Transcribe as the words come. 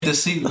a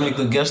seat, make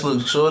the guest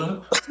look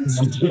shorter. I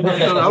ain't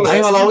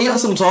gonna lie, we had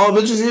some tall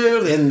bitches here,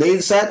 and they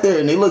sat there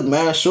and they looked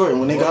mad short. And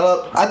when they got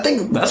up, I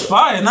think that's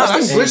fine. I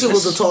think Bridget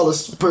was the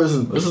tallest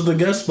person. This is the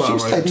guest spot,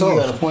 right? I think you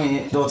got a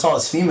point. The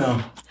tallest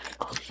female.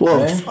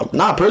 Well,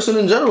 not person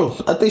in general.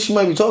 I think she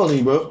might be taller than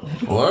you, bro.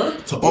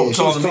 What?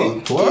 Taller than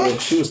me. What? Yeah,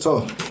 she was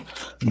tall.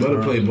 You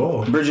better play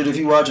ball. Bridget, if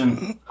you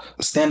watching,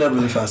 stand up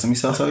really fast. Let me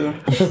see how I tell you.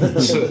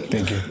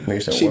 Thank you.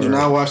 She do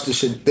not watch this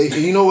shit.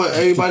 You know what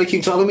everybody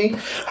keep telling me?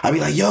 I be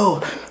like,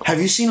 yo, have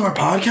you seen our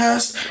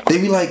podcast? They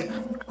be like,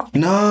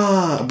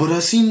 nah, but I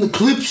seen the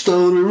clips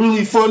though. They're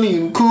really funny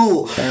and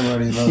cool.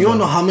 You don't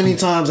know how many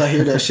times I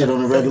hear that shit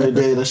on a regular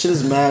day. That shit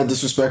is mad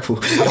disrespectful.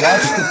 I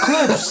watched the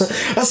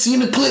clips. I seen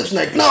the clips.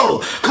 Like, no,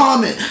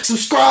 comment,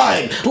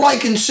 subscribe,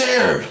 like, and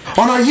share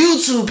on our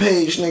YouTube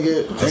page,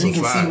 nigga. Then you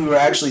can see we were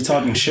actually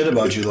talking shit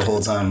about you the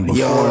whole time.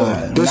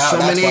 There's so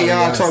many of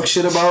y'all talk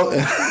shit about.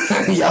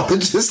 Y'all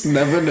would just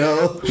never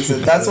know.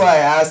 That's why I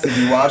asked if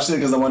you watched it,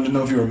 because I wanted to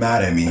know if you were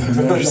mad at me. You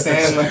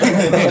understand?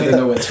 I didn't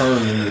know what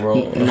term you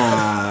wrote.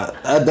 Nah.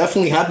 That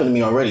definitely happened to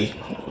me already.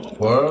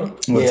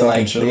 What? Yeah,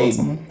 like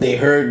they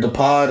heard the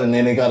pod and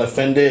then they got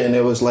offended and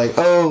it was like,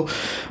 oh,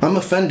 I'm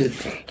offended.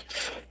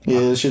 Yeah,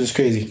 this shit is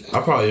crazy.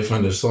 I probably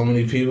offended so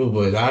many people,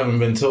 but I haven't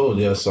been told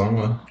yet, so I'm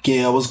gonna...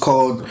 Yeah, I was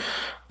called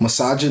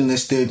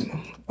misogynistic.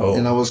 Oh,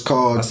 and I was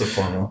called. That's a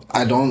fun one.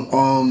 I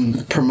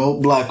don't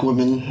promote black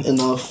women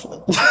enough.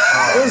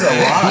 That was a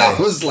lie. I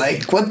was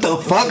like, what the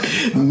fuck?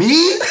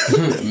 Me?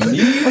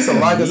 That's a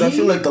lie, because I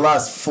feel like the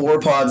last 4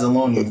 pods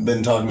alone you've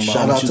been talking about.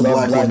 Shout out to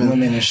black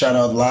women and shout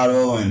out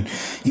Lotto and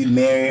you'd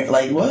marry.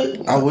 Like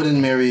what? I wouldn't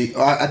marry.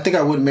 I think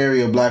I would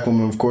marry a black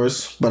woman, of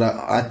course, but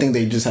I think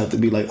they just have to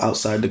be like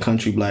outside the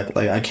country black.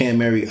 Like I can't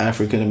marry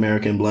African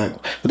American black,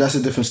 but that's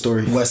a different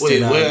story. Wait,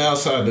 where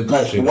outside the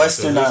country? Like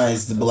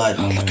westernized the black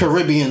woman.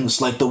 Caribbeans,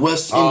 like the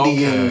West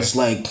Indians,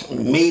 okay. Like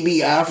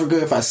maybe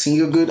Africa if I see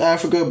a good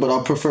Africa, but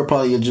I'll prefer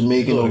probably a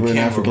Jamaican over an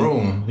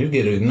African. You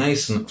get it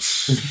nice.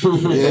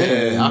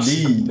 Yeah,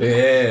 indeed.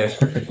 Yeah.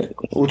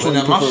 Which one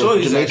you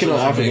prefer, Jamaican or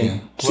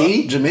African? Jamaican.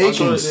 See,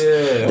 Jamaicans,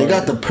 they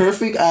got the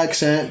perfect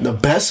accent, the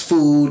best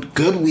food,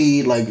 good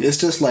weed. Like it's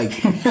just like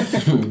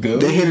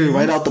they hit it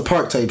right out the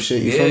park type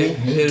shit. You feel me?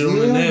 Hit it on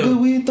the nail. Good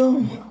weed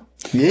though.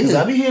 Yeah, cause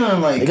I be hearing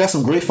like they got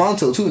some great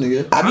Fonto too,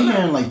 nigga. I be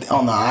hearing like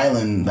on the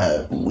island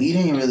that weed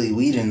ain't really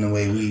weeding the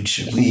way weed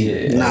should be.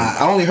 Yeah, nah,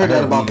 I only heard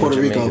that about Puerto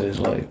Rico. Is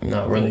like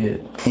not really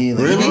it. Yeah,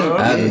 like, really?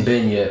 I haven't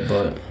been yet,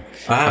 but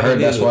I heard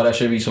that's why that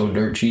should be so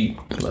dirt cheap.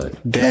 Like,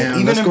 damn,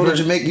 even let's go to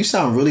Jamaica. You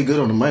sound really good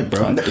on the mic,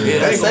 bro.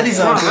 Yeah, I said he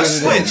sounded good.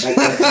 Switch.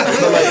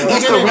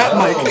 What's the rap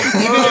mic?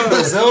 Even in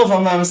Brazil, if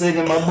I'm not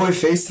mistaken, my boy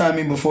FaceTimed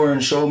me before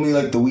and showed me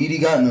like the weed he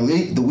got, and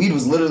the weed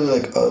was literally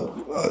like a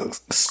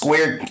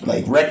square,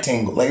 like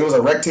rectangle, like it was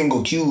a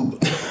rectangle cube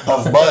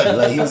of bud.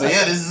 Like he was like,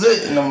 yeah, this is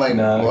it, and I'm like,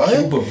 what?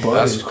 Cuba bud.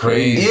 That's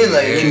crazy. Yeah,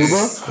 like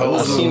Cuba.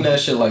 I seen that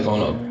shit like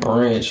on a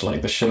branch,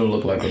 like the shit'll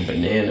look like a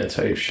banana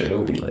type shit.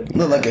 It'll be like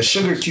look like a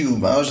sugar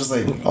cube. I was just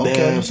like, okay.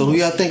 Damn, so who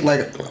y'all think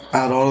like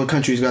out of all the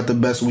countries got the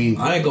best weed?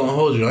 I ain't gonna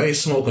hold you. I ain't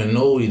smoking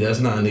no weed that's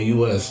not in the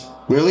U.S.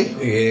 Really?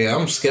 Yeah,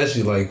 I'm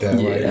sketchy like that.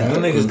 Yeah, like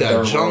them niggas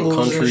got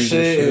jungles and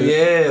shit.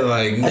 Yeah,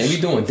 like they be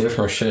doing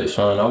different shit,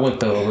 son. I went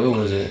to where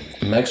was it?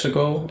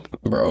 Mexico,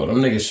 bro. Them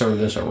niggas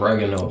served this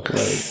oregano.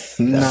 Like,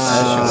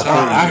 nah,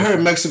 I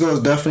heard Mexico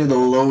is definitely the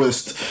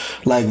lowest,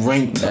 like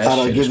ranked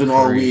out of giving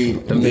all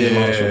weed. Them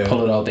niggas will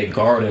pull it out their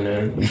garden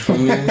and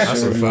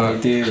that's a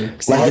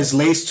fact. Like it's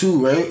laced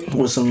too, right?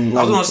 With some. Like,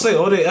 I was gonna say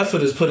all their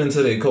effort is put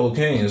into their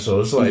cocaine,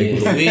 so it's like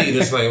the weed.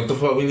 It's like what the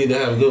fuck we need to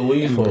have good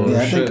weed for.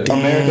 Yeah, I think shit.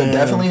 America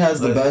definitely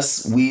has the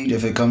best weed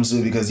if it comes to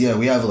it, because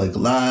we have like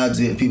labs,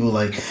 we have people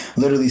like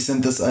literally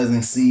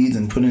synthesizing seeds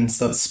and putting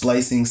stuff,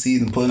 splicing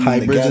seeds and putting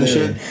them together.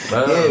 And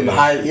shit.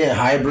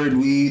 Hybrid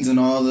weeds and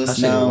all this. I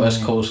see the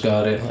West Coast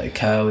got it, like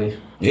Cali.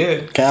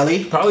 Yeah,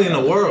 Cali, probably in the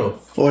world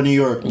or New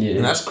York. Yeah,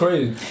 and that's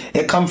crazy.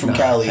 It come from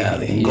Cali.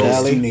 It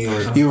goes to New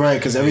York. You're right,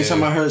 because every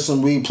time I heard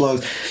some weed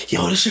plugs,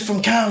 yo, this shit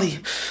from Cali.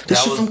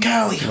 This shit from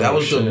Cali. That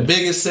was the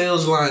biggest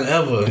sales line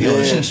ever. Yo,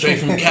 this shit straight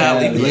from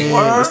Cali.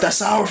 Like, it's that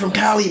sour from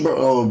Cali, bro.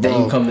 Oh, bro.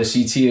 Then you come to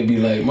CT and be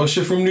like, my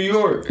shit from New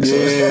York. So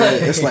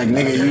it's like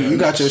nigga, you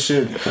got your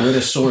shit. Where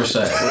the source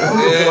at?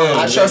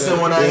 I trust it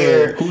when I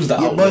hear who's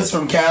the your buzz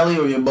from Cali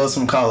or your buzz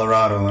from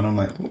Colorado, and I'm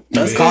like,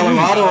 that's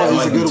Colorado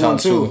is a good one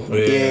too.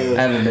 Yeah.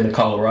 I haven't been to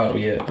Colorado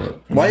yet.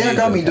 But why y'all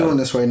got me doing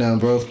this right now,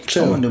 bro?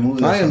 Chill.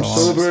 I am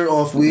sober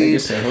off weed.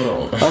 Said,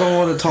 hold on. I don't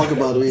want to talk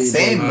about weed.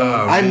 Same.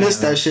 I miss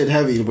that shit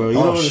heavy, bro. You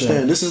don't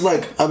understand. This is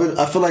like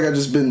I feel like I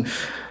just been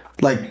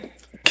like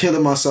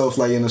killing myself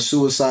like in a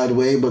suicide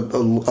way, but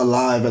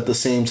alive at the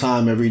same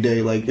time every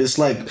day. Like it's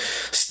like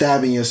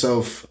stabbing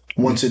yourself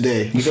once a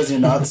day. Because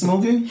you're not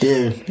smoking?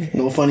 Yeah,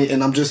 no funny.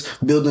 And I'm just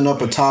building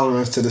up a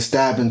tolerance to the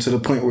stabbing to the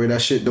point where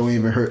that shit don't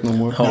even hurt no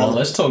more. Hold on,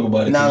 let's talk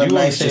about it. Now you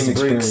nice the same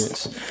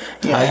experience.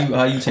 Yeah.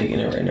 How you taking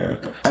it right now?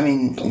 I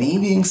mean, me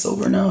being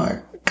sober now,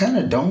 I kind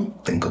of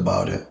don't think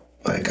about it.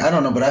 Like, I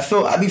don't know, but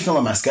I be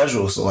feeling my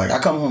schedule. So, like, I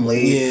come home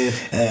late,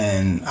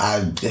 and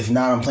if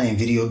not, I'm playing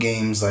video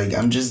games. Like,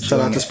 I'm just shout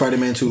out to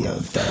Spider-Man 2.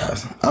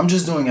 I'm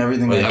just doing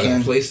everything I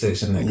can.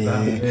 PlayStation,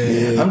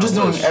 I'm just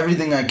doing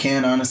everything I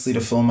can, honestly,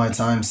 to fill my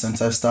time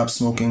since I've stopped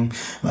smoking.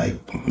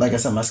 Like I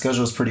said, my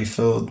schedule is pretty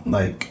filled.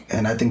 Like,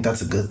 and I think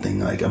that's a good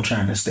thing. Like, I'm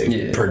trying to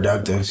stay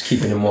productive, just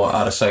keeping it more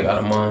out of sight, out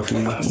of mind for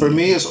you. For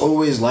me, it's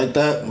always like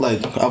that.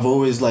 Like, I've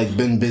always like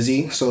been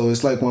busy, so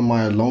it's like when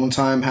my alone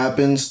time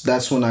happens,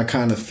 that's when I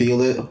kind of feel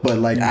it. But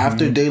like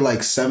after day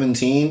like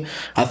 17,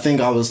 I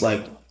think I was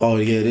like, oh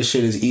yeah, this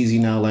shit is easy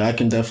now. Like, I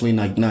can definitely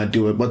like not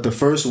do it. But the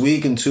first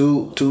week and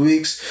two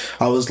weeks,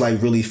 I was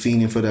like really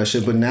fiending for that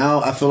shit. But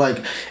now I feel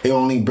like it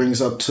only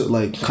brings up to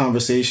like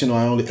conversation, or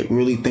I only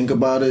really think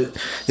about it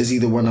is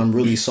either when I'm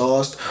really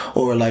sauced,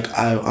 or like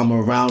I'm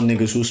around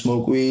niggas who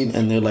smoke weed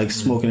and they're like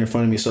smoking in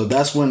front of me. So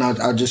that's when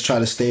I just try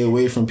to stay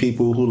away from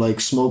people who like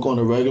smoke on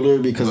a regular,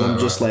 because I'm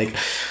just like,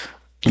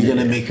 you're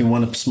gonna make me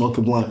want to smoke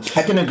a blunt.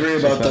 I can agree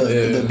about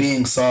the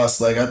being sauce.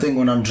 Like, I think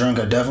when I'm drunk,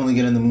 I definitely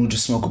get in the mood to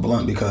smoke a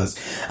blunt because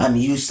I'm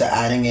used to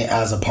adding it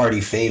as a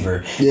party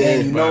favor. Yeah,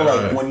 and you know,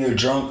 like when you're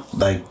drunk,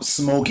 like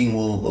smoking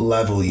will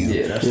level you.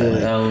 Yeah,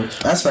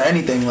 that's for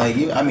anything. Like,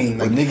 I mean,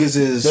 like niggas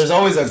is. There's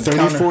always a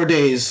 34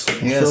 days.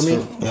 Yeah, feel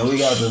me? Yeah, we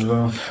got this,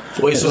 bro.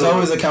 Wait, there's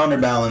always a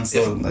counterbalance,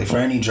 though, like for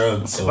any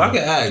drug. So. If I could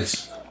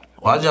ask,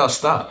 why'd y'all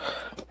stop?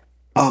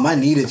 I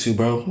needed to,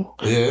 bro.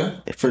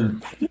 Yeah. For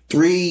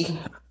 3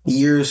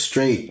 years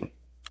straight,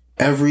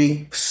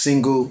 every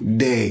single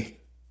day,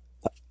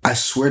 I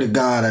swear to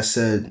God, I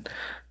said,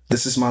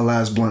 this is my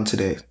last blunt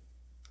today.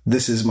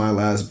 This is my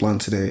last blunt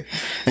today.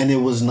 And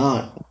it was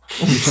not.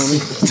 You feel me?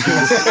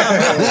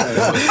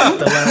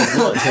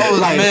 I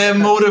was like, man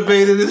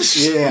motivated and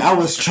shit. Yeah, I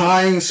was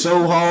trying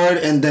so hard,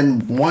 and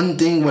then one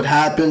thing would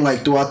happen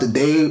like throughout the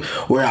day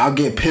where I'll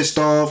get pissed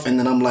off, and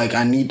then I'm like,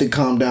 I need to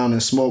calm down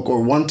and smoke.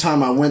 Or one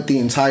time I went the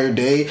entire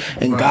day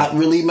and got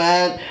really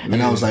mad,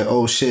 and I was like,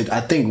 oh shit, I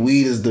think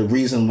weed is the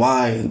reason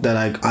why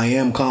that I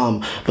am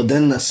calm. But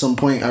then at some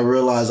point I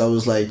realized, I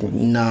was like,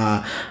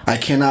 nah, I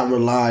cannot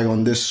rely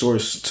on this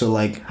source to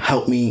like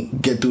help me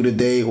get through the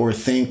day or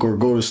think or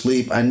go to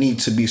sleep. I need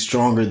to be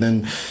stronger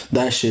than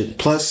that shit.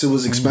 Plus it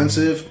was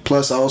expensive.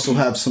 Plus I also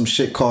have some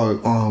shit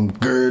called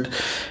GERD,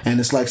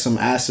 and it's like some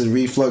acid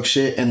reflux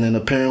shit. And then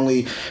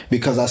apparently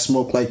because I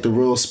smoke like the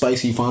real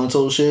spicy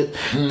Fonto shit,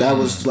 that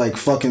was like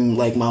fucking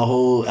like my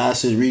whole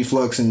acid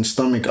reflux and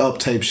stomach up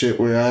type shit,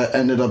 where I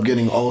ended up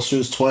getting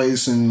ulcers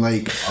twice. And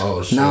like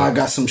now I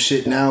got some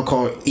shit now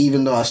called,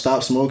 even though I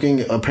stopped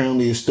smoking,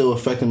 apparently it's still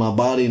affecting my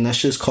body, and that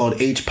shit's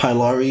called H.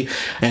 pylori,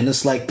 and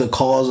it's like the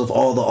cause of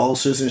all the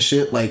ulcers and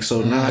shit. Like,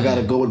 so now I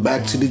gotta go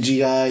back to the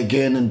GI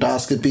again,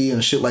 endoscopy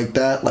and shit like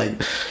that.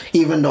 Like,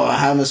 even though I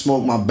haven't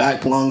smoked, my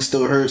back lung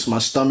still hurts, my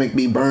stomach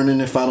be burning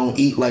if I don't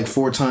eat like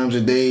 4 times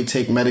a day,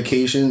 take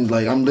medication.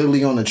 Like, I'm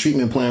literally on a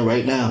treatment plan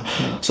right now.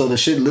 So the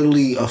shit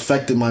literally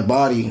affected my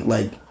body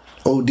like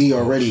OD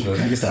already.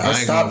 I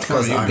stopped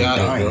because I'm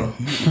dying.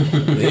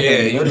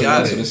 Yeah, you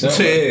got it.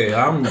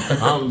 Yeah, I'm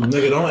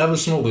nigga, don't ever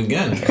smoke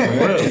again.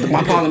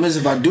 My problem is,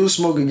 if I do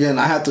smoke again,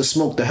 I have to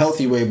smoke the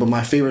healthy way, but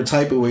my favorite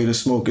type of way to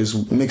smoke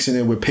is mixing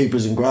it with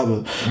papers and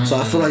grabba. So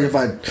I feel like if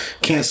I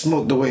can't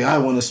smoke the way I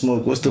want to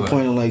smoke, what's the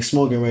point of like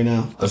smoking right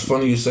now? That's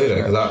funny you say that,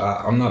 because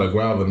I'm not a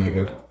grabber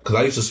nigga. Because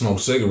I used to smoke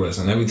cigarettes,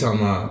 and every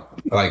time I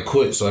like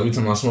quit, so every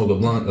time I smoke a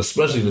blunt,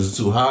 especially if it's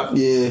too hot,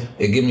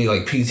 it give me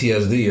like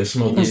PTSD of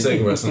smoking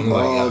cigarettes. And I'm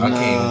like, I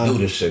can't even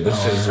do this shit.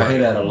 This shit's I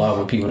hear that a lot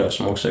with people that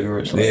smoke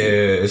cigarettes. Like,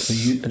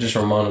 it just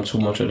remind them too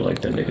much of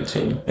like the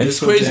nicotine. And it's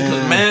crazy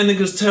because man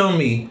niggas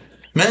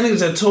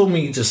that told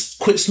me to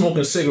quit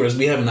smoking cigarettes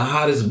be having the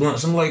hottest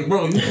blunts. I'm like,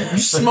 bro, you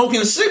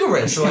smoking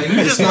cigarettes. Like, you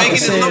just making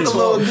it look a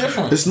little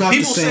different. It's not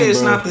People the same, say it's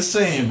bro. not the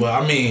same,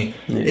 but I mean,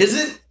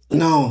 is it?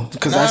 No,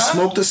 because I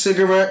smoked a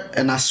cigarette,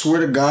 and I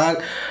swear to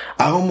God,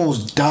 I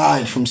almost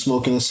died from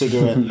smoking a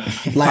cigarette.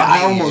 Like,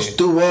 I almost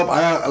threw up.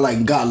 I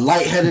like got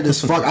lightheaded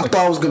as fuck. I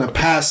thought I was gonna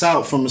pass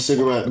out from a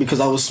cigarette because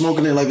I was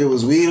smoking it like it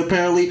was weed.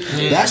 Apparently,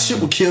 that shit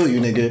will kill you,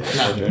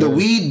 nigga. The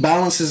weed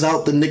balances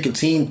out the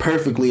nicotine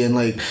perfectly, and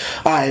like,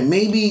 alright,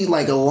 maybe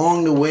like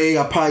along the way,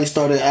 I probably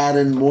started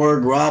adding more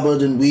grabba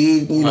than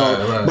weed, you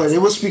know. Right. But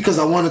it was because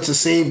I wanted to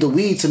save the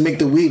weed to make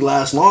the weed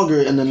last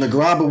longer, and then the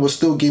grabba would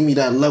still give me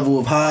that level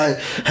of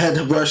high head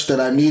rush that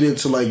I needed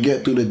to like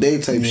get through the day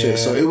type shit.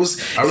 So it was.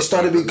 It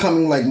started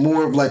becoming like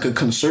more of like a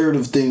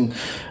conservative thing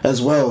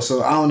as well.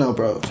 So I don't know,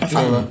 bro.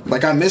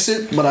 Like, I miss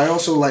it, but I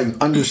also like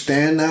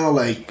understand now,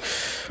 like,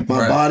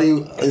 my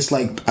body, it's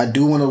like I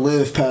do want to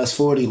live past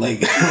 40,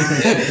 like,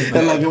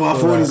 and like in my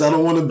 40s I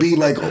don't want to be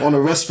like on a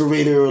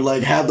respirator or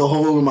like have the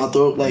hole in my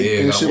throat, like,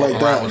 and shit like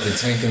that with the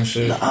tank and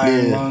shit, the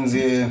iron lungs.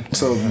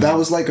 So that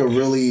was like a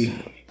really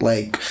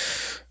like,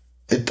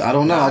 I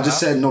don't know. I just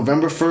said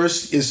November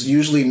 1st is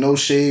usually no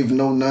shave,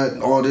 no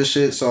nut, all this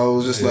shit. So I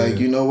was just like,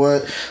 you know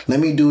what? Let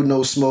me do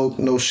no smoke,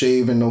 no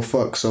shave, and no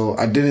fuck. So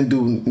I didn't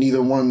do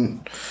neither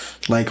one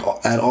like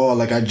at all.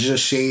 Like I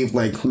just shaved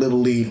like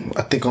literally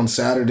I think on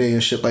Saturday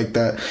and shit like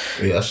that.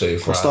 Yeah, I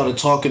shaved Friday. I started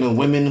talking to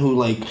women who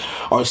like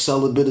are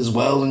celibate as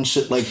well and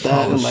shit like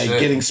that, and like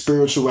getting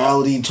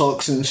spirituality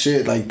talks and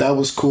shit. Like that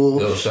was cool.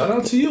 Yo, shout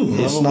out to you.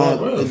 It's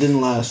not. It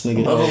didn't last,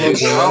 nigga.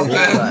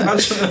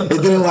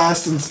 It didn't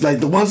last. And like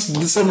the once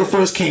December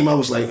 1st came, I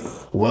was like,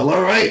 well,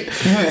 all right.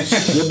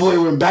 Your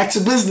boy went back to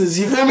business.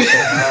 You feel me?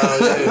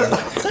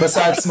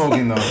 Besides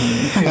smoking though,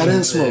 I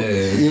didn't smoke.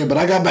 Yeah, but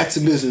I got back to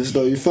business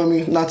though. You feel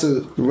me? Not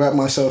to wrap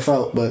myself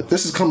out, but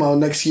this is come out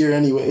next year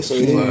anyway. So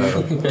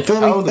yeah.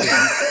 Feel me? How old are you?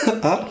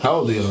 Huh? How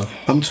old are you?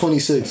 I'm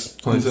 26.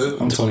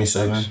 26? I'm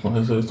 27.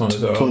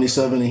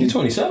 27. And you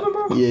 27,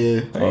 bro?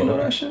 Yeah. I didn't know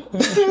that shit.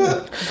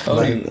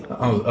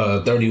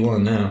 I'm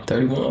 31 now.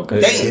 31. Okay.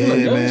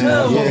 Yeah, man.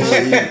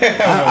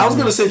 I was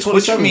gonna say 27.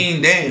 What you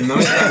mean, damn? No,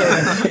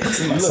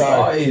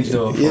 our age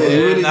though. Yeah,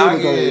 you really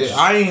did.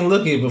 I ain't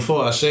looking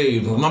before I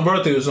shaved. My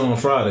birthday was on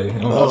Friday.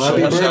 Oh,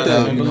 happy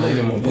birthday!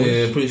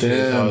 Yeah, appreciate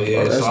it. Oh,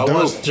 yeah. So I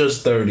was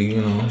just 30,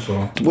 you know.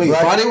 So wait,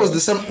 Friday was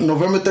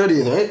November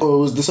 30th, right? Or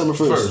was December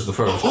 1st? The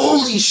first.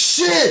 Holy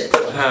shit!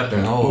 What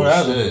happened? Oh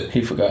shit!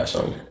 He forgot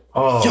something.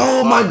 Oh,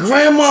 yo, my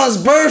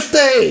grandma's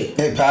birthday!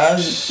 Hey,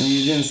 Paz,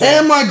 you didn't say.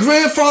 And my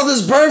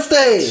grandfather's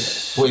birthday!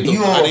 Wait,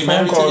 you on a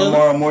phone call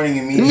tomorrow morning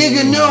immediately?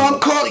 Nigga, no, I'm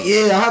calling.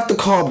 Yeah, I have to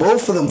call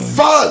both of them.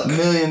 Fuck!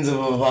 Millions of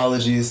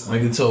apologies.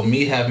 Like you told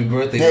me happy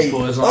birthday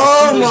before it's on.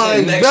 Oh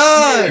my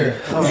god!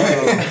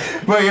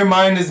 Bro, your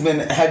mind has been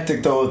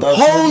hectic though.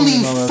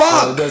 Holy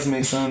fuck! It doesn't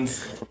make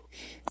sense.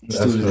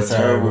 That's a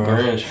terrible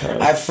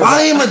grandchild.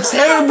 I am a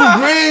terrible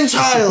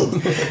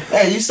grandchild.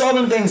 Hey, you saw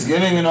them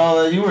Thanksgiving and all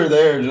that. You were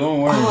there.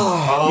 Don't worry.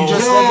 You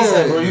just like I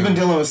said, bro. You've been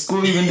dealing with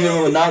school. You've been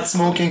dealing with not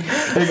smoking.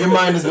 Your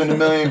mind has been a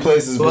million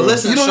places, bro. Well,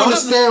 listen, you don't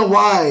understand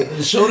why.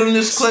 Show them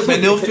this clip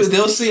and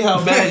they'll see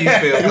how bad you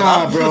feel.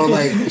 Nah, bro.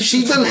 Like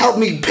she didn't help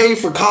me pay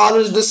for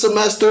college this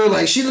semester.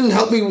 Like she didn't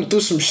help me do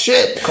some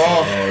shit. She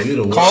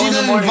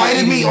done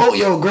invited me. Oh,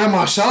 yo,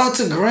 grandma. Shout out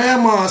to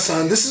grandma,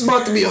 son. This is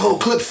about to be a whole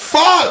clip.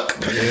 Fuck.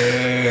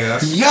 Yeah.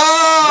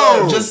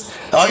 Yo, just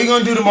all you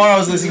gonna do tomorrow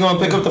is this. You gonna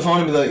pick up the phone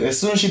and be like, as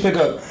soon as she pick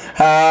up,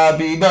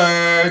 happy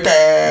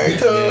birthday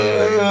to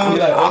you. I'm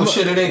like, oh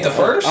shit, it ain't the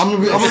first. I'm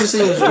gonna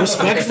say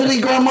respectfully,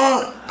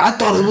 grandma. I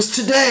thought it was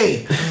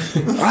today.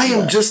 I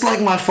am just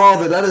like my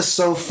father. That is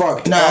so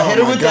fucked. Nah, hit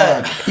her with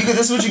that. This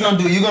is what you're gonna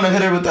do. You're gonna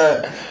hit her with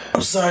that.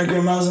 I'm sorry,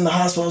 grandma. I was in the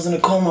hospital. I was in a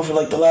coma for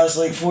like the last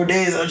 4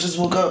 days. I just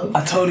woke up.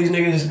 I told these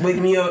niggas, wake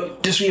me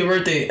up just for your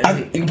birthday.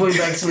 You can put me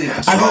back to sleep.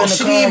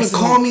 She didn't even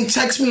call me,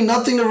 text me,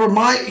 nothing to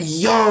remind.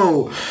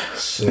 Yo,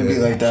 it'd be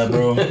like that,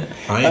 bro.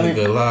 I ain't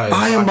gonna lie.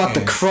 I am about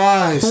to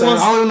cry, son.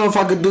 I don't know if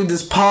I could do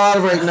this pod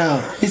right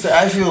now. He said,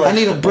 I feel like I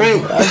need a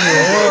break. I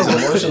feel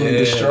emotionally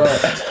distraught.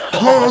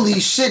 Holy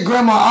shit,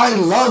 grandma, I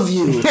love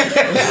you.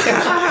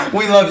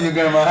 We love you,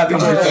 grandma. Happy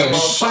birthday.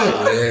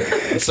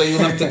 Shit. So you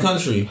left the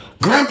country.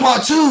 Grandpa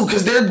too,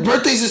 because their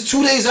birthdays is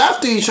 2 days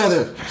after each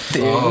other.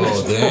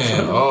 Oh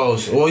damn! Oh,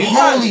 well,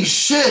 holy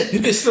shit! You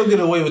can still get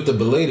away with the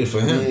belated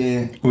for him.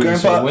 Yeah.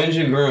 Grandpa, so when's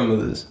your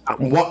grandmother's?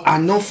 I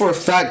know for a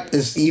fact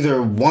is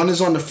either one is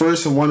on the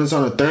 1st and one is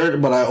on the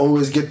 3rd, but I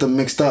always get them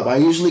mixed up. I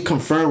usually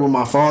confirm with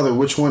my father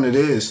which one it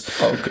is.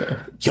 Okay.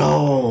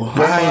 Yo,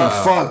 I am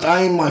fucked.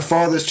 I am my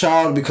father's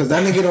child because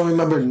that nigga don't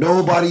remember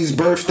nobody's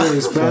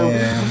birthdays, bro.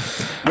 Yeah.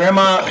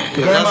 Grandma and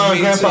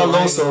Grandpa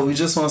Loso, we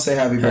just want to say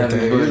happy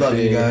birthday. We love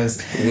you guys.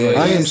 Yeah,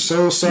 I am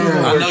so sorry.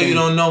 I know you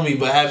don't know me,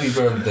 but happy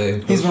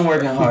birthday. He's been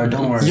working hard.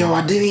 Don't worry. Yo,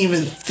 I didn't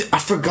even. I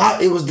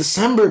forgot it was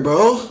December,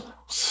 bro.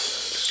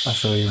 I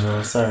feel you,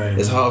 bro. Sorry.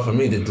 It's hard for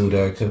me to do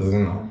that because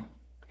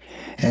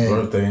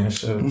birthday and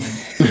shit.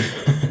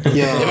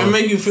 Yeah. If it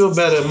make you feel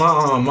better,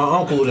 my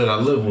uncle that I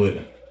live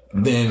with.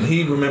 Then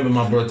he remembered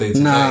my birthday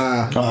today.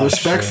 Nah,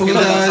 respectfully,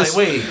 guys.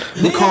 Wait,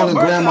 we're calling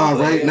grandma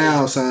right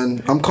now,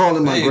 son. I'm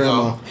calling my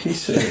grandma. He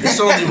said, it's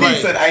only right.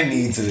 He said, I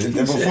need to.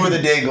 Before the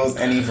day goes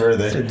any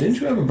further.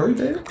 Didn't you have a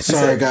birthday?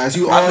 Sorry, guys.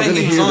 You all gonna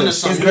hear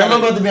this. Is grandma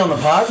about to be on the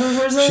pod for the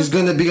first time? She's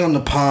gonna be on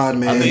the pod,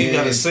 man. I think you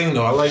gotta sing,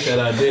 though. I like that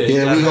idea.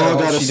 Yeah, we all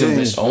gotta sing. She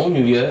didn't own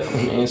you yet.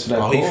 Answer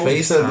that. He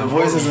faced the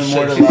voice is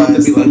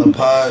immortalized on the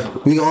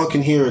pod. We all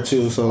can hear it,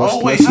 too. So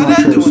let's, wait, how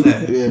that doing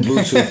that? Yeah,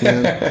 Bluetooth,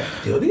 man.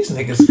 Yo, these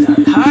niggas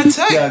got high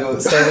tech. Yeah, go.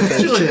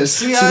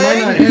 She might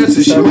not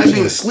answer. She might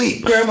be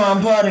asleep. Grandma,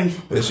 I'm potting.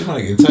 Yeah, she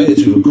might get tired.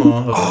 You would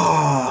call her.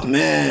 Oh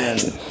man,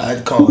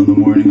 I'd call in the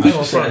morning. I ain't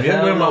gonna front. Your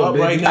grandma up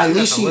right now. At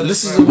least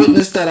this is a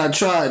witness that I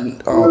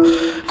tried.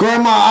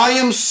 Grandma, I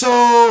am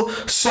so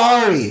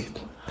sorry.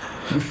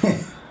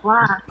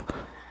 Why?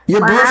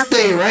 Your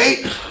birthday,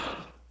 right?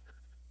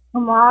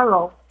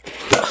 Tomorrow.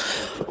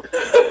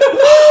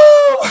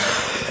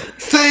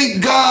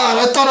 Thank God.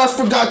 I thought I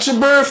forgot your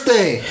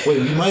birthday.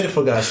 Wait, you might have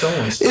forgot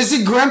someone's. Is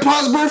it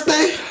Grandpa's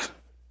birthday?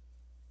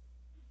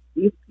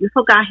 You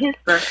forgot his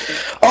birthday.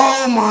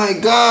 Oh my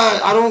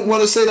God. I don't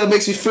want to say that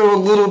makes me feel a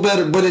little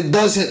better, but it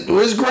doesn't.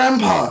 Where's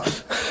Grandpa?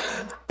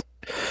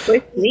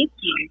 Where's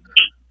Nikki?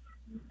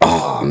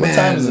 Oh man. What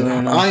time is it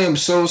right now? I am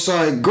so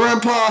sorry.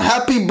 Grandpa,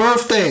 happy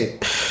birthday.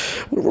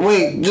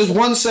 Wait, just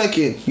 1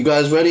 second. You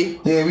guys ready?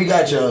 Yeah, we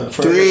got you.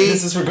 3,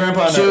 this is for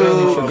Grandpa and 2,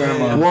 early for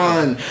Grandma.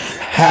 1.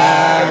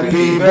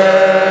 Happy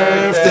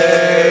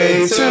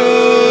birthday to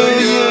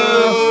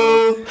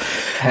you.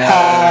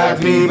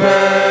 Happy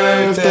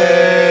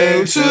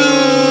birthday to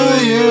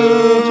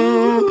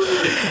you.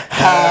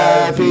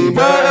 Happy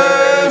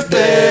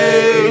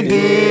birthday,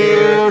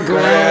 dear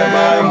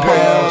Grandpa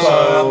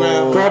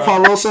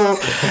Loso.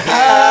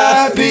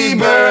 Happy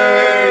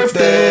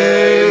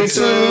birthday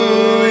to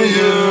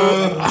you.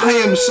 I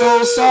am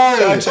so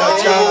sorry.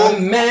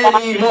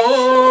 Many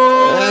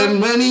more. And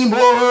many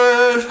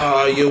more.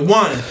 You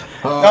won.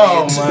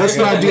 Let's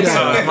not do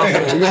that.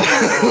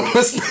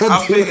 Let's not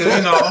I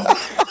figured,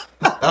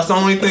 that's the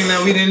only thing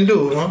that we didn't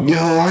do, huh? Yo,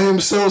 I am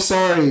so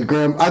sorry,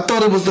 Graham. I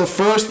thought it was the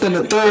first and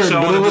the third,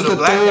 but it was the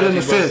third and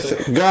the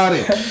fifth. Got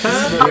it.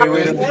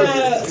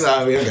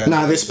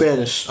 Nah, they're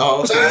Spanish.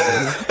 Oh, okay.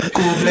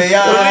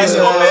 Cumpleaños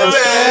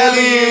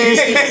feliz.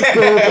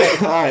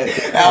 Alright.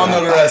 I don't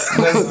know the rest.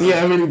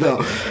 Yeah, I really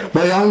don't.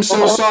 But I'm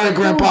so sorry,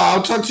 Grandpa.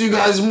 I'll talk to you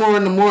guys more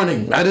in the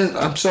morning.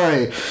 I'm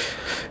sorry.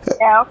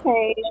 Yeah,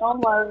 okay.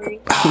 Don't worry.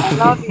 I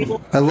love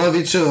you. I love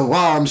you too.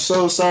 Wow, I'm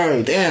so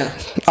sorry. Damn.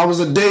 I was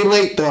a day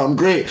late though. I'm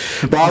great.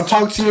 But I'll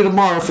talk to you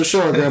tomorrow for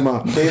sure,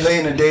 Grandma. Day late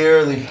and a day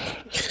early.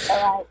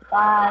 All right,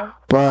 bye.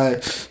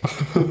 Bye.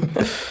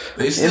 At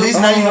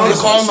least now you know to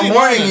call in the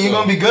morning and you're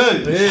going to be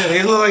good. Yeah,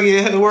 it looked like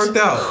it worked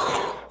out.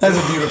 That's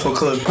a beautiful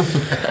clip.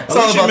 It's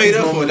all about made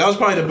up for it. That was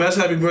probably the best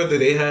happy birthday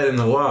they had in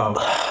a while.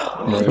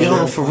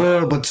 Yo, for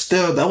real, but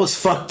still, that was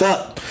fucked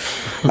up.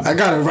 I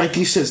gotta write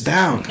these shits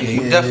down. Yeah,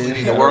 you definitely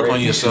need to work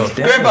on yourself.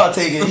 Grandpa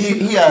take it.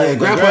 He got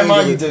Grandma,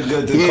 you did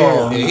good to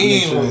call. Yeah,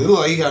 he looked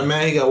like he got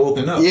mad. He got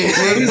woken up. Yeah,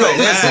 he's like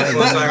that. I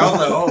was like,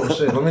 oh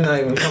shit. Let me not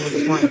even come with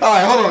this point. All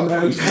right, hold on,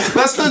 man.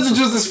 Let's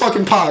introduce this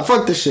fucking pod.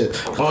 Fuck this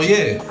shit. Oh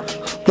yeah.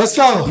 Let's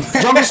go.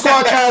 Jungle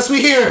Squad Cast.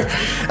 We here.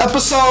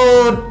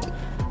 Episode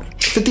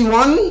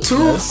 51, 2?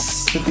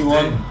 Yes,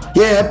 51.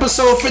 Yeah,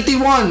 episode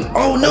 51.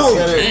 Oh no,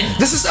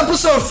 this is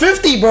episode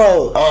 50,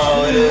 bro.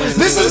 Oh, it is.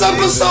 This is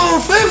episode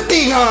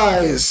 50,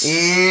 guys.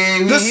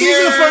 Yeah, the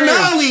season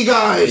finale,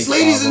 guys.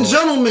 Ladies and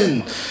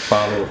gentlemen.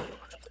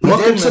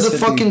 Welcome to the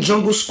fucking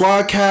Jungle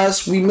Squad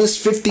Cast. We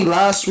missed 50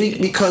 last week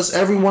because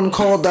everyone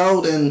called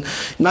out, and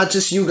not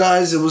just you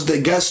guys, it was the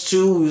guests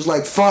too. We was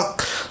like,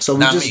 fuck. So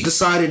we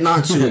decided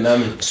not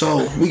to.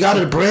 So we got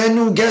a brand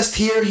new guest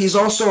here. He's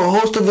also a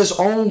host of his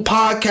own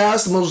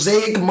podcast,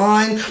 Mosaic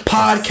Mind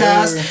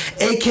Podcast,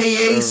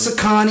 aka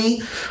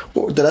Sikani.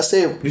 Did I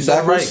say it? You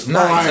said right.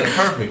 No, you said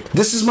perfect.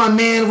 This is my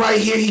man right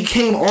here. He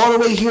came all the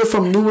way here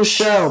from New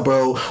Rochelle,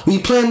 bro. We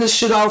planned this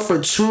shit out for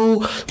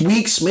 2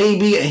 weeks,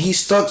 maybe, and he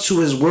stuck to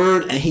his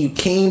word, and he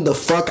came the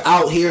fuck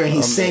out here, and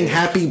he sang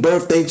happy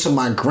birthday to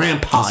my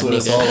grandpa. That's what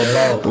it's all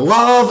about.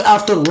 Love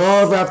after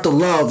love after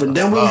love. And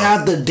then we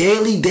have the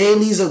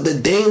dailies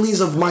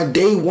of my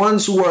day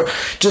ones who are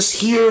just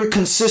here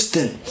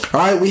consistent.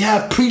 Alright, we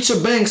have Preacher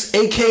Banks,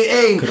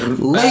 aka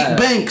Lake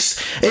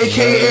Banks,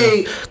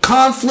 aka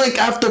Conflict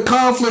After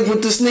Conflict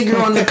with this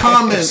nigga on the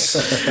comments.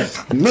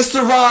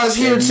 Mr. Roz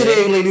here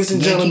today, ladies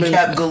and gentlemen.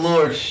 Cap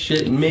galore.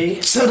 Shit,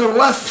 me. To the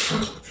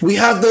left, we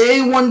have the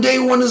A1 Day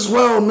One as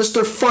well,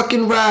 Mr.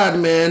 fucking Rad,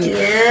 man.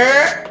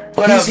 Yeah.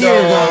 What He's up,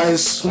 here, dog?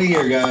 guys. We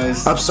here,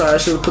 guys. I'm sorry, I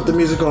should have put the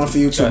music on for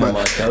you too,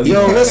 but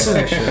yo,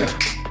 listen,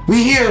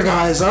 we here,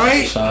 guys. All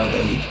right. All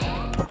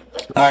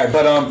right,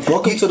 but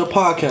Welcome to the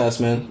podcast,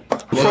 man.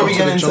 Before we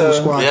get into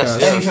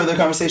Cast. any further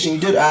conversation, you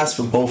did ask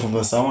for both of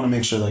us. So I want to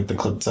make sure like the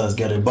clip does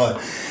get it,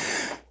 but.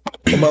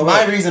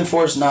 My reason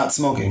for it's not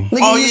smoking.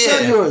 Nigga, you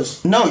said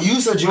yours. No, you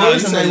said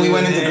yours, and then we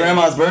went into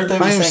Grandma's birthday.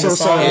 I am so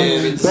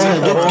sorry.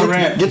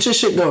 Get your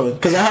shit going,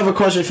 because I have a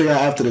question for you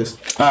after this.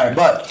 All right,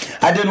 but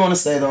I did want to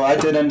say though, I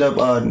did end up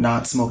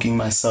not smoking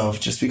myself,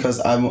 just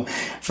because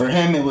for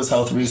him it was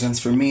health reasons.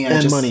 For me,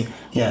 money.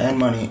 Yeah, and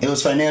money. It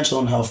was financial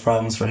and health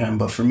problems for him,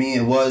 but for me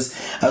it was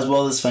as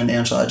well as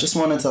financial. I just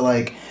wanted to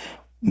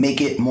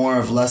make it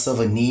less of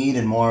a need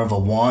and more of a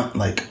want.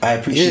 Like I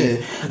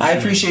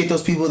appreciate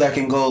those people that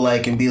can go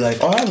and be like,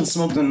 oh, I haven't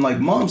smoked in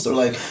months, or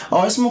oh,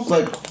 I smoked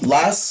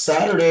last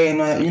Saturday,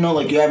 and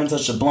you haven't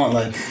touched a blunt.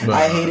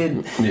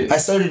 I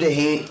started to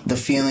hate the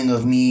feeling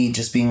of me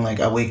just being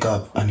I wake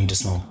up, I need to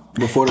smoke.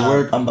 Before the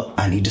work,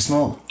 I need to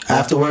smoke.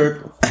 After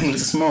work, I need to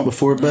smoke.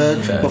 Before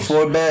bed,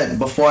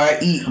 before I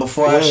eat,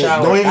 before I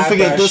shower. Don't even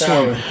forget this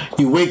one.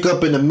 You wake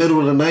up in the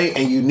middle of the night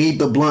and you need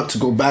the blunt to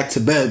go back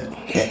to bed.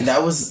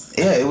 It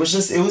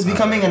was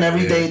becoming an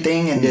everyday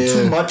thing, and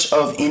too much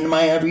of in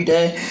my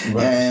everyday,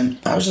 and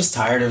I was just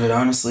tired of it,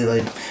 honestly.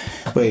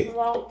 Wait,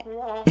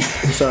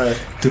 sorry.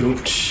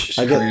 Crazy.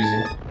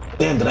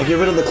 Damn, did I get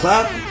rid of the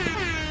clap?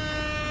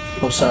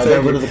 I'm sorry, I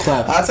got rid of the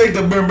clap. I'll take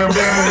the boom. But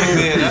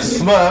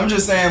I'm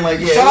just saying,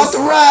 shout out to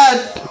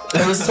Rad!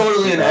 It was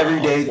totally an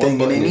everyday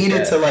thing, and it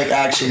needed to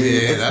actually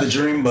it's the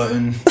dream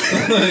button.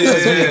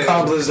 Because we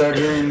accomplished our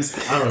dreams.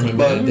 I remember.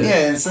 But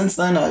and since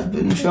then I've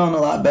been feeling a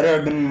lot better.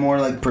 I've been more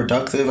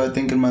productive, I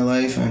think, in my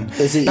life. And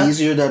is it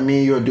easier that me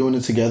and you are doing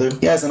it together?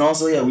 Yes, and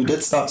also we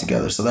did stop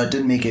together, so that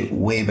did make it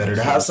way better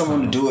to have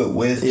someone to do it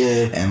with.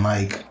 Yeah. And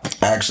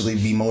actually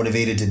be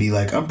motivated to be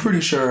like, I'm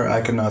pretty sure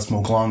I could not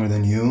smoke longer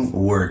than you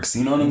works.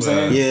 You know what I'm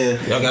saying?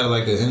 Yeah. Y'all got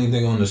like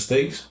anything on the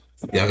steaks?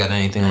 Y'all got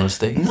anything on the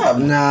steak?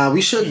 Nah,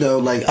 we should though.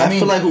 Like, I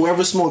feel like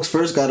whoever smokes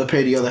first got to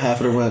pay the other half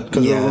of the rent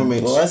because we're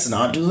roommates. Well, let's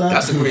not do that.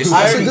 That's a great.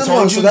 That's a good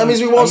one. So that means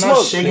we won't smoke. I'm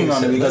not shaking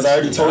on it because I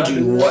already told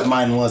you what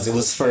mine was. It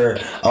was for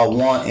a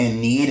want and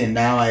need, and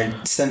now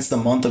since the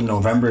month of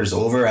November is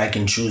over, I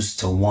can choose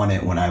to want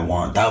it when I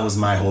want. That was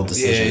my whole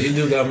decision. Yeah, you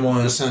do got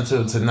more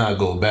incentive to not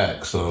go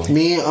back. So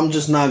me, I'm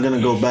just not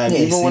gonna go back.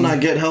 Even when I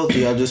get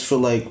healthy, I just feel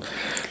like,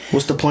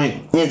 what's the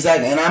point? Yeah,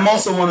 exactly. And I'm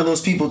also one of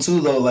those people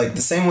too, though. Like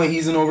the same way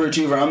he's an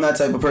overachiever, I'm that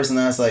type of person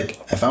that's like,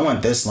 if I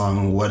went this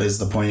long, what is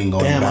the point in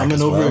going back? I'm an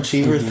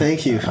overachiever.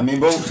 Thank you. I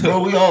mean, bro,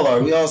 we all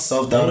are. We all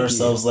self-doubt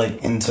ourselves,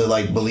 like into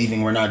like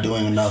believing we're not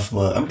doing enough.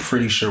 But I'm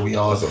pretty sure we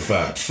all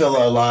fill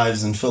our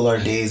lives and fill our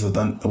days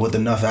with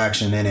enough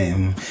action in it,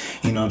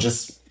 and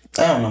just.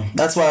 I don't know.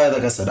 That's why,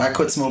 like I said, I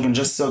quit smoking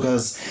just so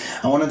because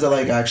I wanted to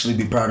like actually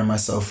be proud of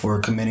myself for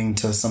committing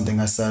to something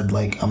I said,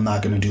 like, I'm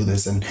not going to do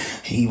this. And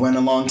he went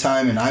a long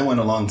time and I went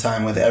a long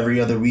time with every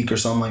other week or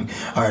so. I'm like,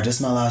 all right, this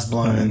is my last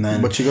blunt. And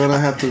then. But you're going to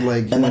have to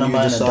like, and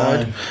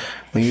then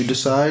when you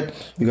decide,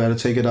 you got to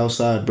take it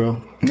outside,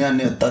 bro. Yeah,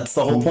 that's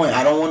the whole point.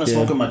 I don't want to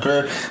smoke in my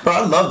crib. Bro,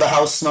 I love the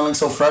house smelling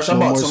so fresh. I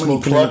brought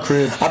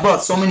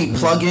so many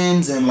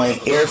plug-ins and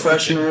like air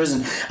fresheners,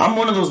 and I'm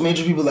one of those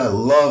major people that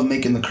love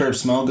making the crib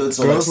smell good.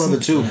 So girls love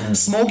it too.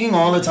 Smoking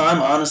all the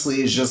time,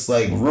 honestly, is just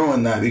like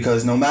ruin that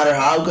because no matter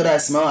how good I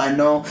smell, I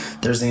know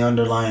there's the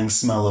underlying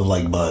smell of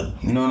like bud.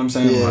 You know what I'm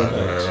saying?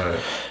 Yeah. Right.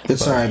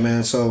 It's alright,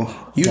 man. So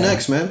you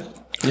next, man.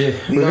 Yeah,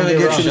 we're gonna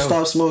get you to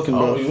stop smoking,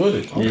 bro. Oh, you with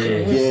it?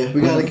 Yeah. We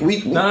gotta.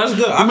 That's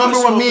good. Remember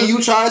when me and you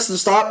tried to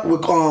stop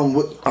with I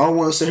don't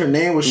want to say her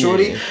name with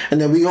Shorty,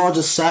 and then we all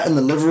just sat in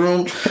the living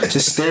room,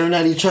 just staring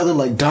at each other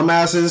like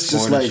dumbasses,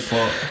 just like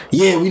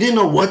we didn't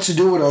know what to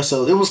do with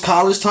ourselves. It was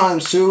college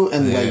times too,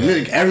 and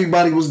like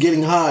everybody was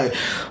getting high.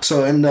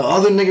 So and the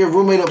other nigga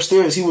roommate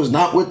upstairs, he was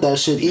not with that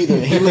shit either.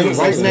 He lived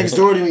right next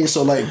door to me,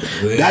 so like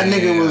that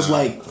nigga was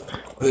like.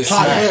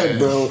 Hot head,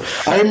 bro.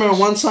 I remember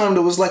one time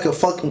there was like a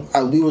fucking.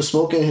 We were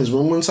smoking in his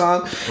room one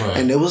time,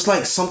 and there was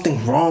like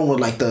something wrong with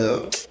like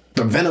the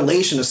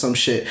ventilation or some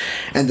shit.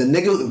 And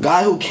the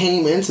guy who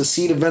came in to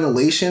see the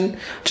ventilation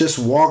just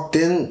walked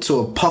into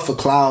a puff of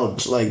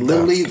clouds. Like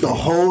literally, the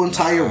whole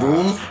entire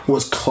room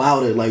was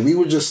clouded. Like we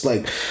were just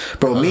like,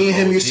 bro. Me and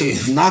him used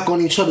to knock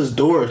on each other's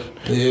door.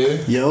 Yeah.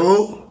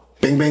 Yo,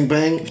 bang, bang,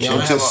 bang, and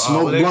just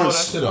smoke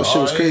blunts. That shit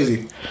was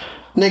crazy.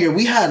 Nigga,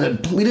 we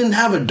didn't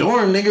have a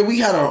dorm, nigga. We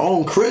had our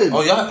own crib.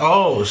 Oh, y'all?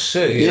 Oh,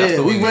 shit. Yeah,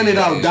 we rented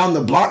out down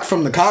the block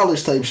from the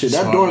college type shit.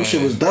 That dorm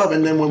shit was dub.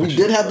 And then when we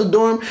did have the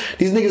dorm,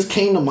 these niggas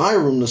came to my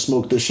room to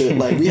smoke the shit.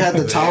 Like, we had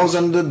the towels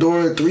under the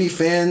door, 3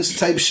 fans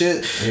type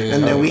shit. Yeah,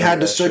 and then we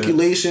had the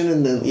circulation.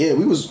 And then,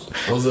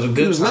 those are the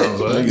good times,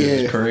 right?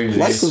 Yeah, crazy.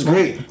 Life was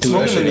great.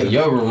 Smoking in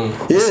your room.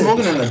 Yeah.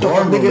 Smoking in the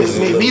dorm room. Niggas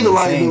made me the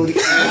liability.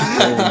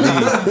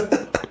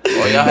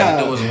 All y'all had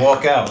to do was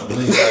walk out.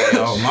 Like,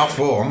 oh, my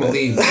fault. I'm gonna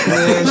leave.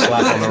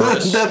 Slap on the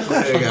wrist. You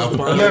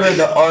ever had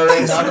the RA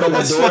knock on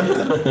the door?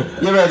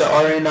 You ever had the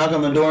RA knock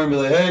on the door and be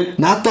like, hey?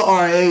 Not the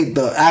RA,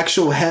 the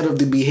actual head of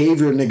the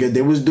behavior nigga.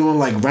 They was doing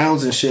like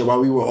rounds and shit while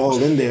we were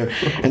all in there.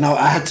 And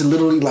I had to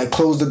literally like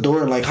close the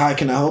door and like, hi,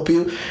 can I help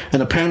you?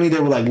 And apparently they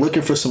were like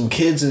looking for some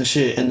kids and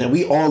shit. And then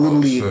we all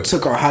literally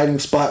took our hiding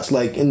spots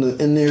like in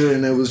there,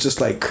 and it was just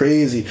like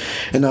crazy.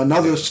 And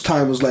another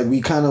time was like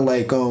we kind of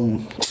like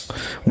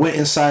went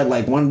inside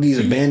like one of these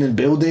abandoned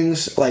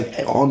buildings like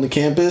on the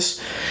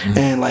campus,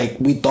 and like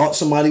we thought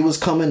somebody was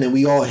coming and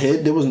we all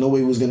hid. There was no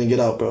way we was gonna get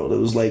out, bro. It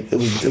was like it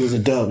was a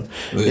dub.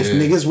 If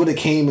niggas would have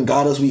came and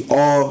got us, we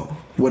all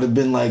would have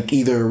been like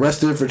either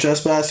arrested for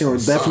trespassing or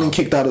definitely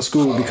kicked out of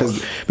school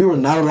because we were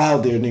not allowed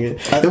there,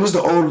 nigga. It was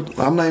the old.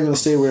 I'm not even gonna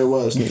say where it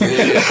was. Nigga.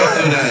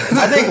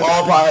 I think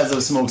all potheads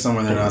have smoked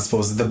somewhere they're not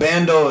supposed to. The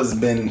bando has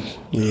been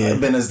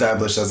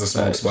established as a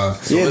smoke spot.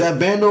 So that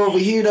bando over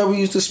here that we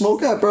used to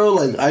smoke at, bro.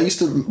 Like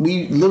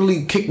we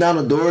literally kicked down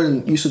the door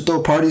and used to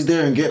throw parties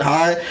there and get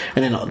high.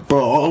 And then,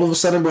 bro, all of a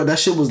sudden, bro, that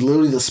shit was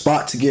literally the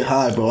spot to get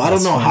high, bro. I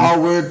don't know how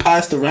word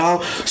passed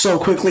around so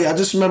quickly. I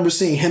just remember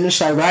seeing him and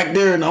Chirac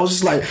there, and I was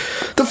just like,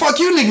 the fuck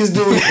you niggas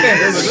doing?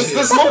 This is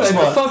the smoke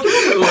spot. The fuck you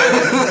doing?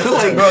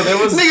 Like, bro, there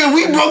was nigga,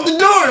 we broke the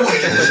door.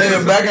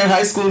 Like, back in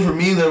high school, for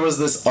me, there was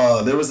this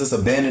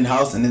abandoned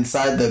house, and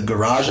inside the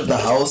garage of the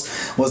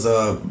house was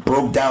a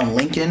broke down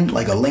Lincoln,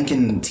 like a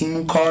Lincoln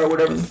team car or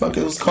whatever the fuck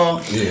it was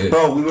called. Yeah.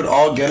 Bro, we would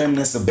all get in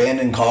this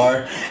abandoned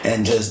car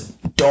and just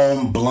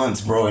dome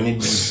blunts, bro, and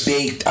it'd be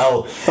baked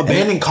out.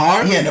 Abandoned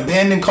car? Yeah, an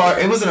abandoned car.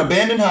 It was an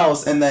abandoned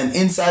house, and then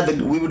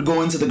inside we would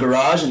go into the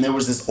garage, and there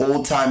was this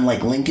old time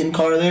like Lincoln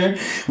car there.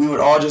 We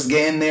would all just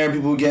get in there.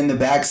 People would get in the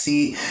back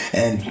seat,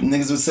 and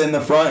niggas would sit in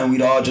the front, and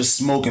we'd all just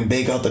smoke and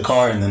bake out the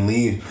car and then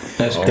leave.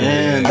 That's crazy.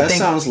 Damn, that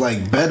sounds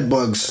like bed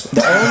bugs.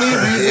 The only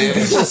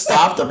reason people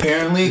stopped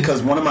apparently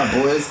because one of my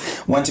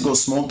boys went to go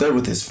smoke there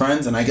with his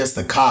friends, and I guess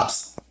the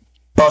cops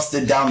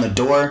busted down the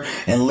door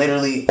and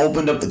literally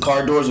opened up the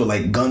car doors with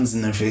like guns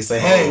in their face,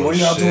 like, "Hey, what are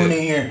y'all doing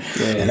in here?"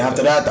 And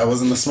after that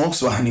wasn't the smoke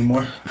spot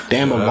anymore.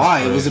 Damn, but why?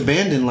 It was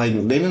abandoned. Like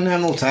they didn't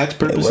have no tax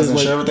purposes. Wasn't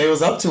like, sure what they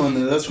was up to,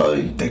 and that's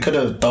probably they could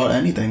have thought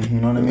anything.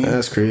 You know what I mean?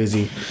 That's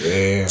crazy.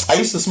 Yeah. I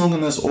used to smoke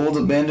in this old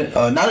abandoned,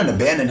 not an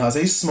abandoned house.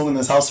 I used to smoke in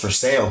this house for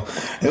sale.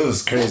 It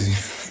was crazy.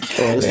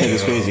 Oh, this thing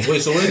is crazy.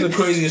 Wait, so where's the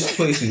craziest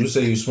place you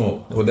say you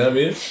smoke? Would that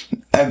be it?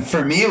 And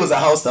for me, it was a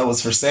house that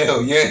was for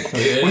sale. Yeah.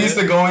 We used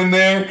to go in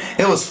there.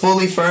 It was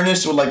fully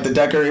furnished with like the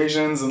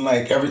decorations and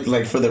like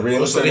like for the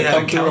real estate to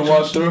come through and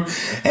walk through.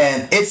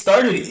 And it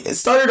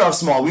started off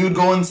small. We would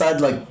go inside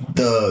like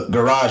the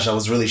garage that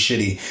was really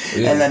shitty.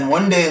 Yeah. And then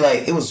one day,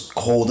 like it was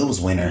cold. It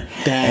was winter.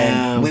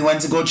 Damn. And we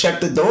went to go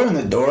check the door, and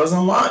the door was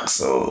unlocked.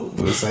 So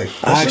it was like,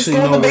 I actually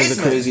know what the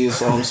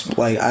craziest.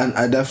 Like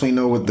I definitely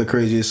know what the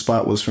craziest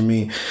spot was for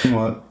me.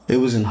 What? It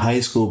was in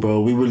high school,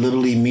 bro. We would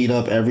literally meet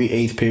up every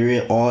 8th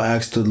period, all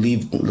asked to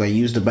leave, like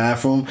use the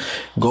bathroom,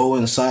 go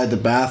inside the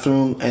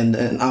bathroom, and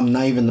I'm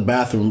not even the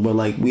bathroom, but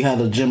like we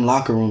had a gym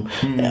locker room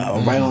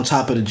right on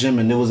top of the gym,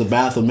 and there was a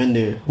bathroom in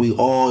there. We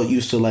all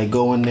used to like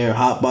go in there,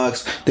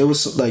 hotbox. There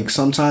was like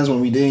sometimes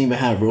when we didn't even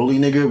have rolly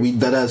nigger, we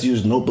deadass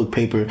used notebook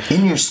paper.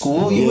 In your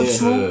school, you would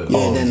smoke? Yeah,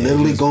 and then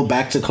literally go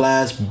back to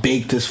class,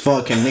 baked as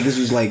fuck, and niggas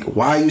was like,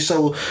 why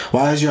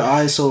is your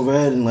eyes so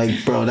red? And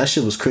like, bro, that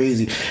shit was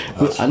crazy.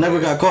 I never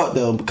got caught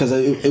though, because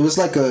it was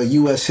like a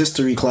U.S.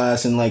 history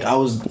class, and like I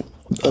was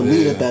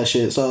elite at that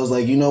shit, so I was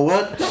like, you know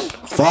what,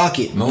 fuck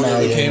it. No one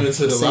ever came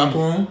into the locker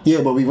room.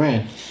 Yeah, but we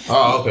ran.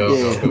 Oh,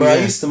 okay. But I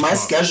used to, my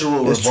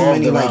schedule there's too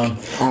many around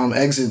like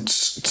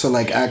exits to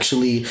like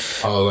actually.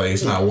 Oh, like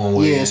it's not one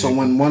way. Yeah, so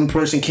when one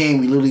person came,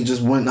 we literally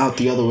just went out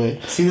the other way.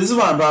 See, this is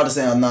why I'm proud to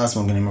say I'm not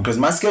smoking anymore, because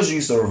my schedule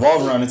used to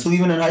revolve around until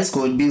even in high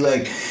school. It'd be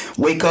like,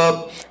 wake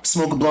up,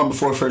 smoke a blunt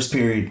before first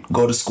period,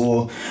 go to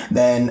school,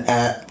 then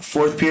at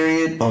fourth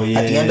period,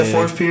 at the end of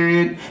fourth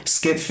period,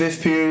 skip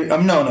fifth period.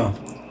 No.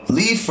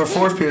 Leave for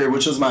fourth period,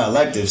 which was my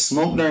elective.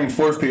 Smoke during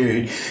fourth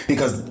period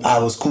because I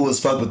was cool as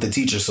fuck with the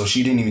teacher, so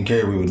she didn't even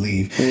care we would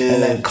leave. Yeah.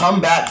 And then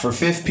come back for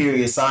fifth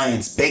period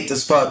science, baked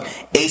as fuck,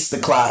 ace the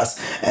class,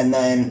 and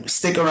then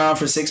stick around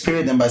for sixth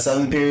period. Then by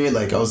seventh period,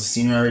 like I was a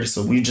senior already,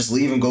 so we just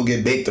leave and go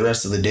get baked the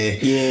rest of the day.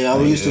 Yeah,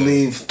 I used to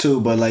leave too,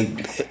 but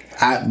like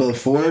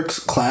before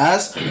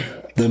class,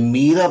 the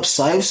meetup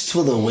sites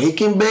for the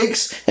wake and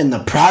bakes and the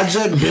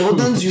project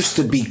buildings used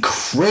to be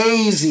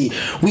crazy.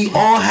 We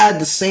all had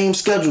the same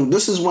schedule.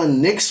 This is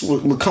when Knicks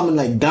were coming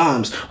like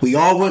dimes. We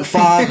all went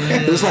 5.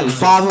 There's like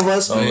 5 of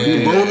us.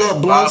 We rolled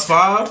up blunts.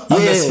 5?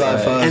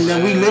 Yeah. And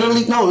then we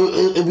literally,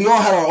 we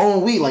all had our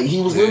own weed. Like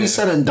he was literally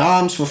selling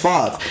dimes for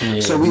 5.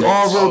 Yeah. So we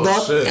all rolled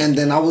up, and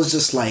then I was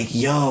just like,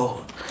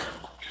 yo,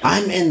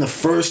 I'm in the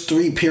first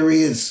 3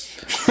 periods.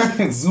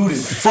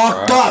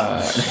 Fucked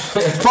up.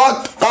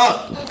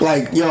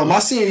 Like, yo, my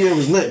senior year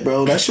was lit,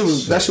 bro. That shit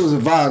was a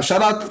vibe.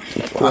 Shout out,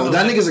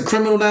 that nigga's a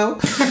criminal now.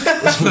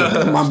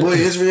 My boy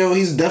Israel,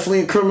 he's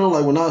definitely a criminal.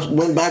 Like when I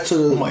went back to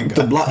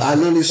the block, I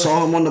literally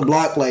saw him on the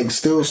block, like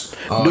still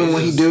doing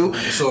what he do.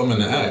 Saw him in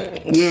the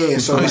act. Yeah,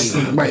 so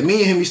like, right,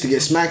 me and him used to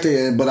get smacked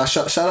there. But I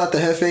shout out to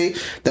Hefe.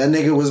 That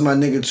nigga was my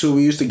nigga too.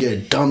 We used to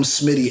get dumb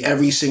Smitty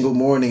every single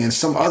morning, and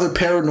some other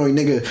paranoid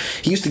nigga,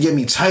 he used to get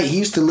me tight. He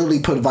used to literally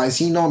put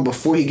Visine on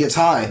before he gets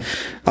high.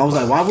 I was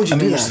like, why would you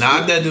do that?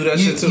 Nah, I do that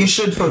shit too. You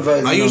should put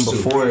Visine on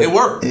before. It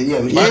worked.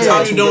 Yeah. By the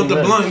time you done with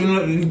the blunt,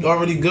 you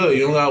already good.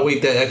 You don't gotta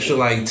wait that extra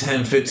like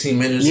 10-15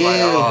 minutes. Yeah,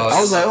 I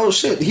was like, oh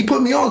shit, he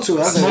put me on to it.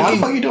 I was like, why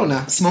the fuck you doing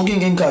that?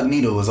 Smoking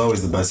incognito was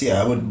always the best.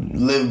 Yeah, I would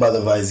live by the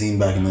Visine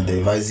back in the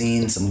day.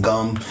 Visine, some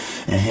gum,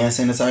 and hand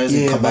sanitizer.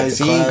 Yeah,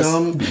 Visine,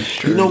 gum.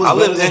 You know what's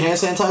better than hand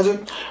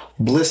sanitizer?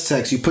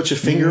 Blistex. You put your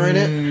finger in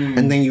it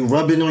and then you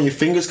rub it on your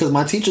fingers, because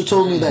my teacher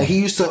told me that he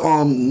used to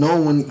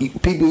know when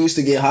people used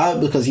to get hot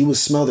because he would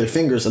smell their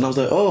fingers, and I was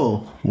like,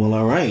 oh, well,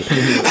 all right.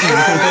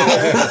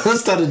 I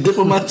started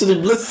dipping my to the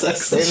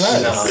Blistex.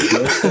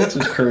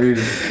 That's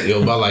crazy.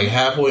 Yo, about like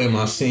halfway in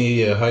my senior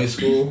year of high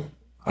school,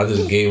 I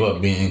just gave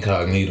up being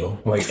incognito.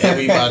 Like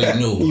everybody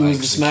knew. You like was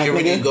the smack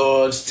security nigga?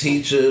 guards,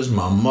 teachers,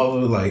 my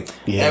mother, like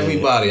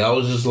everybody. I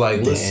was just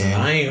like, listen,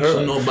 I ain't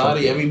hurting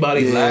nobody.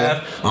 Everybody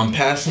laugh. I'm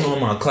passing on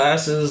my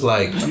classes.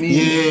 Like, fuck with me.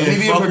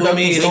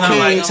 They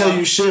can't even tell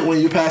you shit when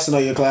you're passing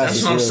on your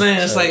classes. That's what I'm saying.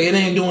 It's like it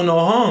ain't doing no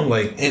harm.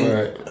 Like,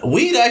 and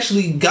weed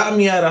actually got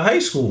me out of high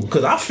school,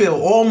 because I failed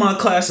all my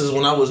classes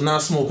when I was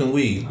not smoking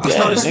weed. I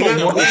started smoking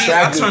weed.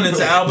 I turned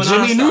into Albert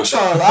Jimmy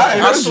Neutron.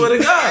 I swear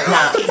to God.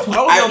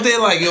 I was out there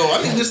like, yo,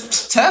 I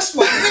just test,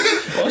 like,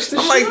 nigga.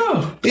 I'm like,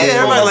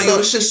 everybody like, yo,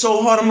 this shit's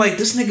so hard. I'm like,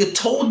 this nigga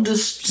told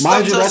this.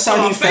 Mind you, that's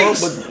how he felt.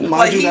 But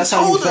mind you, that's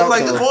how he felt.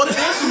 Like all the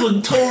answers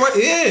were told right.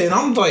 Yeah, and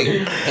I'm like,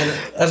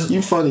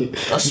 you funny.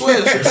 I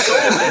swear.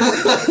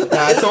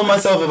 I told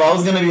myself if I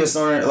was gonna be a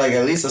stoner, like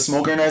at least a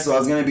smoker in high school, I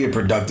was gonna be a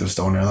productive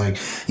stoner. Like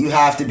You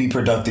have to be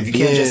productive. You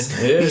can't just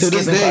be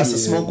skipping class to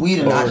smoke weed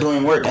and not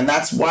doing work. And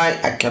that's why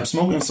I kept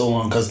smoking so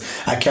long, because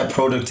I kept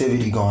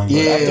productivity going. But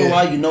after a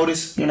while, you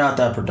notice you're not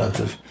that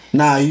productive.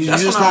 Nah, you're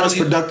just not as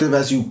productive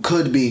as you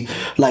could be.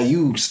 Like,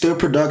 you still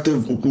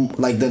productive,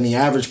 like, than the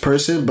average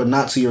person, but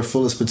not to your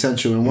fullest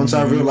potential. And once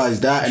I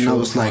realized that, and I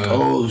was like,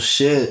 oh,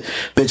 shit.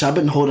 Bitch, I've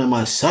been holding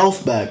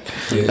myself back.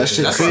 Yeah, that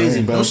shit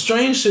crazy, bro. Those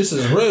strange shits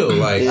is real.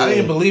 Like, I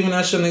didn't believe in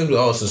that shit. Niggas be,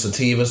 oh, it's a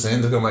sativa, it's an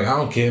indica. I'm like, I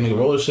don't care, nigga.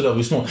 Roll this shit up,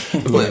 we smoke.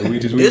 But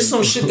there's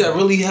some shit that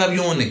really have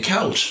you on the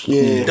couch.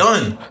 Yeah.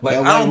 Done. Like,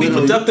 I don't be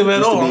productive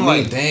at all. I'm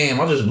like,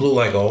 damn, I just blew,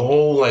 like, a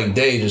whole, like,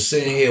 day just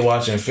sitting here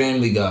watching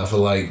Family Guy for,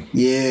 like,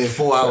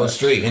 4 hours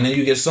straight, and then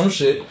you get some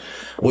shit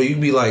where you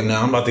be like,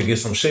 nah, I'm about to get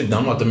some shit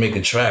done. I'm about to make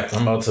a track.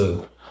 I'm about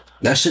to.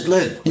 That shit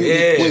lit.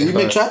 You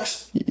make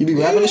tracks? You be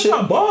rapping and shit?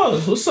 My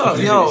balls. What's up,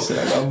 yo? Nah,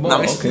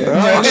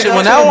 shit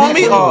went out on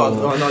me.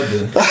 Oh no, it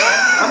didn't.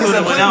 I thought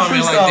it went out on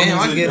me. Like, damn,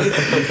 I get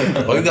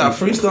it. Oh, you got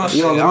freestyle shit.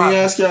 Yo, let me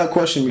ask y'all a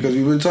question, because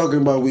we've been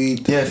talking about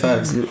weed. Yeah,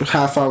 facts.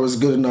 Half hour is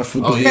good enough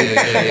for. Oh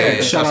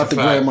yeah. Shout out to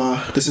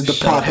grandma. This is the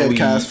pothead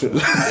cast.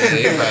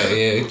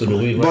 Yeah, through the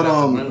weed. But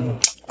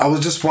I was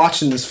just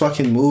watching this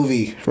fucking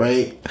movie,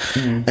 right?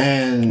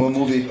 And what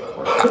movie?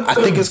 I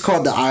think it's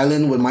called The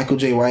Island with Michael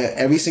J. White.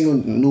 Every single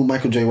new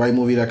Michael J. White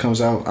movie that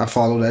comes out, I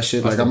follow that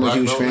shit. That's like, I'm a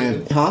huge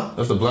fan. Huh?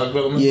 That's the black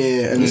belt, man?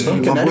 Yeah,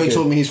 and my boy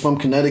told me he's from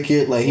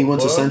Connecticut. Like, he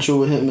went to Central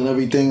with him and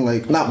everything.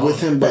 Like, not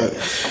with him, but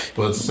it's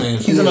the same.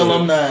 He's an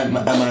alumni at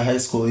my high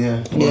school.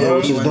 Yeah,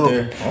 which is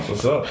dope. That's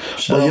what's up.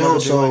 But yo,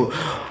 so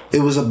it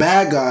was a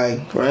bad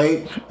guy,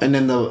 right? And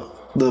then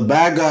the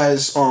bad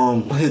guys,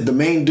 the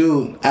main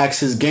dude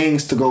asked his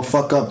gangs to go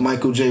fuck up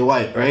Michael J.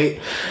 White,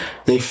 right?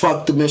 They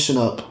fucked the mission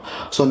up.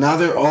 So now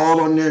they're all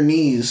on their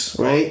knees,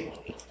 right?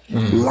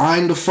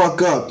 Lined the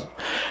fuck up.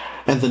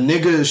 And the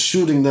nigga is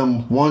shooting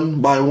them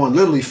one by one.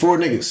 Literally 4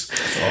 niggas.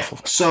 That's awful.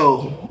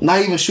 So, not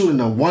even shooting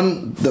them.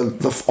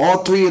 All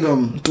three of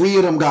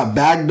them got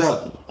bagged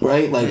up.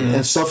 Right? Like,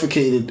 and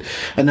suffocated.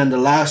 And then the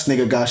last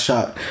nigga got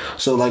shot.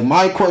 So, like,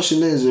 my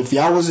question is, if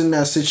y'all was in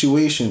that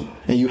situation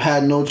and you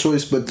had no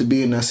choice but to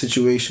be in that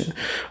situation,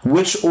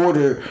 which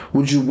order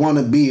would you want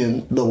to be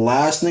in? The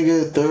last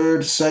nigga,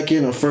 third,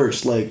 second, or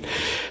first? Like,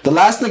 the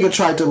last nigga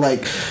tried to,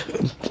 like,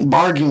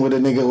 bargain with a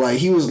nigga. Like,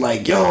 he was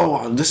like,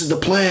 yo, this is the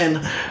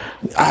plan.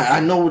 I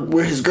know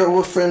where his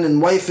girlfriend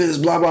and wife is,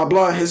 blah, blah,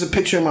 blah. Here's a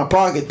picture in my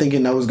pocket,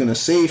 thinking that was going to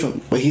save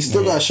him. But he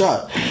still got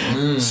shot.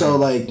 So,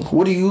 like,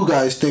 what do you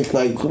guys think?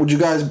 Like, would you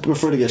guys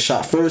prefer to get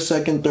shot first,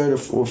 second, third,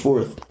 or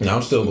fourth? No,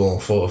 I'm still going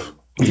fourth.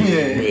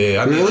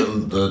 Yeah, I need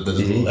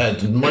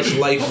as much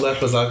life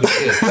left as I could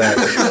get.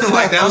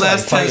 Like, that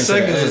last 10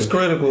 seconds is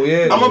critical.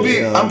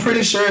 I'm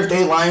pretty sure if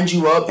they lined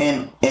you up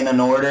in an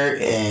order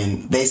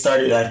and they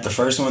started at the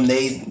first one,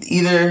 they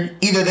either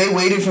they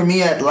waited for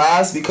me at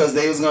last because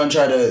they was gonna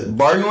try to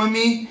bargain with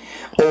me,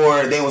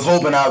 or they was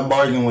hoping I'd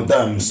bargain with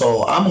them.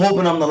 So I'm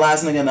hoping I'm the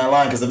last nigga in that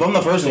line, because if I'm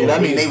the first nigga,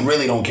 that means they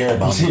really don't care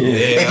about me.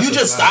 If you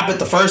just stop at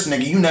the first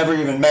nigga, you never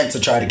even meant to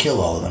try to kill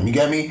all of them. You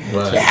get me?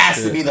 Right. It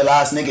has to be the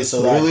last nigga,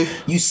 so that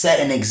you set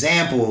an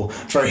example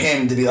for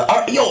him to be like,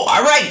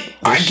 alright,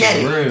 I get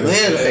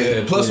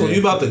it. Plus, when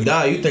you about to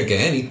die, you think of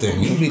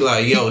anything. You be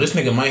like, yo, this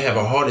nigga might have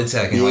a heart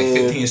attack in like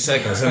 15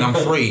 seconds, and I'm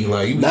free.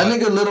 Like, that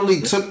nigga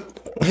literally took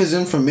his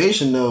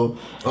information though,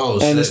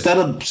 and instead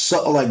of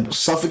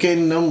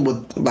suffocating them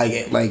with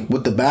like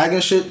with the bag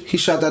and shit, he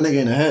shot that nigga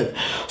in the head.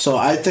 So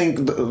I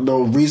think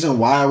the reason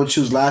why I would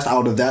choose last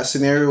out of that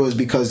scenario is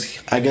because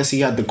I guess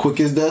he had the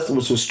quickest death,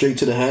 which was straight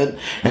to the head,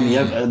 and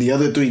the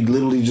other 3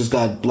 literally just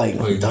got like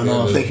done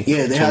off. They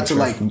had to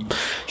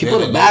he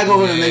put a bag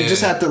over them, and they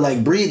just had to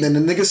like breathe, and the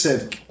nigga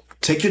said,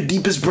 "Take your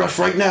deepest breath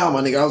right now,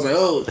 my nigga." I was like,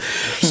 oh,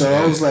 so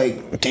I was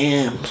like,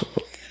 damn.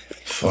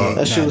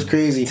 That shit was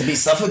crazy. To be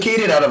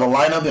suffocated out of a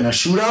lineup in a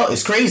shootout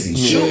is crazy.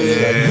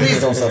 Please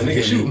don't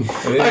suffocate me.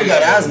 I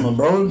got asthma,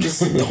 bro. Just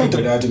don't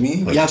do that to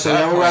me. Yeah, so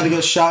y'all would rather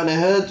get shot in the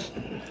head?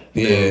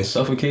 Yeah,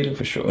 suffocated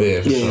for sure.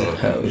 Yeah, for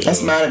sure.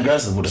 That's mad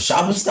aggressive. With a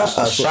shopping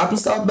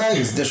stop bag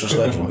is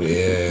disrespectful. Nah.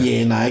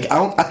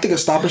 I think a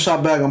Stop and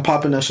Shop bag, I'm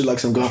popping that shit like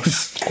some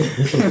gums.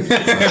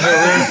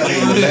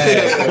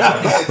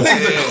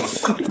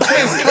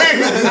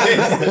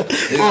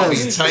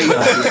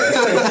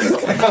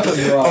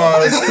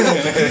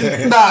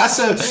 Nah,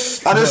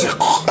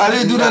 I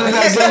didn't do that in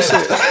that gum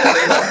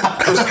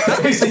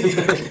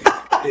shit.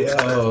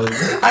 Yo.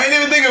 I ain't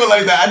even think of it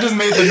like that. I just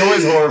made the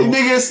noise horrible.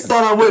 Niggas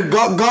thought I would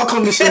gawk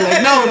on the shit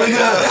like, no,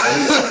 nigga.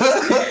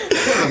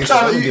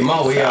 Trying to get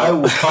my way out. I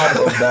will pop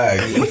a bag.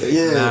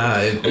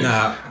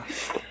 Nah.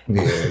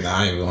 Yeah,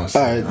 I ain't going to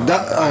say.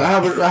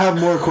 Alright, I have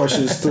more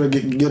questions to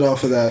get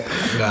off of that.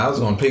 Nah, I was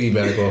going to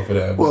piggyback off of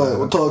that.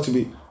 What? Talk to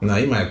me. Nah,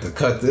 you might have to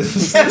cut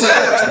this. I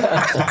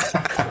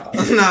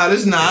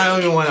don't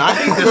even want to. I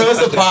think this is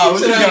the pop.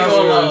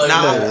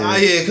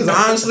 Because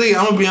honestly,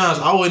 I'm going to be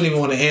honest, I wouldn't even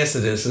want to answer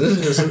this. This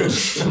is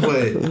just,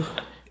 but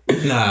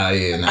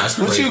That's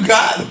what you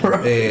got,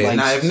 bro? Yeah,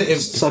 like,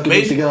 if sucking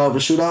dick to get out of a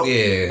shootout.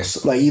 Yeah,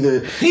 like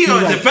either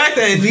the fact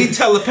that he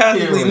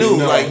telepathically knew,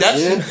 like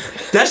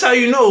that's how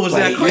you know it was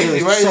like, that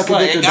crazy, right? It's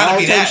like it gotta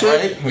be that,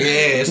 right?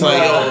 Yeah, it's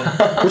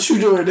like what you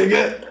doing,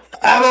 nigga?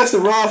 I asked the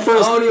Rod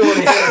first. I don't even want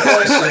to hear the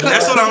question.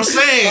 That's what I'm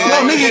saying.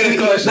 No,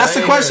 nigga, that's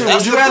the question.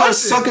 Would you rather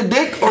suck a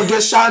dick or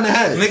get shot in the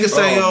head? Nigga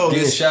say,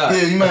 get shot.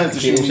 Yeah, you might have to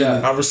shoot me.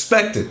 I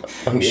respect it.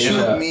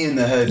 Shoot me in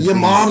the head. Your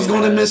mom's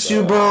gonna miss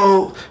you,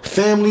 bro.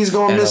 Family's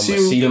gonna miss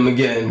you. See them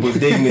again with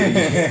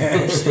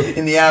dignity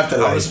in the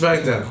afterlife. I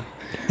respect that.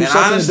 You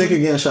sucking his dick or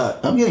getting shot?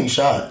 I'm getting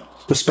shot.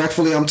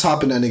 Respectfully, I'm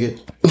topping that nigga.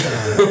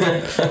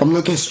 I'm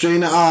looking straight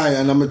in the eye,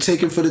 and I'm gonna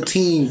take it for the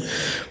team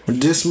for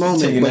this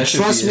moment. But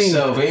trust me,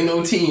 ain't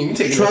no team. You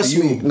taking trust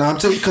me. Nah, I'm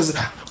taking because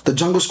the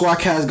Jungle Squad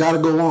cast gotta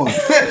go on. I'm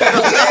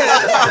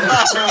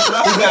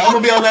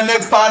gonna be on that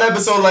next pod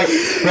episode. Like,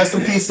 rest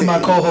in peace to my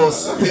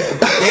co-host.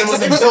 They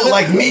wasn't built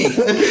like me.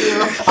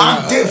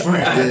 I'm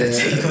different. I had to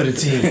take it for the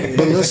team.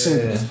 But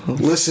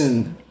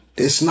listen,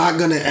 it's not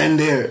gonna end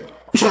there.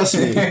 Trust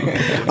me,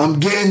 I'm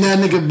getting that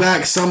nigga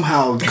back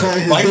somehow.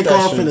 Cutting his dick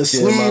off in his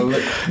sleeve.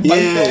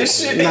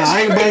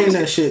 I ain't biting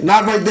that shit.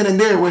 Not right then and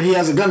there where he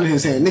has a gun in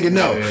his hand. Nigga,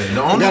 no.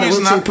 The only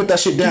reason I put that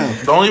shit down.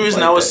 The only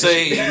reason I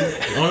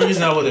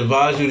would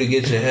advise you to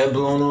get your head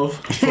blown off.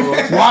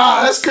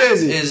 Wow, that's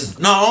crazy. Is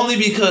not only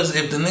because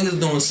if the nigga's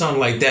doing something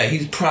like that,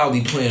 he's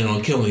probably planning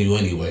on killing you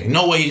anyway.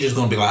 No way he's just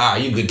gonna be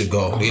like, you good to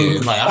go.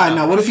 Yeah, like, all right,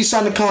 now what if he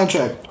signed a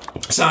contract?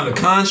 Signed a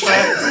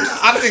contract?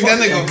 I think that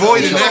nigga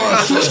voided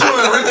that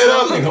contract.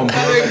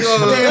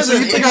 So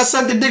you think I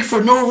sucked a dick for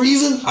no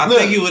reason? I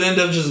think you would end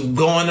up just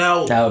going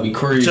out. That would be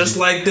crazy. Just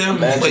like them.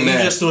 But you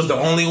just was the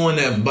only one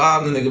that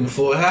bobbed the nigga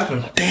before it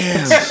happened.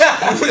 Damn.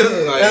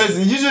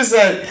 Listen, you just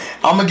said,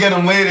 I'm gonna get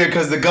him later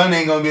because the gun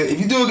ain't gonna be. If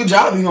you do a good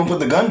job, you gonna put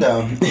the gun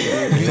down. You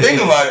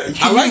think about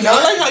it. I like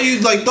how you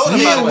like thought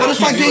about it. What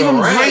if I gave him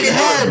great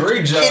head?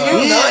 Great job.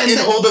 Can you not and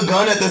hold a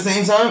gun at the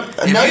same time?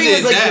 Nutty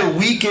is like your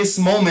weakest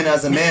moment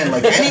as a man.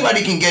 Like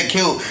anybody can get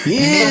killed.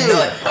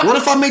 Yeah. What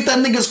if I make that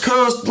nigga's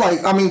curls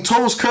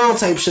toes curl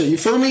type shit? You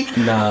feel me?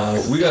 Nah,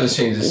 we gotta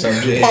change the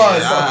subject. The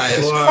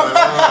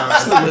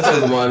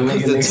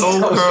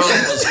toe curl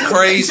is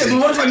crazy.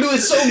 What if I do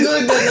it so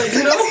good that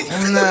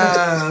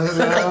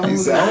I'm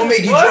gonna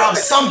make you drop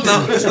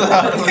something.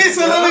 It's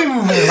a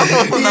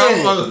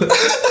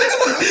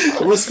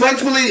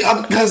Respectfully,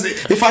 because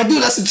if I do,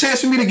 that's a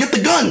chance for me to get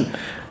the gun.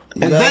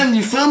 And then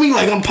you feel me?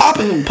 Like I'm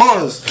popping him.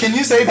 Pause. Can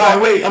you say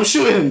pause? Wait, I'm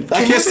shooting him.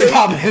 I can't say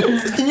popping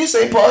him. Can you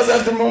say pause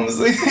after moments?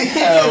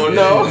 Hell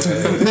no,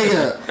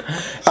 nigga.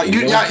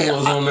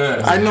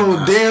 I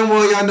know damn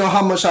well y'all know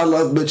how much I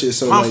love bitches.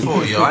 So my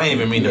fault, yo. I ain't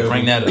even mean to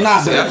bring that up.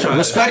 Nah,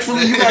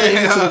 respectfully, you gotta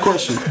answer the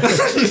question.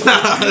 It's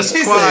quiet.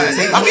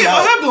 I'm getting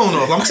my head blown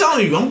off. I'm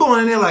telling you, I'm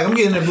going in there like I'm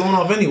getting it blown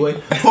off anyway.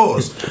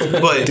 Pause.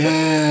 But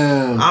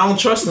damn, I don't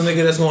trust the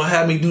nigga that's gonna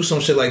have me do some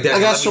shit like that.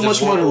 I got so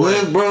much more to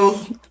live, bro.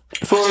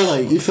 For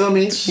you feel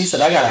me? He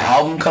said I got an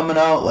album coming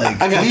out.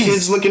 Like I got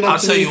kids looking up. I'll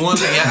tell you one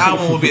thing: your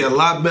album would be a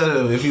lot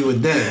better if you were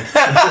dead.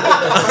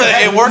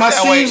 It worked my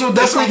that way. streams will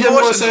definitely get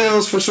more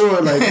sales for sure.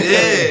 Like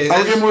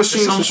I'll get more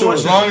streams for sure.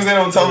 As long as they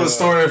don't tell the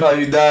story of how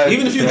you died.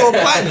 Even if you go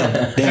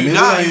platinum, if you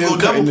die, you go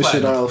double platinum.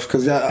 Shit off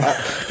because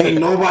ain't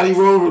nobody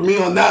rode with me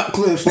on that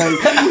cliff. Like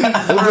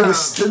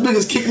the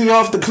niggas kicked me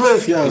off the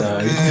cliff, yo.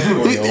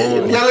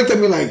 Y'all looked at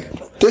me like.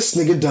 This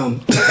nigga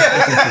dumb.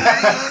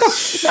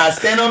 I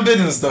stand on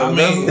business though.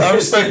 I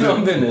respect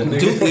on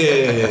business.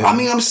 Yeah. I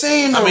mean, I'm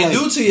saying. Though,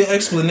 due to your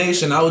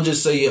explanation, I would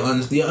just say you're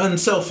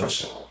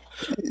unselfish.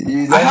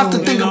 I have to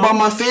think about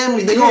my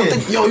family. They gonna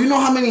think, yo, you know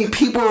how many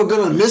people are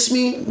gonna miss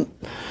me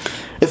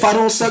if I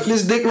don't suck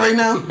this dick right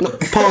now? No,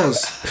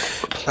 pause.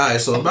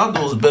 Alright, so about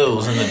those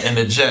bills and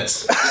the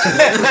Jets.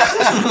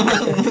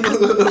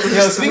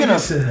 Yo, speaking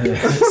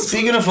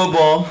of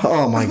football.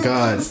 Oh my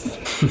god.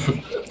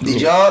 Did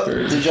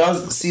y'all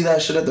see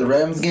that shit at the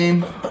Rams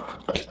game?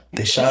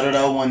 They shouted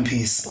out One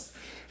Piece.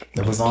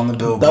 That was on the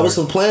billboard. That was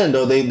some plan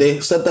though. They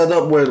set that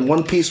up where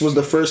One Piece was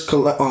the first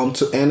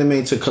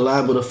anime to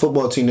collab with a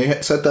football team. They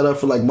set that up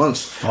for like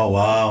months. Oh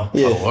wow!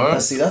 Yeah,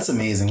 see, that's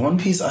amazing. One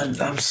Piece,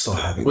 I'm so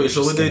happy. Wait,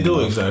 so what they do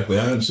exactly?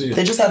 I didn't see it.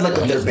 They just had like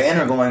their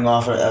banner going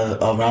off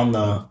around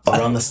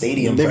the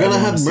stadium. They're gonna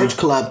have merch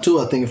collab too,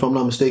 I think, if I'm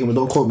not mistaken. But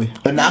don't quote me.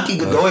 But Naki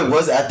Godoy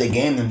was at the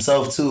game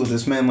himself too.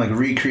 This man like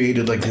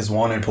recreated like his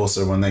wanted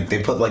poster when like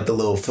they put like the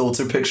little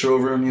filter picture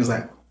over him. He was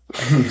like.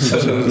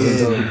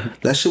 Yeah,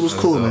 that shit was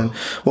cool, man.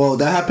 Well,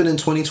 that happened in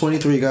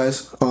 2023,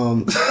 guys. We're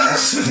in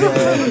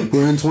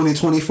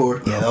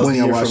 2024. Yeah, that was the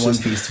year for One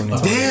Piece.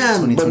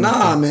 Damn, but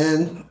nah,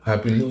 man.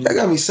 Happy New Year. That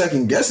got me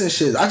second guessing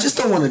shit. I just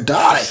don't want to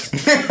die.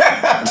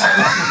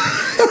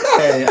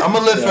 Hey, I'm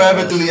gonna live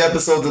forever through the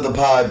episodes of the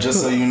pod,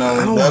 just so you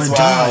know. That's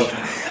why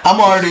I'm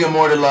already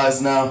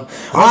immortalized now.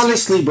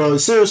 Honestly, bro,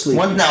 seriously.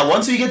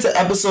 Once we get to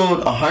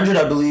episode 100,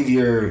 I believe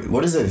you're,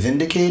 what is it,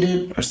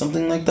 vindicated or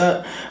something like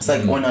that? It's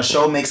like when a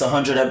show makes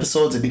 100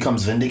 episodes, it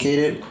becomes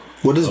vindicated.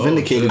 What is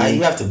vindicated?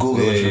 You have to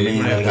Google it for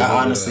me. Like,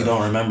 I honestly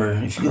don't remember.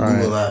 If you can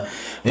Google that.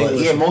 But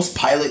yeah, most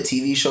pilot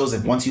TV shows,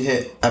 if once you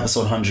hit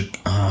episode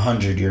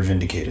 100, you're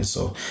vindicated.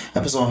 So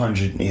episode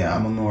 100, yeah,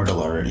 I'm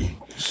immortal already.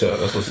 Sure,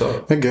 that's what's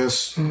up. I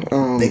guess.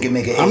 They can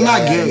make it. I'm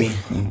not gay.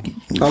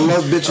 I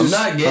love bitches. I'm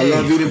not gay. I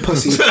love eating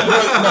pussy.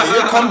 No,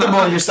 you're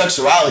comfortable in your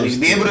sexuality. To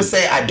be able to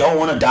say, I don't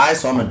want to die,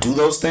 so I'm going to do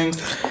those things.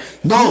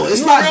 No,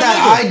 it's not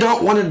that I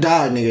don't want to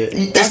die, nigga.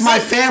 It's my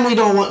family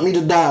don't want me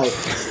to die.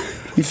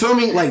 You feel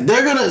me? Like,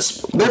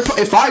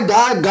 if I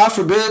die, God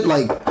forbid,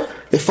 like,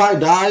 if I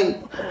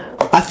die,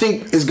 I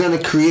think it's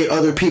gonna create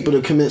other people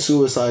to commit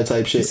suicide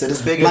type shit. So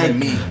it's bigger like, than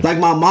me. Like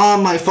my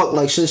mom might fuck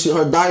like shit.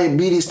 Her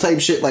diabetes type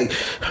shit. Like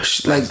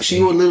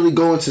she would literally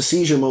go into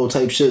seizure mode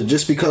type shit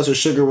just because her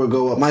sugar would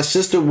go up. My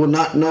sister would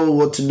not know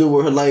what to do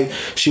with her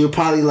life. She would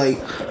probably like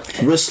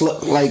risk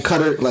like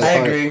cut her. Like, I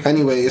agree.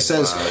 Anyway, it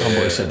says. My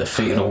boy said the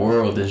fate of the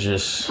world is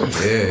just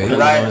his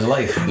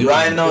life. You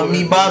riding on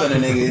me bothering a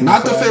nigga.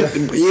 Not the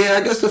fate. Yeah,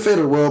 I guess the fate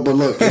of the world. But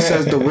look, it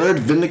says the word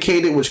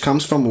vindicated, which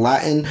comes from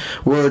Latin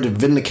word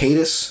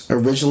vindicatus,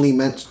 originally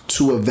meant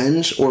to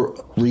avenge or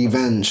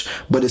revenge,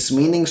 but its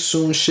meaning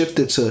soon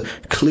shifted to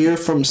clear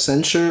from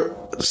censure,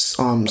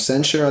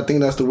 I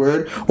think that's the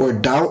word, or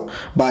doubt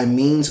by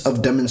means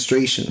of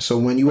demonstration. So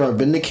when you are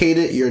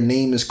vindicated, your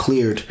name is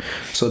cleared.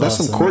 So that's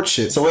some court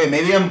shit. So wait,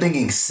 maybe I'm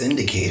thinking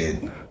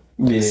syndicated.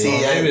 Yeah.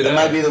 See, that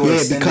might be the word.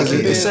 Yeah, because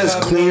it says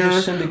clear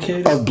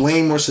of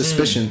blame or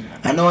suspicion.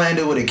 I know I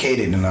ended with a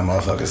cated in that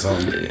motherfucker, so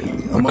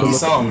I'm gonna be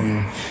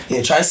something.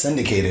 Yeah, try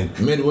syndicated.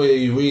 Midway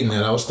you reading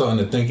that, I was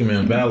starting to think you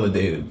meant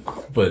validated,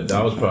 but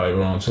I was probably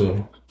wrong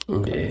too.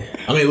 Yeah.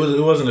 I mean,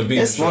 it wasn't a beat.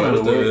 It's one of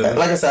the words.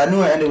 Like I said, I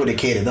knew I ended with a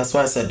cated. That's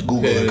why I said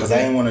Google it, because I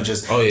didn't want to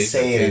just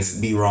say it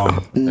and be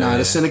wrong. Nah,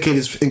 the syndicate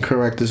is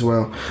incorrect as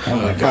well. Oh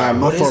my god, Alright,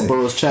 my fault,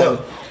 bro. It's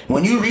chat.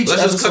 When you reach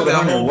Let's episode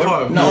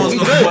 100, no one's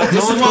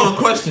gonna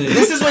question it.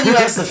 This is when you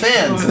ask the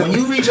fans. When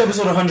you reach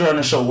episode 100 on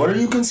the show, what are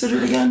you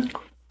considered again?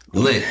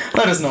 Lit.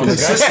 Let us know.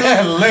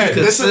 Lit.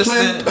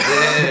 Consistent.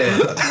 Yeah.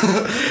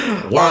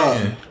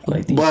 Working.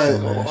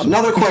 But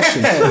another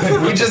question.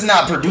 We just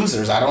not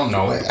producers. I don't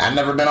know it. I've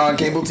never been on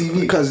cable TV.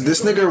 Because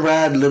this nigga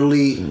Rad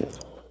literally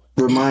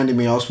reminded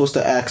me. I was supposed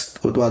to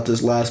ask about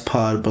this last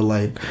pod, but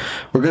like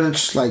we're gonna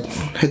just like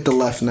hit the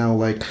left now.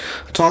 Like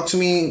talk to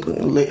me.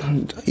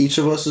 Each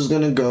of us is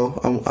gonna go.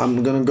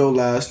 I'm gonna go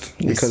last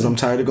because I'm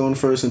tired of going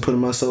first and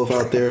putting myself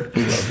out there.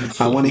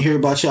 I want to hear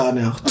about y'all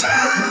now.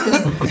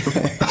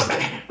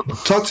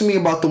 Talk to me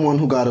about the one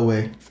who got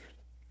away.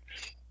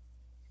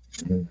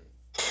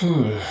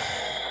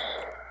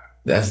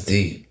 That's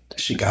deep.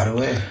 She got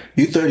away.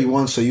 You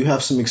 31, so you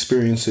have some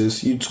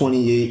experiences. You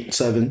 28,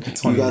 7.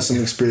 You got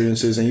some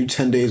experiences, and you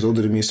 10 days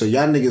older than me. So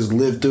y'all niggas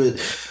lived through it.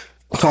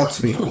 Talk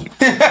to me.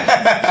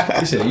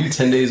 You said you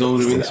 10 days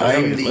older than me. So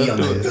I'm the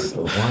youngest.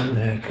 One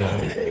that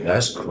guy.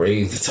 That's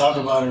crazy. Talk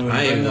about it.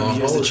 I ain't gonna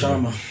hold the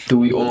trauma. Do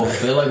we all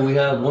feel like we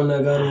have one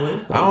that got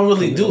away? I don't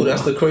really do.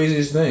 That's the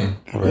craziest thing.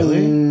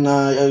 Really?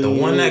 Nah. The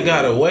one that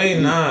got away?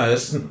 Nah.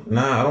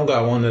 I don't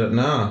got one that.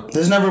 Nah.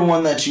 There's never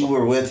one that you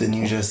were with and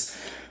you just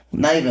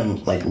not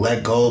even like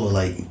let go, but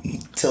like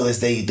till this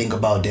day you think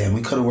about, damn,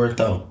 we could have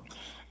worked out.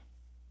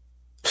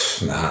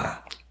 Nah.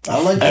 I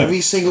like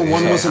every single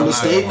one was a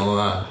mistake.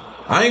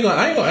 I ain't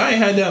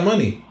had that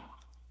money.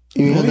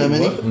 You ain't had that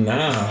many?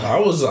 Nah. I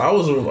was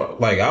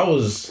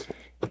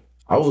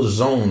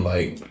zoned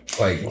like.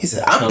 He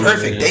said, "I'm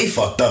perfect." They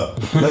fucked up.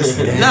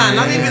 Listen, nah,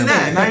 not even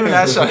that. Not even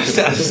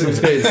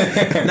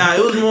that. Nah,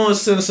 it was more in the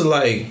sense of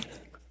like,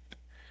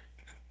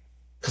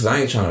 cause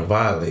I ain't trying to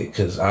violate,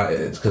 cause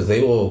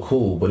they were all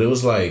cool, but it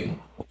was like,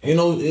 you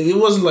know, it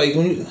wasn't like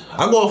when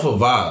I go off of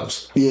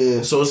vibes.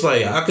 Yeah. So it's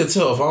like I could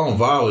tell if I don't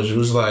vibe with you, it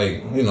was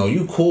like, you know,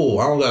 you cool.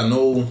 I don't got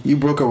no. You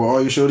broke up with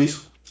all your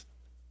shorties?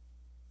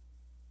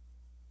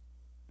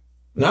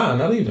 Nah,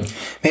 not even.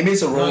 Maybe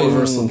it's a role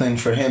reversal thing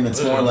for him.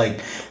 It's more like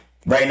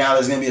right now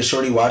there's gonna be a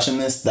shorty watching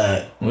this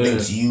that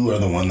thinks you are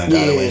the one that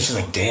got away. She's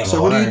like, damn.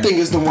 So what do you think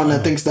is the one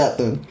that thinks that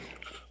then?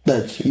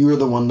 That you were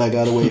the one that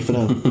got away for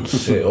them?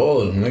 Shit,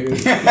 all of them, nigga.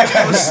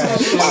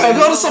 Alright,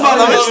 go to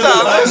somebody.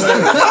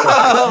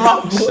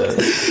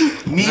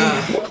 Me?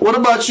 What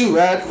about you,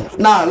 Rad?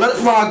 Nah,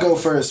 let Rod go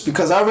first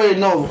because I already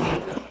know.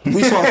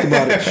 We talked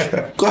about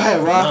it. Go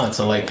ahead, Rod. Nah,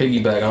 to like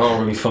piggyback, I don't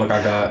really feel like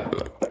I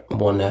got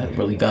one that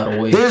really got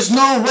away. There's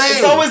no way.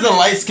 It's always the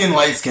light skin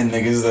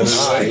niggas that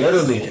are like,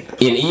 literally.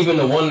 And even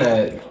the one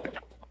that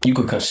you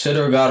could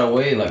consider got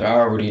away, like I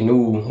already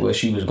knew where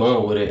she was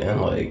going with it, and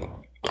like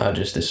I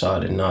just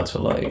decided not to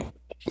like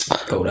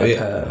go that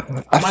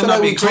path. I might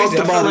not be crazy.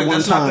 I feel like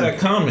that's not that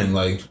common,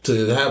 like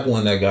to have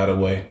one that got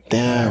away.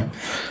 Damn.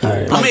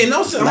 I mean,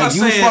 no, I'm not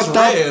saying it's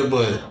rare,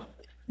 but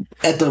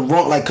at the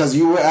wrong, like, cause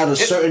you were at a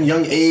certain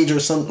young age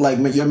or something, like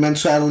your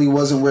mentality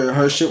wasn't where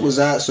her shit was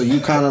at, so you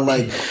kind of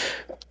like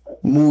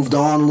moved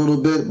on a little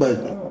bit, but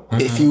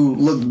if you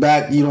look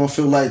back, you don't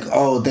feel like,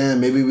 oh damn,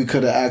 maybe we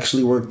could have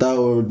actually worked out,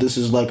 or this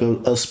is like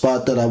a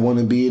spot that I want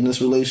to be in this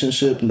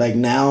relationship. Like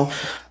now,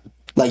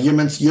 Like your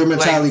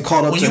mentality like,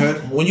 caught up to her.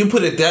 When you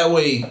put it that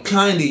way,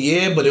 kinda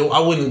yeah, but I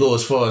wouldn't go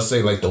as far as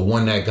say like the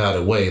one that got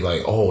away.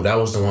 Like that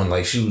was the one.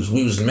 Like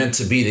we was meant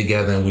to be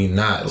together and we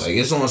not. Like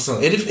it's on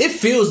some. It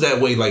feels that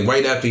way. Like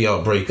right after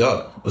y'all break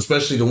up,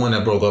 especially the one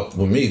that broke up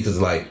with me, because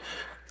like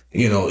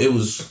it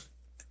was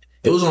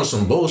on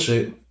some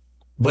bullshit.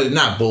 But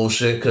not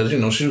bullshit, because,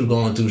 she was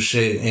going through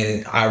shit.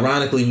 And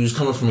ironically, we was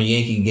coming from a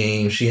Yankee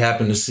game. She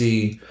happened to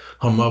see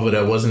her mother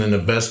that wasn't in the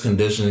best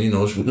condition. She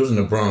was in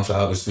the Bronx,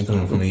 obviously,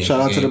 coming from a Yankee game.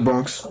 Shout out to the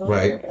Bronx.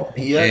 Right.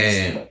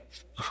 Yes.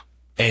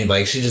 And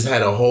like, she just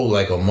had a whole,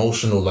 like,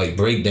 emotional, like,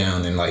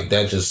 breakdown. And, like,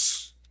 that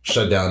just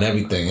shut down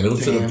everything. And it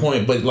was to the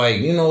point. But,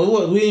 like, we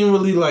didn't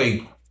really,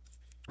 like...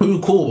 We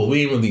were cool, but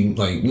we didn't really,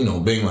 like,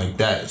 being like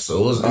that.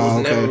 So it was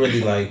never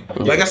really, like...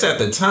 Like I said, at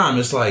the time,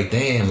 it's like,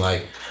 damn,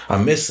 like... I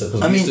miss her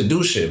because we used to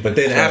do shit. But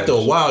then after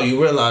a while, you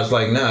realize,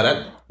 like,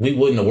 that we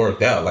wouldn't have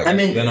worked out. Like, I was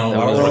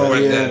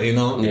like that,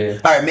 Yeah.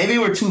 All right, maybe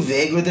we're too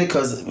vague with it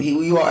because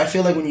I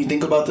feel like when you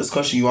think about this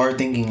question, you are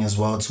thinking as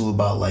well, too,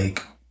 about,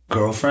 like,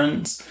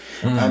 girlfriends.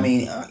 Mm-hmm. I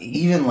mean,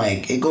 even,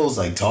 like, it goes,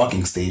 like,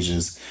 talking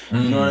stages.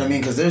 Mm-hmm. You know what I mean?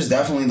 Because there's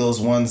definitely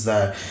those ones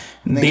that...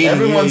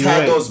 Everyone's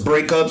had those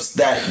breakups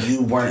that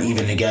you weren't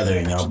even together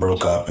and y'all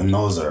broke up, and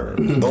those are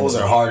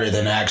harder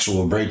than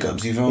actual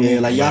breakups. You feel me?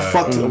 Yeah, like y'all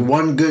fucked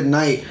one good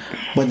night,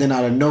 but then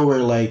out of nowhere,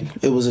 like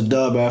it was a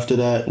dub after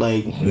that.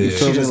 Like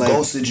she just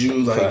ghosted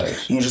you.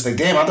 Like you're just like,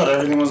 damn, I thought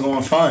everything was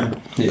going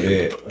fine.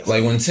 Yeah,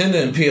 like when Tinder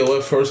and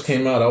POF first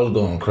came out, I was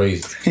going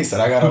crazy. He said,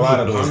 I got a lot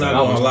of those. I'm not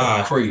gonna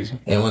lie, crazy.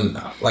 And when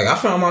I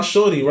found my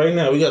shorty right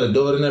now, we got a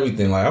daughter and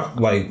everything. Like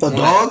a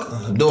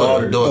dog,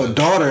 daughter. A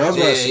daughter. I was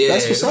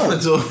that's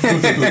what's up.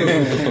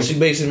 She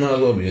basically might as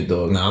well be a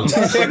dog now.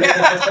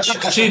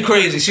 She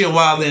crazy. She a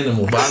wild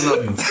animal, but I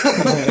love you.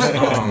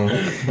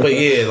 But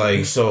yeah,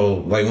 like so,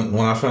 like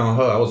when I found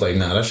her, I was like,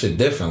 nah, that shit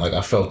different. Like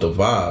I felt the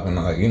vibe, and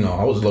like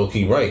I was low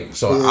key right.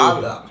 So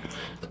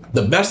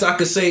the best I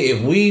could say,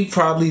 if we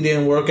probably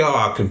didn't work out,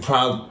 I could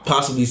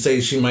possibly say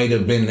she might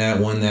have been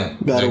that one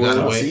that got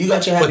away. So you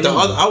got your happy.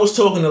 But I was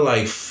talking to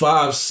like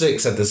 5,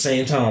 6 at the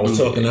same time. I was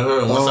talking to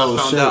her, and once I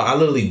found out, I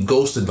literally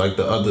ghosted like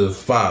the other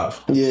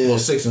 5. Yeah, well,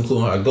 6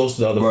 including her. I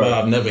ghosted the other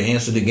 5. Never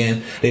answered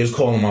again. They was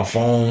calling my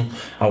phone.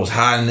 I was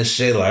hiding this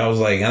shit. Like I was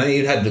like, I didn't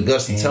even have the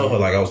guts to tell her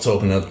like I was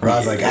talking to her. I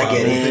was like, I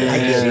get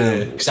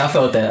it. I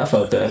felt that.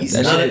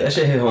 That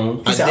shit hit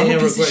home. I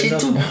didn't regret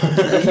nothing.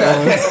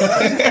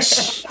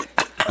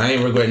 I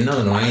ain't regret none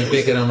of them. I ain't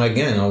thinking of them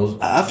again.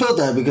 I felt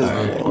that because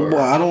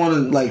I don't want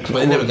to like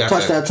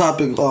touch that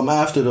topic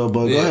after though.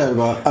 But go ahead,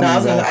 bro.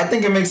 I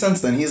think it makes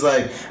sense. Then he's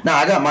like, nah,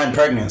 I got mine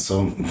pregnant,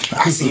 so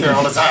I see her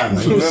all the time.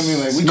 Like, you know what I mean?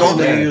 Like we go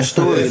there. Your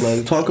story,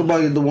 like talk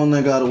about the one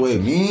that got away.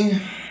 Me?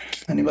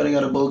 Anybody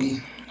got a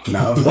bogey?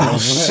 No.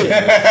 Shit.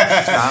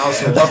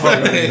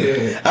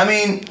 I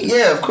mean,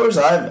 yeah, of course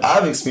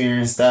I've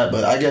experienced that,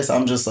 but I guess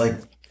I'm just like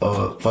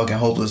a fucking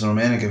hopeless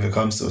romantic if it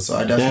comes to it. So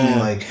I definitely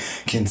like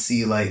can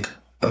see like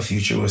a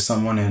future with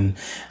someone, and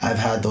I've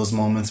had those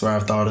moments where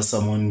I've thought of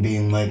someone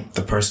being like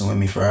the person with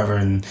me forever,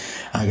 and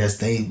I guess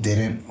they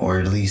didn't, or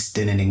at least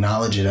didn't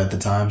acknowledge it at the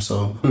time.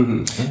 So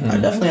I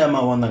definitely have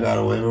my one that got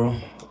away, bro.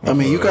 I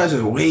mean, you guys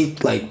are way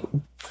like.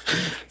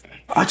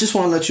 I just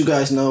want to let you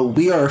guys know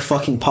we are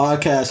fucking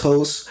podcast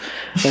hosts,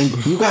 and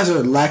you guys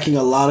are lacking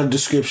a lot of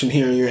description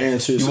here in your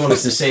answers. You want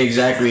us to say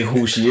exactly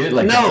who she is?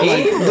 Like no,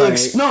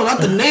 no,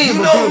 not the name,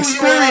 but the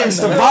experience,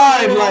 the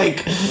vibe,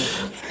 like,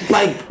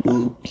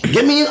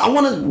 get me. I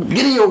want to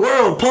get in your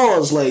world.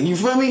 Pause. Like, you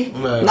feel me?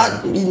 Right.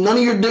 Not none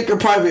of your dick or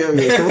private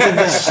areas. Don't think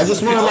that. I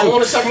just want to like. I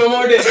want to suck no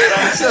more dick.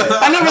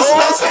 I never.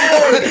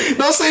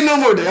 Don't say no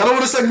more dick. I don't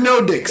want to suck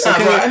no dicks.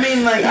 Okay. I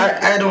mean, like,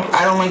 I don't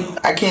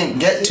like. I can't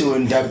get too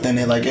in depth in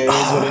it. Like, it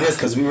is what it is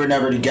because we were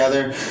never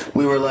together.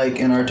 We were like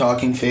in our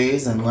talking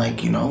phase, and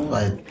like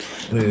I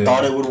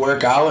thought it would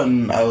work out,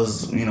 and I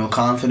was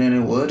confident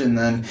it would, and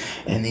then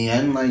in the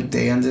end, like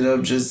they ended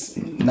up just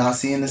not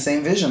seeing the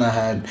same vision I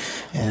had.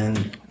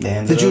 And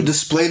did you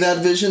display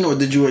that vision, or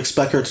did you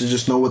expect her to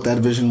just know what that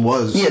vision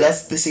was? Yeah,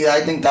 I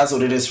think that's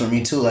what it is for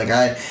me too. Like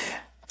I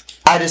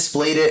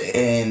displayed it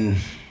in,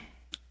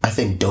 I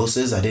think,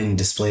 doses. I didn't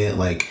display it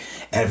like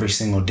every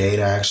single day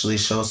to actually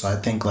show. So I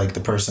think like the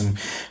person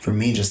for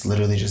me just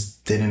literally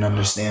just didn't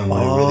understand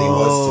what it really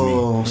was to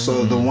me.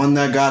 So the one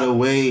that got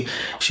away,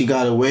 she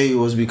got away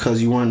was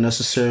because you weren't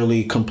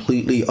necessarily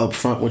completely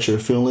upfront with your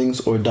feelings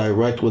or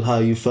direct with how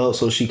you felt.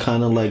 So she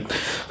kind of like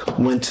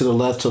went to the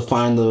left to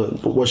find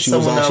what she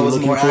was actually looking for. Someone that was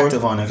more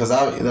active on it, because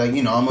I like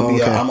I'm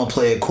gonna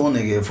play a cool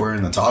nigga if we're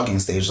in the talking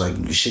stage. Like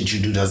shit you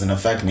do doesn't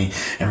affect me.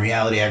 In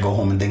reality, I go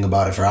home and think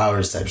about it for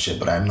hours type shit.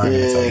 But I'm not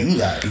gonna tell you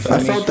that. I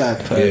felt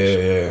that.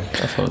 Yeah.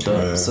 I felt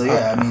that. So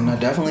yeah, I mean, I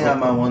definitely have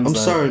my ones. I'm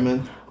sorry,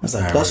 man.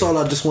 That's all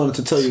I just wanted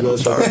to tell you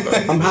guys.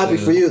 I'm happy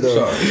for you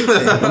though.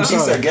 I'm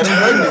sorry. Get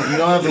pregnant. You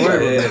don't have to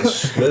worry about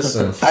it.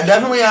 Listen, I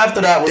definitely after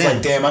that was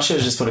like, damn, I should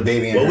have just put a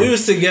baby in. Well, we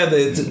was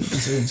together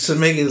to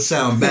make it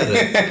sound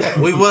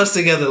better. We was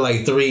together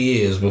like 3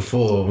 years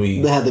before we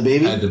had the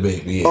baby.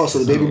 Yeah. Oh, so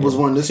the baby was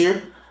born this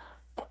year?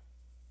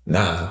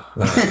 Nah.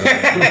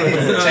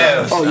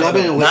 Oh, y'all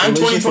been in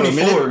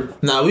 2024.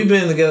 Nah, we've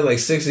been together like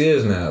 6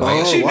 years now.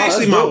 Like she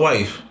basically my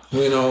wife.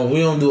 You know, we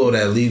don't do all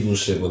that legal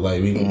shit, but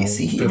like we really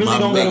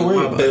don't gotta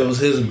worry about bills,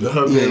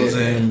 her bills,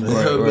 and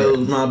her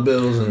bills, my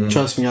bills, and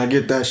trust me, I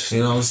get that shit.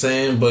 You know what I'm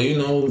saying? But you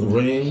know,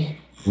 ring,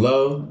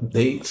 love,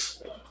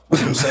 dates. You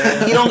know what I'm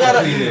saying? He don't got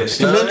a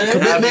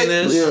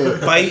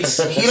commitment,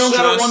 fights. He don't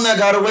got a one that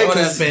got away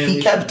because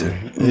he kept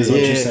her. Is what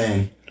you're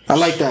saying. I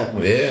like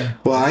that. Yeah.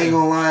 Well, I ain't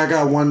gonna lie, I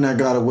got one that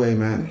got away,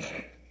 man,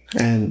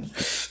 and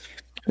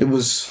it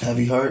was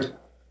heavy heart.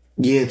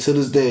 Yeah, to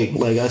this day,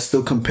 like I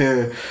still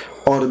compare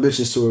all the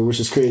bitches to her, which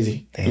is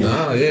crazy.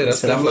 Nah, yeah,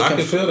 that's I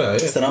can feel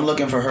that. Yeah. Said I'm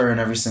looking for her in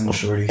every single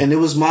shorty, and it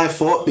was my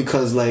fault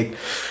because like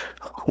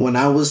when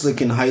I was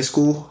like in high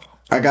school,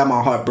 I got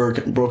my heart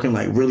broken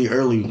like really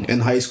early in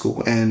high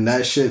school, and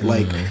that shit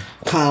like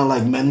kind of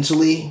like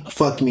mentally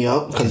fucked me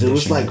up because it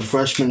was like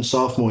freshman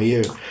sophomore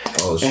year.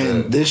 Oh shit!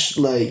 And this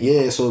like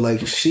so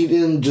like she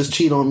didn't just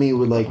cheat on me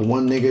with like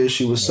one nigga.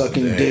 She was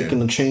sucking dick in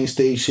the train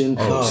station,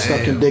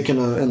 sucking dick in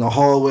the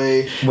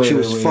hallway. She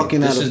was fucking.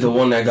 This is the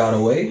one that got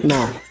away.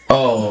 No.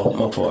 Oh,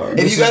 my part.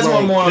 If you guys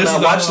want more on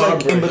that, watch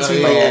like in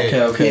between.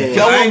 Okay. If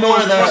y'all want more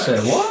of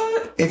that,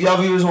 what? If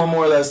y'all viewers want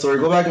more of that story,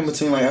 go back in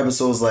between like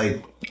episodes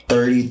like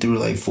 30 through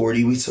like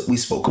 40. We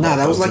spoke about. Nah,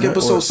 that was like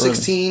episode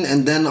 16,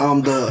 and then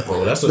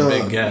that's a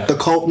big gap. The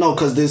cult, no,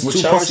 because there's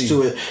two parts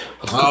to it.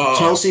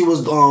 Chelsea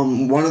was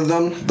one of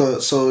them.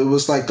 So it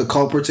was like the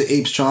culprit to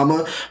Ape's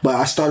trauma. But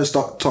I started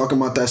talking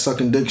about that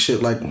sucking dick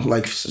shit like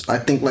I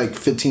think like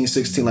 15,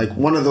 16, like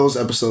one of those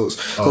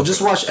episodes. So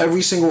just watch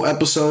every single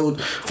episode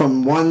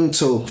from 1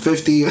 to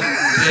 50. You'll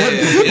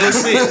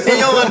see, and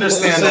you'll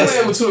understand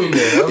that. In between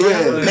there.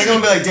 Yeah, they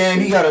gonna be like, damn,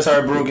 he got his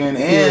heart broken,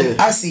 and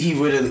I see he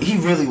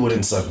really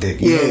wouldn't suck dick.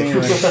 You know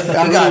what I mean?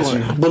 I got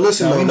you. But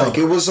listen, though, like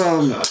it was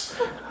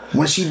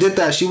when she did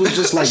that, she was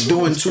just like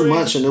doing too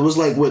much, and it was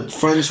like with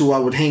friends who I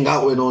would hang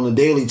out with on a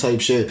daily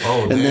type shit,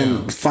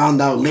 then found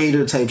out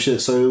later type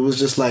shit. So it was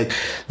just like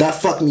that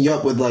fucked me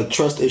up with like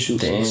trust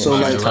issues. Damn, so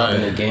like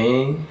topping the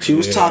gang. She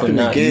was topping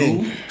the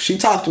gang. She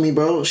talked to me,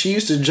 bro. She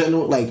used to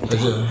like.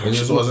 It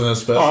just wasn't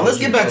as special. Oh, let's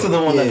get back to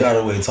the one that got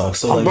away talk.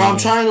 So like, bro, I'm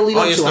trying to lead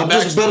up to. I'm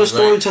just a better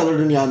storyteller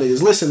than y'all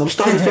niggas. Listen, I'm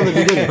starting from the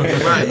beginning.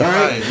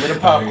 Right. With a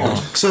popcorn.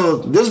 So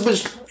this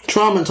bitch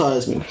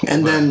traumatized me,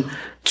 and then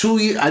 2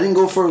 years. I didn't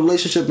go for a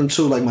relationship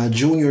until like my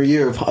junior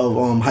year of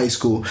high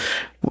school,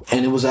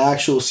 and it was an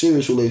actual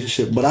serious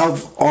relationship. But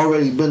I've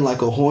already been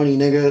like a horny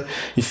nigga.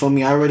 You feel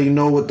me? I already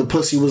know what the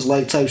pussy was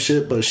like type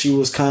shit. But she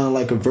was kind of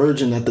like a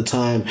virgin at the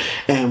time,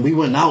 and we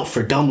went out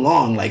for dumb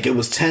long. Like it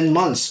was 10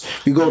 months.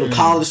 We go to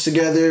college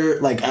together,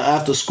 like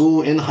after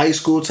school, in high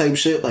school type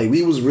shit. Like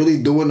we was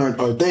really doing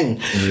our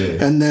thing,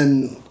 and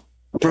then.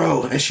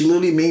 Bro, and she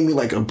literally made me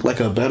like a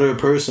better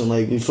person.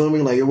 Like, you feel me?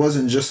 Like, it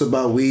wasn't just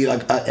about weed.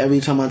 Like, every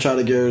time I tried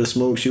to get her to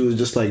smoke, she was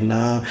just like,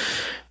 nah.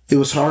 It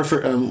was hard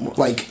for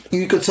like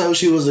you could tell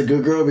she was a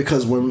good girl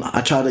because when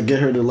I tried to get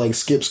her to like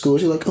skip school,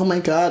 she's like, oh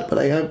my god, but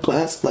I have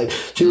class. Like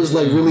she was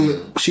like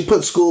really, she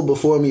put school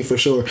before me for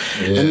sure.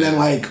 And then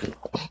like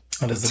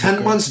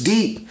 10 months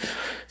deep,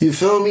 you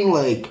feel me?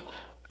 Like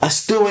I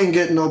still ain't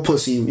getting no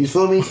pussy. You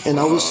feel me? And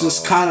I was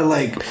just kind of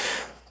like.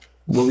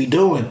 What we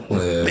doing?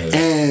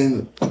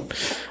 And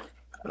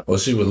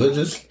was she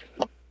religious?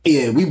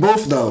 Yeah, we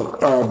both though.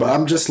 But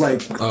I'm just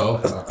like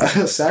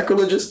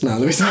sacrilegious. Nah,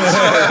 let me.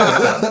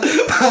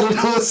 I don't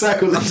know what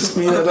sacrilegious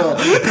mean at all.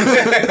 I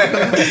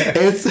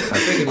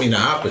think it mean the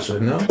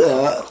opposite. No.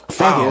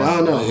 Fuck it. I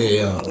don't know.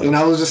 Yeah. And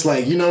I was just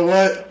like, you know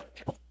what?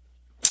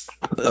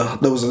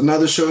 There was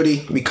another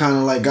shorty. We kind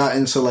of like got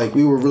into like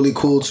we were really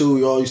cool too.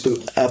 We all used to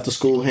after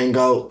school hang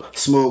out,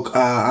 smoke.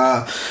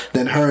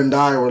 Then her and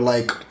I were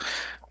like.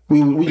 We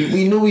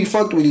knew we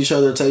fucked with each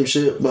other type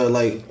shit, but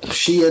like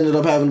she ended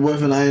up having a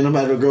boyfriend, I ended up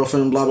having a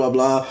girlfriend, blah blah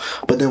blah.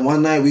 But then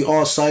one night we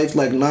all psyched,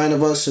 like 9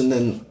 of us, and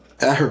then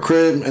at her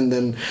crib, and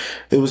then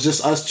it was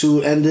just us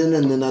two ending,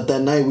 and then at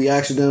that night we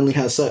accidentally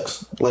had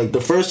sex. Like the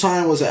first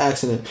time was an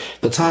accident.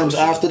 The times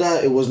after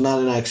that it was not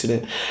an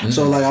accident.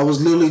 So like I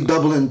was literally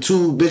doubling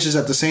 2 bitches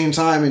at the same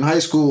time in high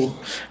school,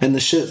 and the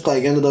shit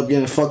like ended up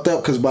getting fucked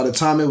up because by the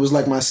time it was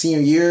like my senior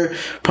year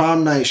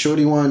prom night,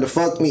 shorty wanted to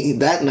fuck me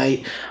that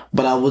night,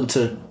 but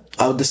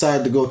I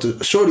decided to go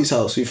to shorty's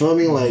house. You feel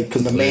me? Like,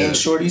 cause the main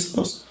shorty's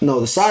house? No,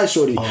 the side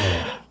shorty.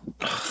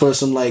 For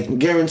some like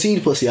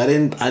guaranteed pussy. I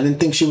didn't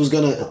think she was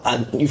gonna.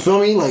 You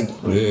feel me? Like,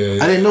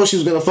 I didn't know she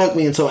was gonna fuck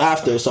me until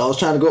after. So I was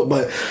trying to go,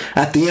 but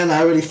at the end,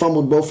 I already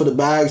fumbled both of the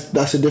bags.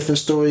 That's a different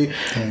story.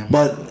 Damn.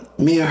 But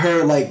me and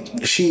her,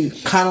 like, she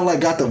kind of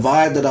like got the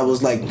vibe that I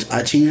was like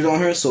I cheated on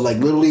her. So like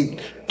literally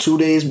 2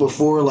 days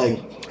before like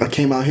I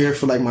came out here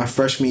for like my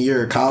freshman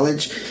year of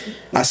college,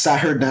 I sat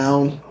her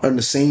down on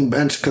the same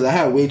bench because I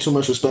had way too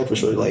much respect for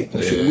her. Like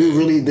we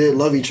really did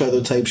love each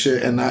other type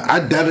shit, and I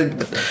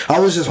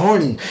was just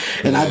horny,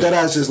 and I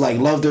just like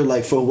loved her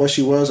like for what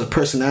she was, a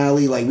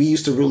personality. Like we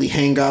used to really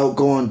hang out,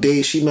 go on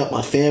dates. She met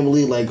my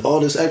family, like all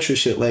this extra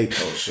shit. Like,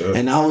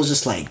 and I was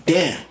just like,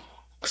 damn.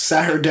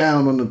 Sat her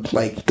down on the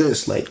like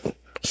this, like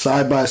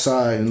side by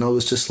side, and I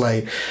was just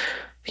like.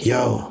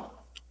 yo,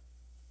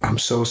 I'm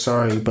so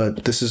sorry,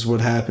 but this is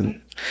what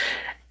happened.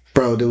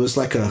 Bro, there was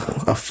like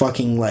a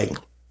fucking like,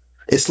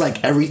 it's like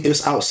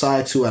it's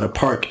outside too at a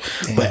park,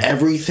 but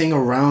everything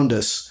around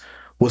us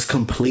was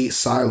complete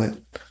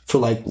silent for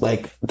like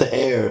the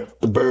air,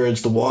 the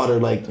birds, the water,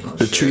 like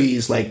the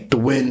trees, like the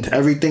wind,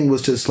 everything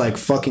was just like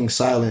fucking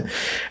silent.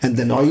 And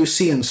then all you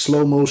see in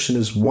slow motion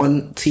is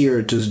one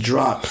tear just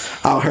drop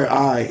out her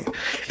eye.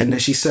 And then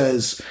she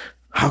says,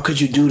 "How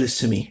could you do this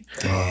to me?"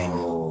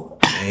 Oh,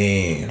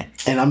 man.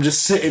 And I'm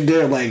just sitting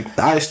there, like,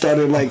 I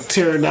started, like,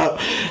 tearing up.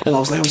 And I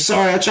was like, I'm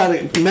sorry, I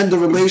tried to mend the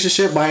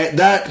relationship. By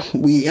that,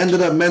 we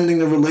ended up mending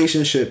the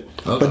relationship.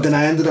 Okay. But then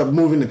I ended up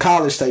moving to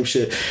college type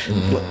shit.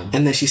 Mm-hmm.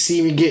 And then she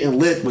see me getting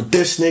lit with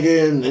this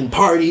nigga and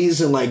parties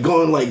and, like,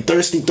 going, like,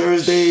 Thirsty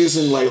Thursdays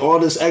and, like, all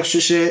this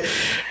extra shit.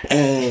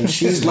 And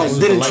she's, like,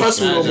 didn't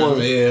trust me no more.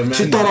 Yeah,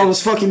 she thought I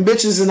was fucking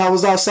bitches and I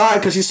was outside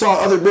because she saw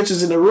other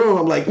bitches in the room.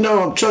 I'm like,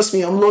 no, trust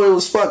me, I'm loyal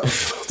as fuck.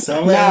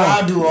 So I'm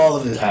I'll do all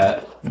of it.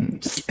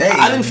 Hey,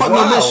 I didn't fuck no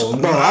bitch,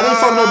 bro. I didn't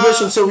fuck no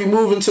bitch until we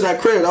moved into that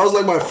crib. That was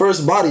like my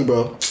first body,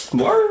 bro.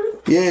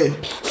 Word? Yeah. You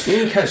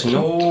didn't catch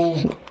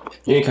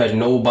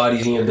no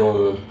bodies in your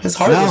dorm. His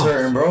heart was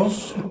hurting, bro.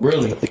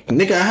 Really? Like,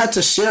 nigga, I had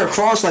to share a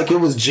cross like it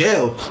was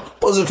jail.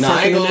 Wasn't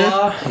fucking in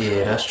there.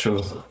 Yeah, that's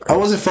true. I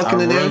wasn't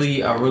fucking in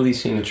there. I really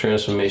seen the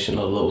transformation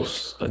of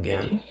Los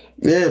again.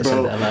 Yeah,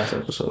 bro. That last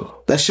episode.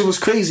 That shit was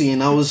crazy,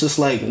 and I was just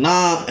like,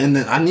 nah. And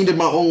then I needed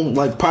my own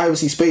like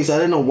privacy space. I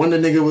didn't know when the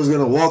nigga was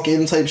gonna walk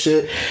in, type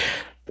shit.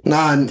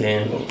 Nah,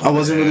 damn. I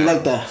wasn't really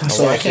like that.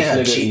 So I can't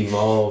have cheeks.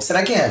 Said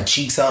I can't have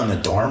cheeks out in the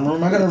dorm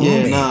room. I got a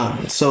roommate. Yeah,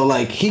 nah. So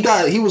like he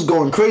was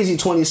going crazy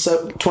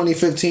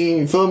 2015.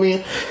 You feel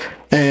me?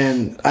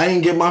 And I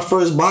didn't get my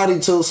first body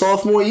till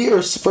sophomore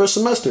year, first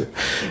semester.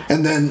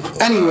 And then,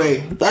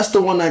 anyway, that's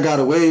the one that got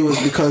away,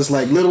 was because,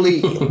 like,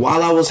 literally,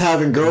 while I was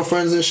having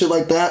girlfriends and shit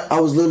like that, I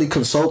was literally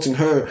consulting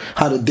her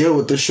how to deal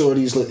with the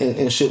shorties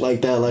and shit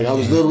like that. Like, I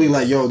was literally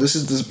like, yo, this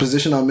is the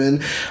position I'm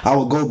in. I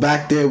would go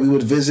back there. We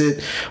would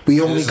visit. We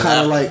only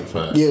kind of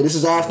like, this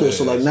is after. Yeah,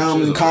 so, like, now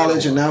I'm in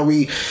college, and now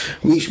we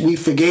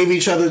forgave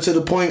each other to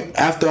the point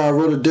after I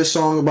wrote a diss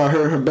song about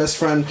her and her best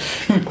friend.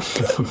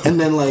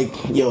 And then, like,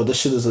 yo, this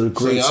shit is a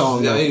great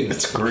song.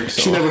 It's a great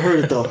song. She never heard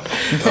it though.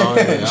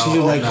 She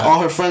was like, all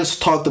her friends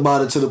talked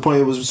about it to the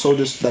point it was so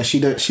just that she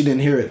didn't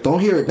hear it.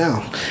 Don't hear it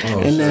now.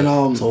 And then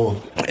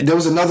there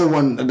was another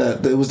one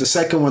that it was the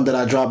second one that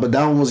I dropped, but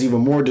that one was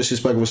even more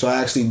disrespectful. So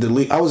I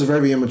actually I was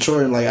very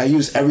immature and like I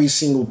used every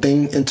single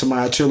thing into my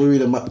artillery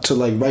to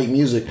like write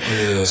music.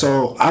 Yeah.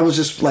 So I was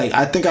just like,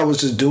 I think I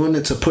was just doing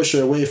it to push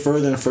her away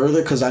further and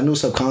further because I knew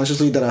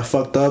subconsciously that I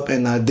fucked up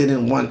and I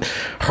didn't want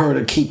her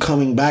to keep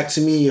coming back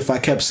to me if I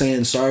kept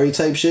saying sorry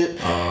type shit.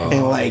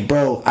 And like,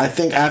 bro, I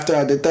think after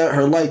I did that,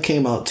 her life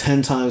came out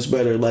 10 times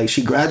better. Like,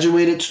 she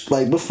graduated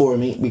like before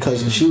me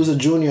because she was a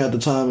junior at the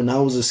time and I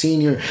was a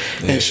senior,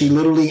 and she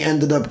literally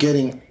ended up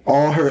getting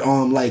all her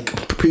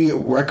like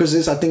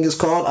prerequisites, I think it's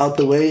called, out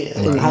the way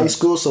in high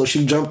school. So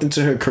she jumped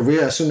into her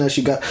career as soon as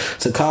she got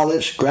to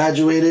college,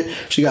 graduated.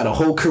 She got a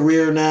whole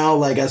career now,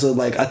 like as a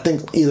I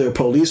think either a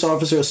police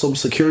officer or some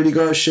security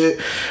guard shit.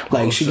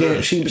 Like she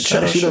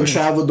done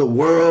traveled the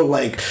world,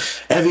 like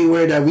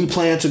everywhere that we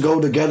plan to go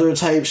together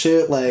type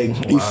shit.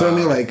 Like you feel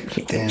me?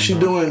 Like she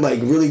doing like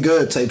really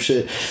good type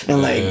shit.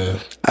 And like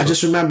I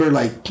just remember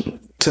like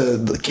to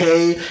the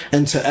K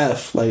and to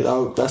F, like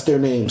that's their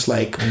names.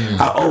 Like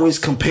I always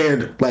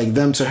compared like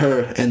them to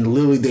her, and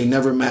literally they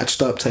never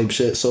matched up type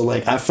shit. So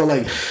like I feel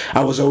like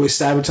I was always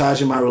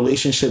sabotaging my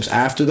relationships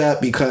after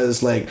that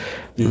because like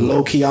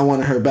low key I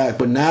wanted her back,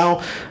 but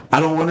now I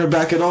don't want her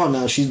back at all.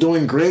 Now she's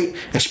doing great,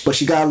 but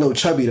she got a little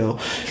chubby though.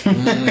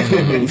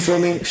 You feel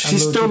me? She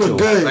still look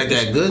good. Like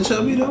that good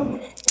chubby though.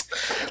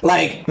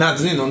 Like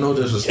not no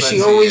disrespect.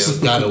 She always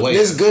got away.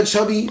 This good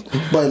chubby,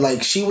 but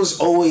like she was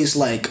always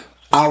like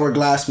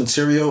hourglass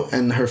material,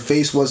 and her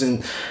face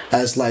wasn't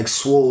as like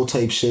swole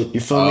type shit. You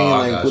feel me?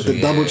 Like with the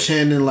double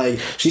chin, and like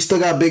she still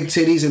got big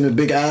titties and a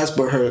big ass,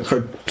 but her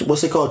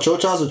what's it called?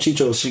 Chochas or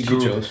chichos?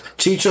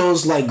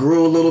 Chichos like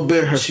grew a little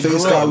bit. Her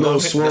face got a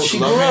little swole. She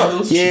grew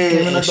up.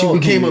 Yeah, she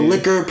became a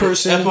liquor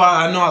person. That's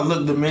why I know I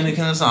look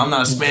Dominican, so I'm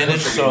not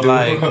Spanish. So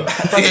like, you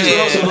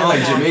also look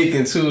like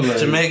Jamaican too. Like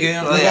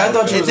Jamaican. Like, I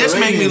thought you just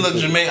make me look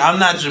Jamaican. I'm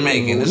not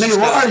Jamaican. Nigga,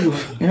 what are you?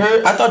 You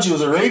heard? I thought you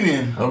was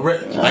Arabian.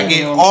 I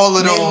get all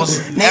of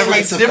those. Every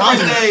different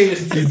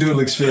days. You do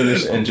look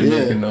Spanish and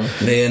Jamaican though.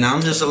 Yeah, and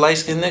I'm just a light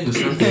skinned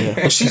nigga.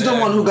 Yeah. She's the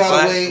one who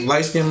got away.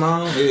 Light skinned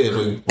mom.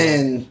 Yeah.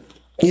 And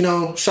you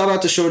know, shout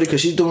out to Shorty because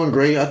she's doing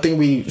great. I think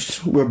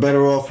we're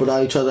better off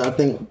without each other. I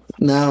think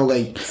now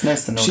like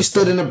nice to know she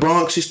stood in the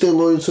Bronx. She's still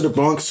loyal to the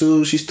Bronx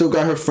too. She still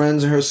got her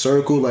friends in her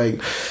circle.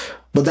 Like.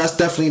 But that's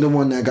definitely the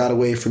one that got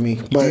away from me.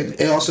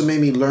 But it also made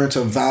me learn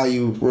to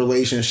value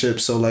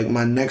relationships. So, like,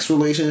 my next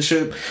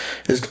relationship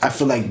I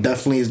feel like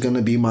definitely is going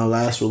to be my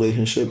last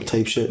relationship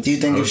type shit. Do you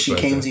think if she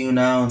came to you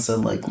now and said,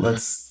 like,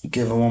 let's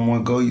give it one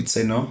more go, you'd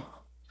say no?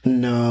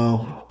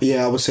 No.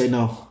 Yeah, I would say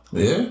no.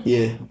 Yeah?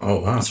 Yeah.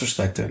 Oh, wow. That's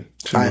respected.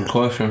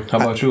 Question. How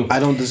about you? I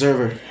don't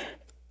deserve her.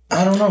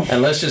 I don't know.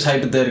 And let's just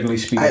hypothetically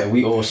speak that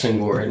we all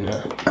single right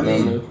now. I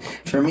mean,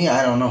 for me,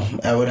 I don't know.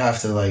 I would have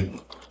to like,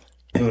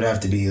 it would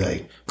have to be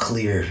like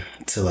clear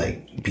to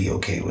like be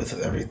okay with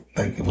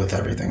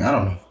everything. I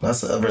don't know.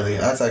 That's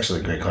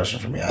actually a great question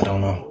for me. I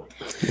don't know.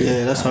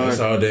 Yeah, that's hard. That's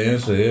hard to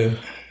answer. Yeah.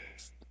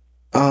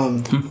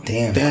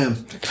 Damn.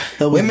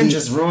 Women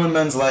just ruin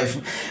men's life,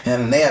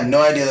 and they have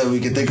no idea that we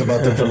could think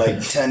about them for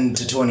like 10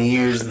 to 20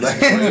 years. Like,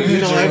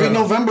 every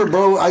November,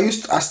 bro. I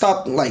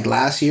stopped like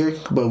last year,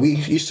 but we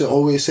used to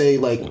always say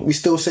like we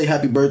still say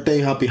happy birthday,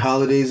 happy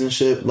holidays and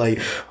shit. Like,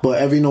 but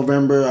every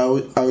November,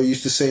 I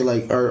used to say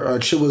like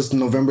our shit was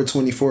November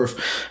 24th.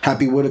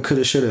 Happy woulda,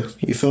 coulda, shoulda.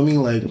 You feel me?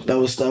 Like that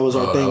was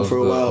our thing for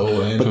a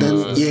while. But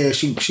then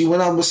she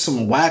went out with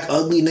some whack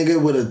ugly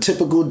nigga with a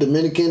typical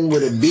Dominican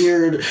with a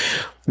beard.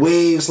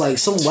 Waves, like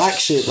some whack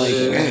shit, like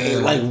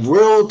like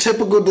real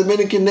typical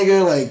Dominican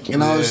nigga, like,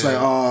 and I was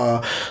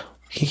like,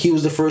 he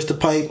was the first to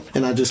pipe,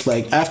 and I just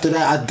like after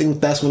that, I think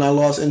that's when I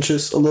lost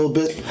interest a little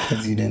bit.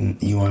 Because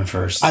you went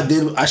first.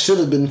 I should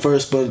have been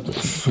first, but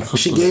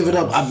she gave it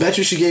up. I bet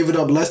you she gave it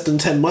up less than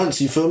 10 months.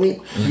 You feel me?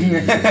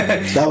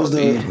 That was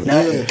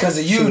because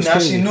of you. Now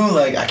she knew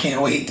like I can't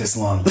wait this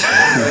long. You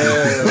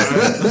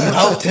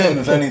helped him,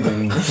 if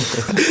anything.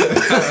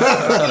 That's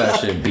how that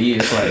should be.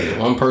 It's like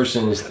one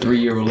person's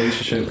 3-year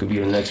relationship could be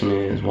the next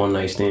man's one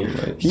night stand.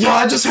 Like, yo,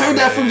 I just heard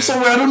that from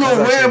somewhere. I don't know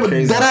where, but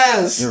that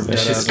ass. That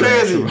shit's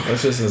crazy.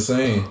 That's just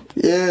insane.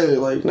 Yeah,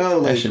 like no,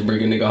 like that should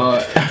break a nigga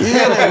heart.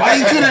 Yeah, like why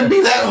you couldn't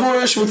be that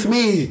whorish with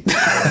me?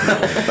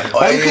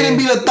 Why you couldn't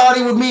be the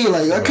thotty with me?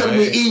 Like I couldn't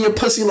be eating your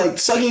pussy, like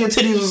sucking your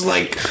titties was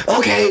like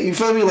okay, you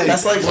feel me? Like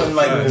that's like when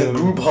like the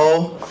group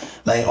hoe.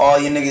 Like all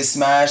your niggas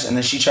smash, and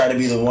then she try to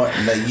be the one.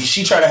 Like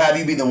she try to have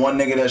you be the one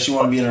nigga that she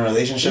want to be in a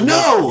relationship.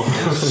 No,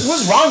 with.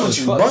 What's wrong with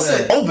you? Bust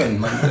it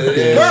open, like,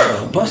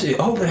 girl. Bust it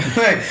open.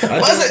 Bust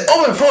it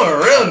open for a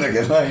real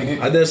nigga. Like,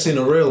 I did seen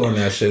a reel on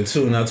that shit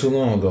too, not too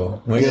long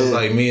ago. When it was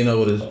like meeting up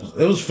with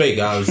it was fake,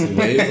 obviously.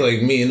 But it was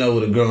like meeting up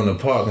with a girl in the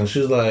park, and he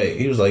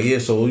was like, yeah.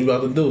 So what you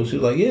about to do? She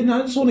was like, yeah,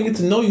 I just want to get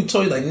to know you.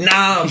 Told you like,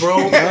 nah,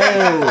 bro,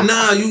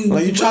 nah,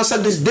 you trying to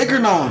suck this dick or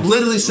not?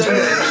 Literally said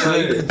that.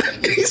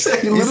 Like, he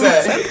said.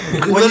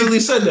 Literally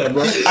said that,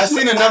 bro. I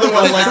seen another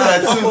one like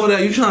that too. All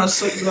that you trying to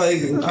suck like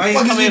I ain't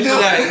coming in for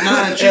that.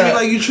 Nah, treat me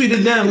like you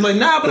treated them. Like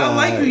nah, but I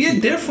like you. You're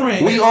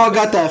different. We all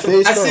got that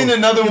face. I seen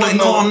another one. Like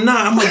no, I'm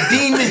not. I'm a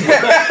demon. It's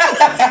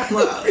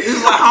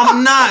like I'm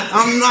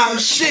not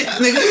shit,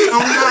 nigga.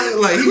 I'm not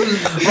like.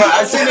 Bro,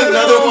 I seen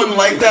another one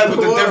like that,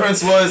 but the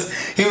difference was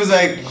he was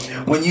like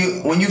when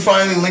you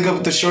finally link up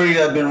with the shorty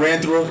that been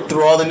ran through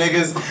all the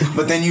niggas,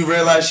 but then you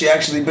realize she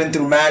actually been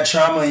through mad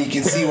trauma, and you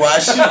can see why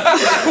she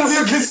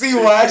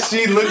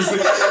she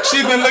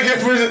been looking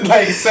for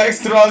like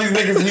sex through all these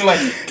niggas, and you're like,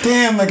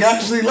 damn, like I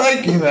actually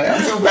like you, like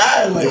I feel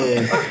bad, like.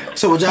 Yeah.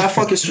 So would y'all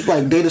fucking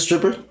like date a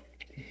stripper?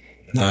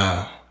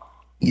 Nah.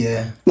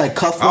 Yeah. Like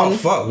cuff one? one? Oh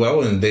fuck, well I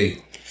wouldn't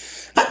date.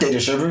 I date a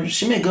stripper.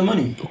 She make good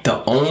money.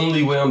 The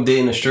only way I'm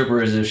dating a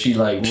stripper is if she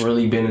like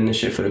really been in this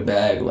shit for the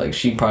bag. Like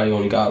she probably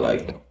only got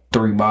like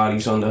 3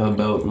 bodies under her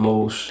belt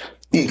most.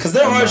 Yeah, because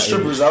there are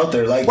strippers out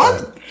there like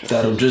what?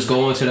 That'll just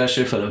go into that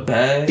shit for the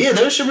bag. Yeah,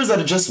 there are strippers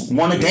that just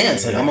want to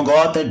dance. Like I'm gonna go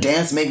out there,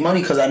 dance, make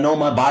money because I know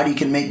my body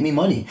can make me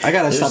money. I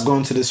gotta stop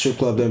going to the strip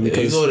club then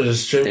because you go to the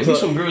strip club. There be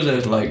some girls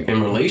that's like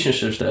in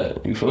relationships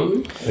that you feel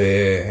me.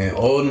 Yeah, and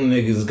all them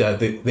niggas got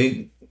they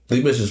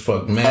bitches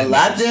fuck mad. A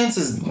lap dance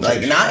is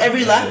like not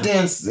every lap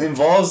dance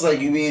involves like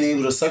you being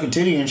able to suck a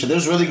titty and shit.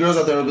 There's really girls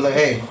out there who'll be like,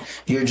 hey,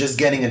 you're just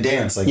getting a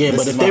dance. Like yeah,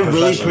 but if they're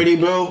really pretty,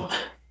 bro.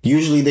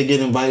 Usually they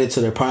get invited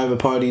to their private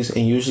parties,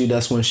 and usually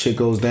that's when shit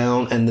goes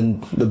down. And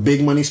then the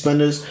big money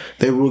spenders,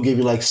 they will give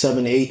you like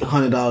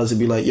 $700-800 and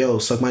be like, "Yo,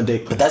 suck my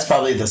dick." But that's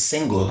probably the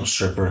single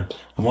stripper.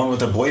 The one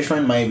with a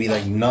boyfriend might be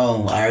like,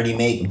 "No, I already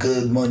make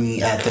good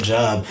money at the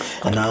job,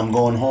 and now I'm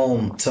going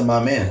home to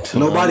my man."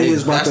 Nobody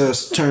is about to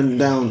turn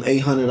down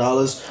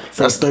 $800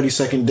 for a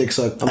 30-second dick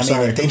suck. I'm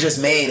sorry. If they just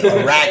made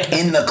a rack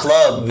in the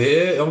club.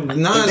 Yeah,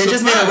 if they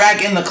just made a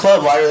rack in the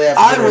club, why do they have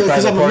to? I would,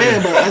 because I'm a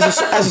man, but as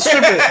a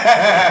stripper.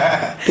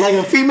 Like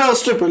a female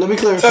stripper, let me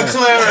clarify. To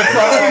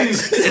clarify.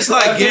 It's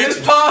like Gary's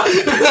pod.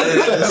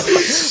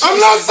 I'm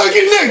not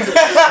sucking dick.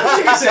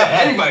 You said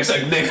anybody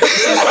suck dick.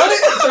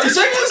 30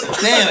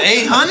 seconds? Damn,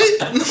 800?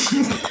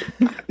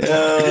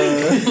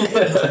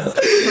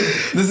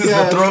 This is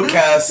the throat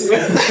cast.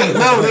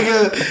 No,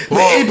 nigga. The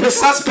Ape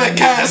Suspect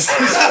cast.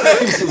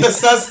 The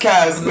sus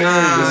cast. Nah,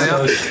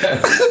 y'all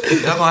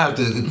gonna have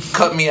to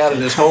cut me out of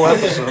this whole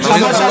episode. How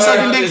much y'all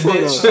sucking dick for,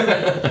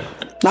 though?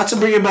 Not to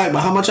bring it back,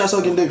 but how much y'all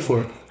sucking dick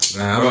for?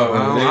 Nah,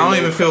 I don't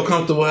even feel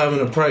comfortable having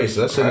a price.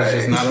 That shit is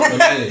just not on the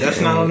menu. That's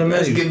not on the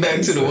menu. Let's get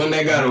back to the one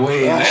that got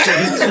away.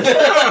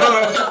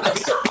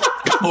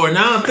 Or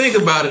now I think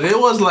about it, it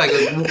was like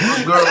a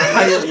girl in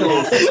high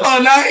school. Oh,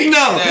 now you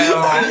know.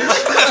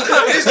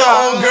 It's the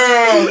old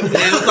girl.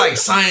 It was like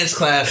science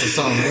class or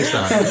something.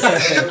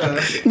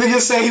 Nigga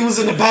say he was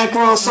in the back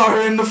row, saw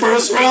her in the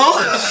first row.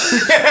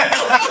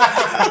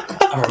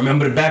 I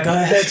remember the back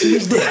I had to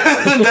this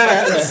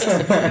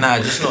day. Nah,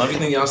 just know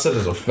everything y'all said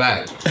is a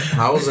fact.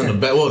 I was in the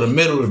back, well, the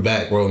middle of the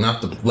back row,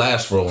 not the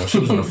last row. When she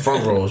was in the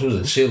front row, she was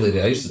a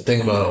cheerleader. I used to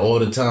think about her all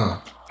the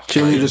time.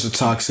 Cheerleaders are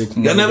toxic.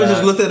 Y'all never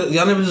just looked at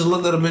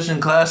a bitch in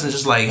class and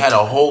just like had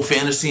a whole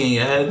fantasy in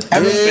your head. I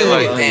just feel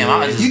like,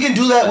 damn, you can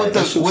do that with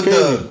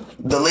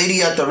the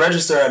lady at the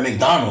register at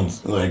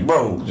McDonald's. Like,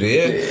 bro,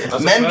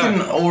 men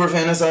can over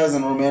fantasize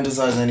and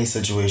romanticize any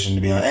situation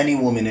to be on any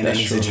woman in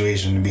any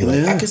situation to be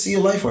like, I could see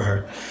your life with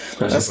her.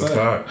 That's a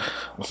fact.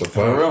 That's a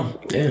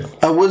fact. Yeah,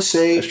 I would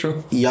say that's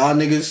true. Y'all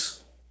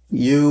niggas,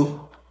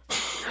 you.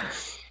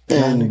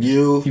 And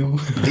you,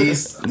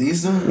 these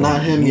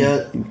not him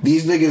yet.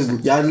 These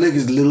niggas, y'all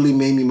niggas literally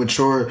made me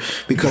mature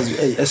because,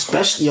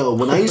 especially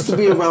when I used to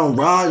be around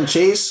Rod and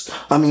Chase.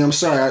 I mean, I'm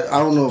sorry, I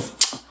don't know if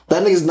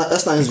that nigga's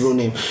that's not his real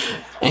name,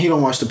 and he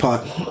don't watch the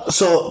pod,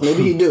 so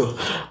maybe he do,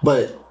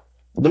 but.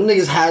 Them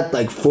niggas had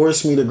like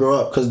forced me to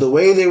grow up because the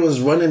way they was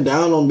running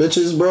down on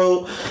bitches,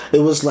 bro, it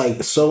was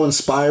like so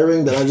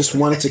inspiring that I just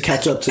wanted to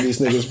catch up to these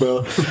niggas,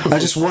 bro. I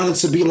just wanted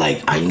to be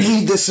like, I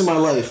need this in my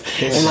life.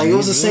 And like it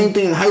was the same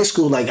thing in high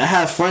school. Like I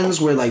had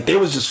friends where like they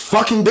was just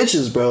fucking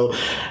bitches, bro.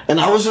 And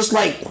I was just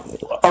like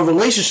a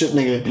relationship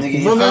nigga.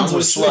 Your friends were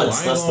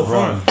sluts, that's the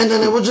problem. And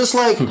then it was just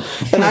like,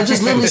 and I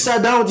just literally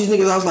sat down with these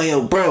niggas. I was like,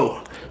 yo,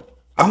 bro,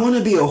 I want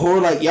to be a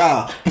whore like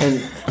y'all, and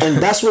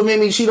that's what made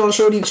me cheat on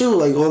Shorty too,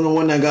 like on the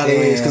one that got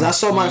away. Because I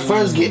saw my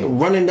friends get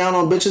running down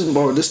on bitches,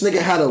 bro. This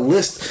nigga had a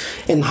list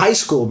in high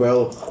school,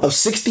 bro, of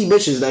 60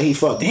 bitches that he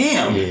fucked.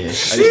 Damn. Yeah, I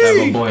used to have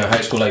a boy in high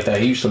school like that.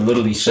 He used to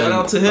literally shout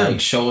out to him, like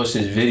show us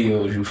his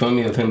videos. You feel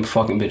me, of him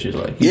fucking bitches,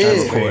 like he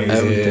record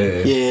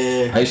everything.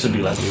 Yeah. I used to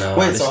be like, nah.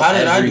 Wait, so how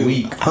did I do?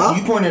 Week. Huh?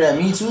 You pointed at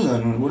me too.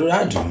 Then what did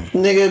I do,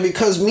 nigga?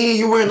 Because me and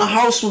you were in the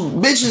house with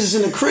bitches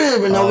in the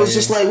crib, and I was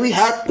just like, we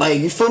had like,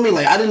 you feel me?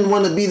 Like I didn't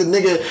want to be the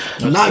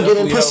nigga. Not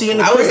getting pussy in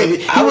the crib.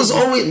 He was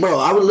always, bro.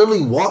 I would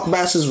literally walk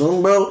past his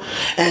room, bro,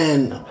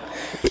 and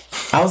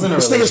I was in a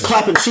this nigga's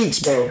clapping cheeks,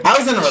 bro. I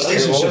was in a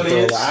relationship,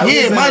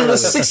 though. Mine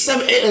was 6,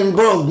 7, 8, and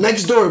bro,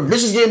 next door,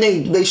 bitches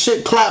getting they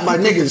shit clapped by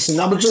niggas, and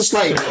I was just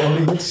like,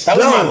 that was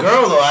my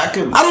girl, though. I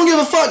don't give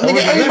a fuck,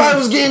 nigga. Everybody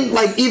was getting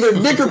like either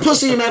dick or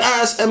pussy in that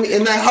ass,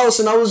 in that house,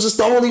 and I was just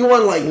the only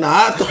one. Like, nah, I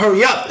have to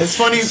hurry up. It's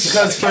funny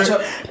because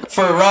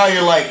for Raw,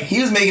 you're like,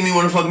 he was making me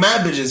want to fuck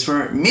mad bitches.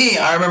 For me,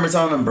 I remember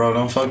telling him, bro,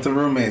 don't fuck the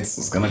roommates.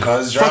 It's gonna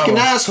cause drama. Fucking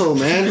asshole,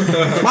 man.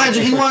 Mind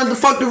you, he wanted to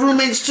fuck the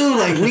roommates too.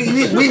 Like, we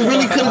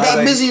really could have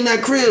got busy in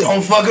that crib.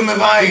 Don't fuck him if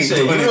I ain't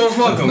doing it. Don't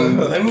fuck him.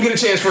 Let me get a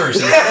chance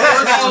first.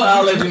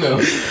 I'll let you know.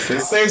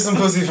 Save some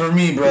pussy for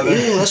me, brother.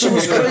 Yeah, that shit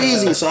was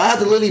crazy. So I had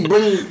to literally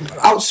bring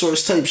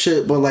outsource type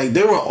shit. But like,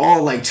 they were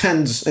all like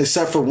 10s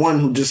except for one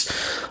who just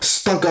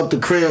stunk up the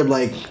crib.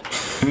 Like,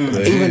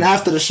 even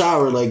after the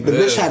shower, like the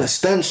bitch had a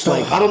stench.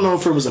 Like, I don't know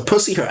if it was a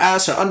pussy, her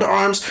ass, her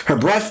underarms, her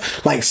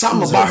breath. Like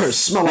something about her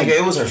smell. Like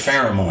it was her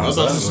pheromones. I was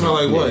about to smell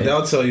like what?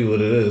 They'll tell you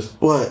what it is.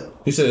 What?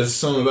 He said it's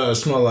something about it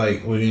smell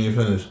like when you ain't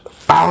finished.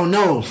 I don't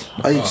know.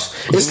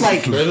 It's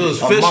like if it was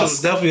fish, it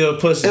was definitely a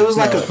pussy. It was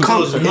like a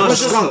cum. It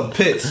was just a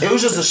pit. It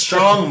was just a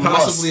strong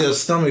possibly a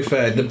stomach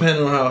fat,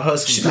 depending on how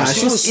husky. She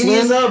was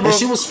slim and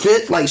she was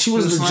fit. Like she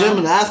was the gym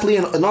and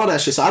athlete and all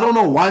that shit. So I don't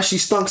know why she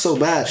stunk so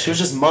bad. She was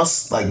just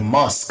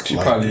musk. She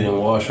probably didn't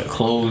wash her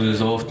clothes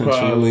as often too.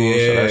 So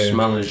that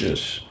smell is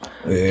just.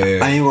 Yeah.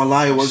 I ain't gonna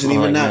lie, it wasn't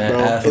even that, bro.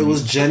 Athlete. It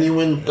was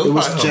genuine. It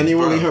was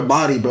genuinely her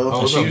body, bro.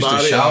 Oh, she used to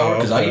shower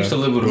because I used to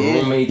live with a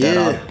roommate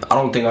that I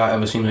don't think I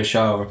ever seen her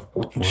shower.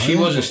 What? She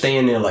wasn't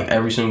staying there like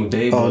every single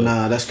day. Oh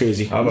nah, that's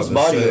crazy. I was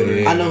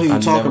body. I know who you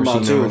talking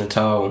about too. In a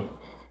towel.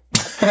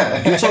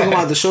 You talking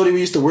about the shorty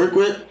we used to work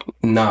with?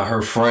 Nah,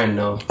 her friend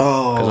though.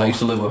 Oh, because I used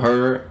to live with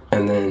her,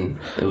 and then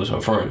it was her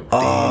friend.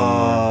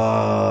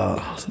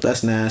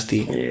 That's nasty.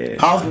 Yeah.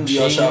 How often do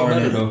y'all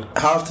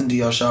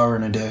shower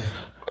in a day?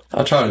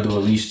 I try to do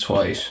at least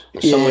twice.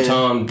 Yeah.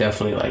 Summertime,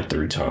 definitely like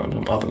 3 times.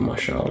 I'm up in my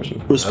showers.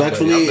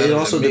 Respectfully, it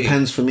also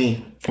depends for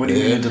me. What do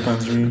you mean it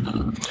depends for you?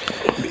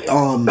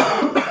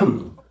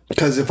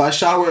 Because if I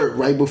shower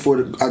right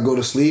before I go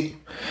to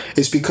sleep,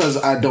 it's because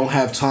I don't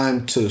have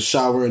time to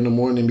shower in the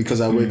morning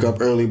because I wake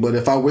up early. But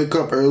if I wake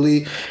up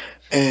early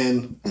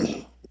and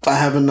I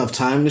have enough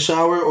time to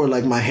shower or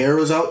like my hair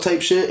is out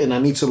type shit and I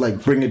need to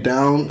like bring it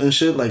down and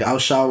shit, like I'll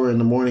shower in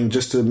the morning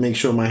just to make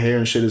sure my hair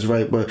and shit is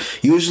right. But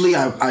usually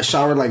I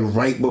shower like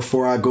right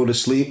before I go to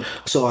sleep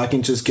so I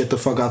can just get the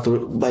fuck out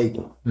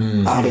the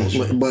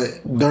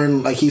but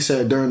during, like he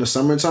said, during the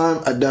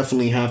summertime I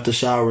definitely have to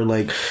shower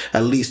like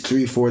at least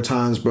 3-4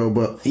 times, bro.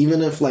 But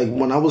even if like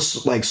when I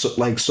was like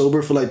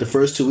sober for like the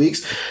first 2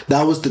 weeks,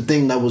 that was the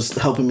thing that was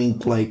helping me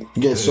like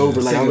get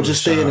sober. Like I would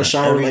just stay in the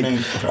shower like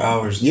for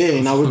hours. Yeah,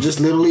 and I would just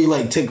literally literally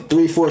like take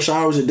 3-4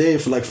 showers a day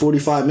for like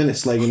 45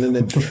 minutes, like, and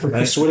then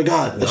I swear to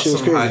God, that shit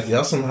was crazy.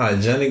 Y'all some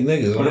hygienic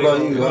niggas. What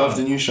about you? How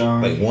often you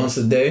shower? Like once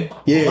a day.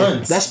 Yeah,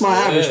 once. That's my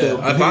average though.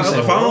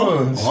 If I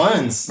don't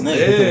once, nigga.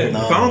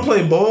 Yeah, if I don't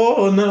play ball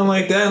or nothing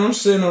like that, and I'm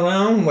sitting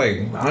around,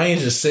 like I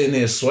ain't just sitting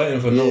there sweating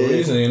for no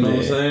reason. You know what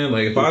I'm saying?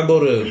 Like if I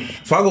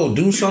go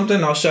do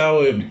something, I'll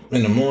shower in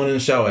the morning,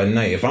 shower at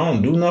night. If I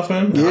don't do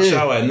nothing, I'll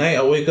shower at night.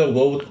 I wake up,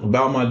 go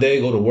about my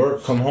day, go to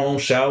work, come home,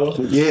 shower.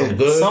 Yeah, I'm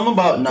good. Something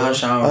about not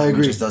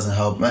showering just doesn't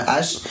help. Man,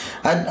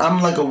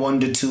 I'm like a 1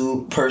 to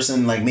 2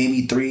 person, like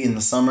maybe 3 in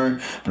the summer,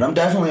 but I'm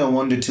definitely a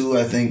 1 to 2.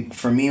 I think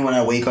for me, when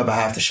I wake up, I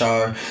have to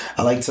shower.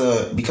 I like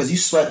to, because you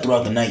sweat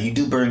throughout the night, you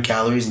do burn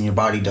calories and your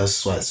body does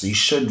sweat, so you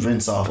should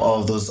rinse off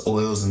all of those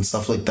oils and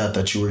stuff like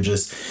that you were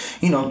just,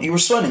 you were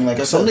sweating. Like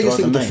I said, some niggas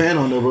leave the fan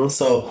on though, bro.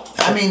 So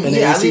I mean,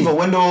 I leave a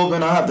window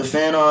open, I have the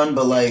fan on,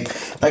 but like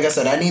I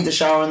said, I need the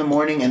shower in the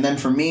morning, and then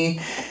for me,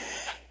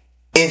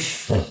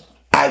 if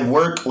I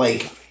work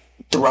like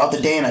throughout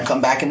the day and I come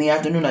back in the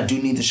afternoon, I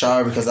do need to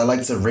shower because I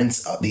like to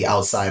rinse the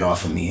outside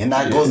off of me. And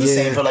that goes the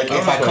same for like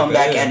if I come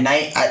back at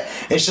night,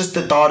 it's just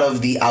the thought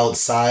of the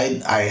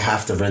outside I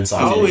have to rinse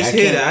off. I always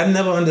hear that. I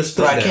never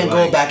understood that. I can't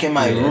go back in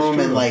my room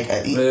and like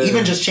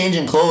even just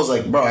changing clothes,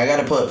 like bro, I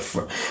gotta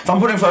if I'm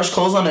putting fresh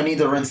clothes on, I need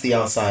to rinse the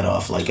outside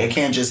off. Like I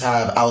can't just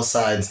have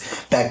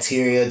outsides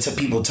bacteria to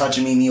people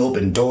touching me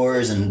open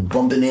doors and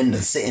bumping in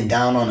and sitting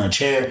down on a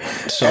chair.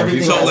 So like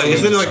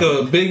is it like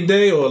a big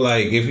day, or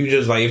like if you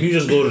just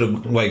go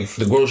to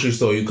the grocery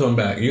store, you come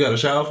back, you got to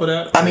shower for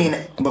that? I mean,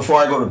 before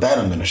I go to bed,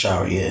 I'm gonna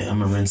shower. Yeah, I'm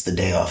gonna rinse the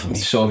day off of me.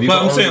 So if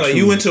I'm saying like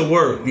you went to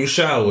work, you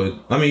showered.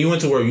 I mean, you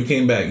went to work, you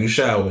came back, you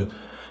showered.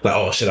 Like,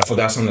 oh shit, I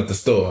forgot something at the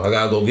store. I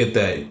gotta go get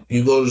that.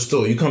 You go to the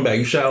store, you come back,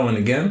 you showering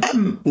again?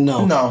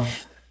 No.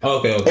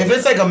 Okay. If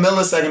it's like a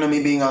millisecond of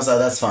me being outside,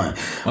 that's fine.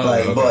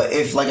 But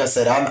if, like I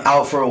said, I'm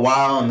out for a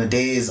while and the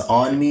day is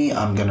on me,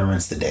 I'm gonna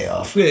rinse the day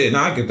off. Yeah, no,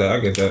 I get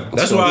that.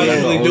 That's why I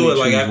usually do it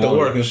like after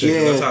work and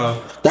shit. Yeah,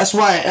 that's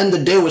why I end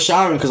the day with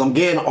showering, because I'm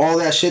getting all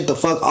that shit the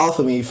fuck off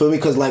of me. You feel me?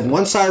 Because like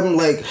once I'm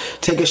like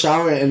take a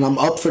shower and I'm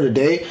up for the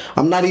day,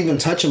 I'm not even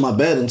touching my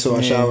bed until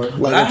I shower.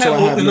 Like until I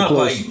have new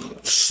clothes.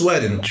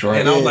 Sweating,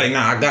 and I was like,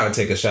 nah, I gotta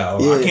take a shower.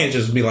 I can't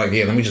just be like,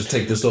 let me just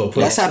take this off.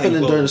 That's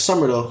happening during the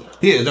summer though.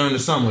 Yeah, during the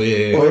summer,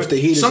 Or if the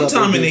heat is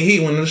sometime in the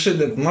heat, when the shit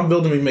that my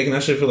building be making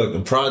that shit feel like a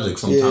project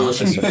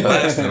sometimes. It should be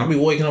blasting. I'll be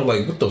waking up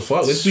like, what the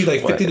fuck? It's be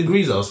like 50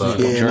 degrees outside.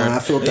 I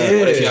feel that.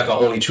 What if you can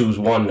only choose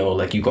one though?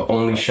 Like you can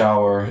only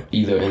shower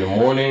either in the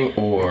morning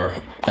or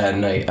at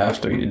night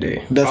after your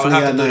day.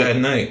 Definitely at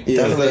night.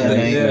 Definitely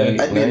at night.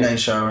 I'd be a night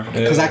shower.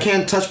 Because I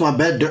can't touch my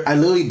bed. I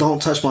literally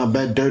don't touch my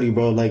bed dirty,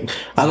 bro. Like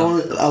I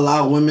don't allow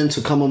women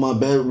to come on my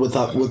bed with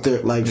their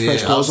like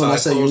fresh clothes on. I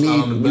said you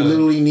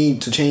literally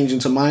need to change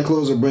into my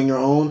clothes or bring your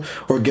own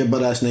or get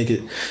butt ass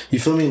naked. You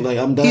feel me? Like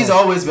I'm done. He's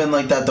always been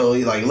like that though.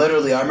 Like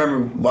literally, I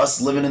remember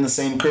us living in the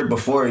same crib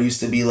before. It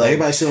used to be like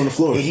everybody sit on the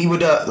floor. He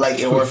would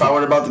like, or if I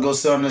were about to go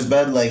sit on his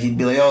bed, like he'd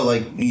be like, "Oh,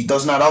 like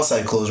those not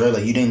outside clothes, right?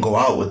 Like you didn't go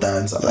out with that."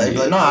 And stuff. Like,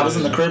 no, I was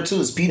in the crib too.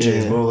 It's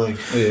PJs, bro. Like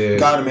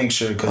gotta make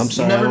sure because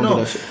you never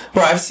know,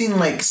 bro. I've seen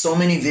like so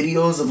many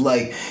videos of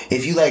like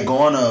if you like go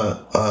on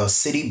a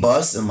city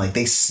bus and like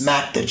they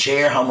smack the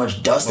chair, how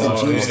much dust and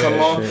fumes come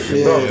on.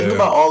 Bro, think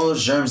about all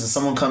those germs and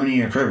someone coming in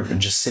your crib and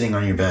just sitting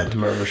on your bed.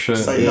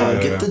 It's like,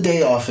 get the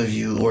day off of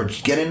you or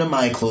get into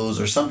my clothes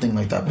or something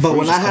like that. But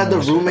when I had the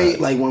roommate,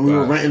 like when we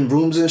were renting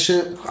rooms and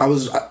shit, I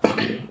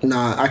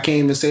can't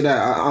even say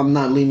that. I'm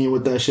not lenient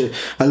with that shit.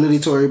 I literally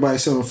told everybody to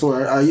sit on the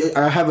floor.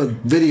 I have a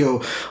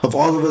video of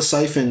all of us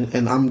siphon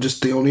and I'm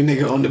just the only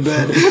nigga on the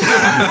bed.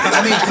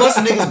 I mean, plus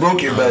niggas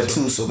broke your bed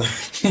too, so no,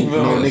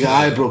 nigga,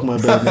 I broke my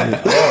bed.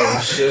 Nigga. Oh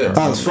shit!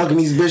 I was fucking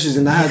these bitches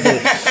and I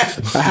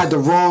had the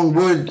wrong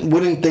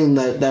wooden thing,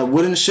 that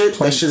wooden shit.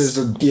 That shit is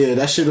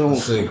that shit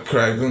don't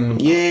crack them.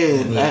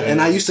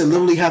 And I used to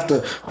literally have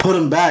to put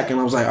them back, and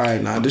I was like, all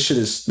right, nah, this shit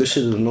is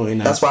annoying.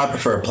 Now. That's why I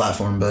prefer a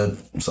platform bed.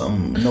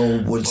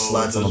 No wood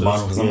slats on the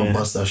bottom because I'm gonna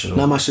bust that shit.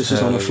 Now my shit's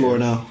just on the floor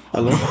now. I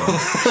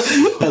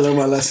learned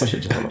my lesson.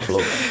 Just on the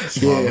floor.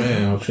 Oh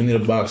man, what you need a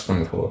box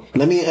spring for?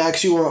 Let me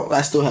ask you.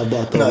 I still have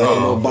that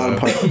though. Bottom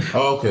part.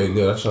 Oh, okay,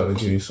 good. I tried to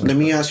give you some. Let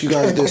me ask you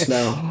guys this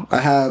now. I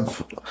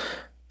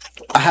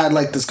had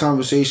like this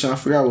conversation. I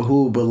forgot with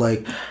who, but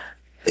like,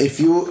 I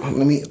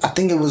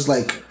think it was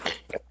like,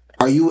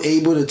 are you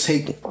able to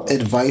take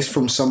advice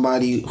from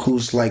somebody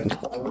who's like,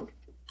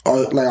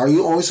 are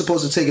you only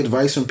supposed to take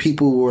advice from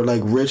people who are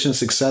like rich and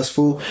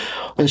successful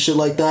and shit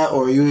like that,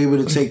 or are you able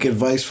to take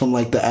advice from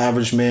like the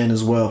average man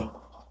as well?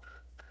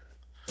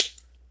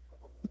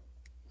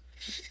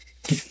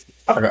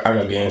 I got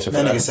the answer for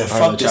that. That nigga said,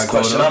 fuck this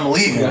question, I'm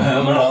leaving.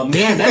 Damn,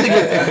 that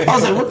nigga, I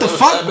was like, what the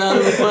fuck?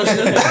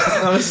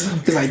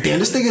 He's like, damn,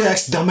 this nigga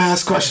asked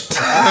dumbass questions.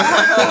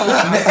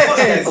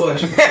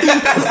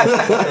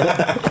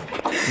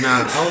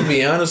 Nah, I'm gonna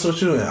be honest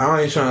with you, and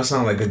I ain't trying to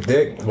sound like a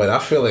dick, but I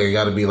feel like it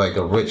gotta be like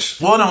a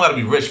rich, well, not gotta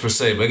be rich per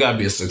se, but it gotta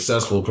be a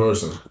successful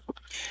person.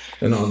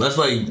 You know, that's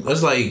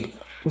like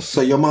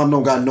So your mom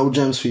don't got no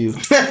gems for you.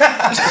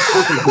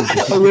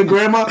 Your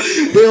grandma,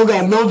 they don't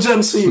got no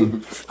gems for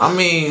you. I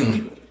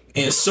mean,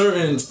 in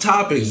certain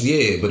topics,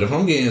 yeah. But if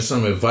I'm getting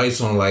some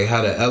advice on like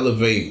how to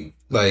elevate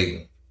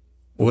like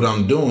what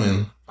I'm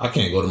doing, I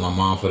can't go to my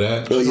mom for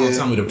that. She's gonna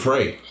tell me to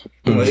pray.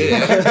 But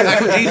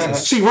yeah,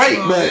 she right,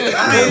 but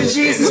I mean,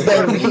 Jesus,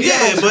 baby.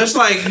 Yeah, but it's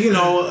like, you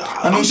know,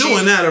 I'm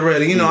doing that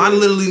already. You know, I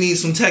literally need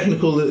some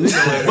technical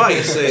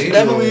advice. She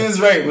definitely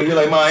is right, but you're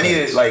like, Mom, I need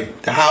it.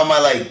 Like, how am I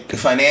like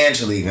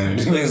financially gonna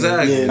do it?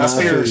 Exactly, not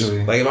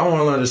spiritually. Like, if I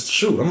want to learn to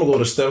shoot, I'm gonna go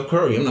to Steph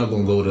Curry. I'm not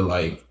gonna go to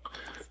like.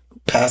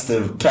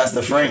 Pastor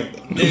Frank.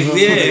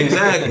 Yeah,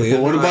 exactly.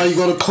 Well, what about you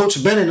go to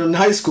Coach Bennett in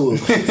high school?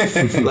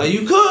 Like,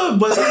 you could,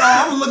 but you know,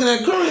 I was looking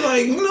at Curry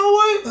like, you know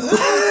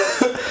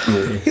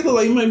what? He look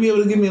like you might be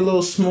able to give me a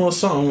little small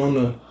something on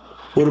the.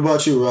 What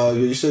about you, Rob?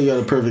 You said you got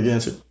a perfect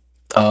answer.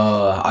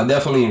 I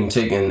definitely am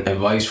taking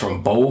advice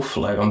from both.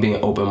 Like, I'm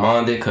being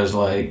open-minded because,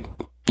 like,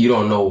 you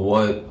don't know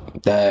what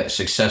that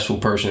successful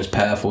person's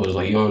path was.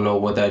 Like, you don't know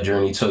what that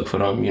journey took for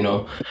them, you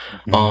know?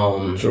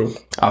 True.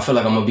 I feel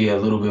like I'm gonna be a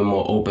little bit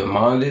more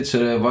open-minded to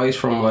the advice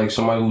from, like,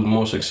 somebody who's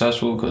more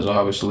successful because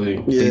obviously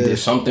they did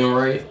something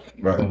right.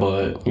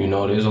 But, you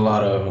know, there's a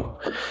lot of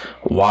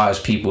wise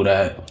people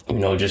that, you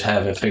know, just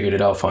haven't figured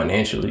it out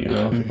financially, you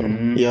know?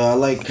 Yeah, I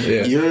like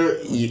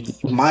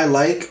my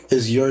like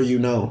is your, you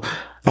know.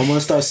 I'm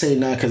gonna start saying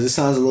that because it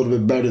sounds a little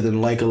bit better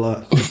than like a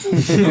lot. You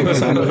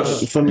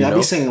feel me? I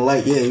be saying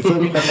like, yeah, you feel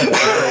me?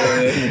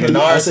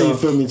 I say you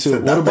feel me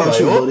too. What about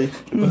you, buddy?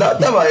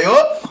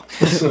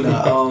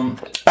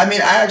 I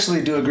mean, I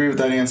actually do agree with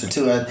that answer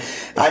too.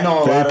 I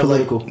know a lot of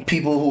like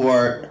people who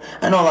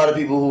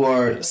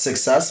are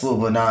successful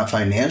but not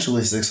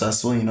financially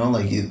successful. You know,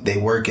 like they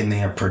work and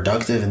they are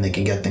productive and they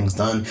can get things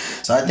done.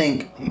 So I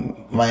think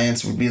my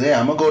answer would be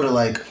I'm gonna go to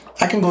like.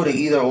 I can go to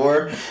either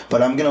or,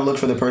 but I'm gonna look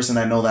for the person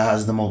I know that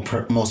has the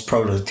most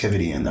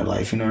productivity in their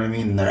life. You know what I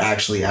mean? And they're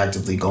actually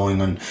actively going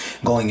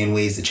in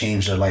ways to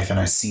change their life, and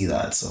I see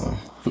that. So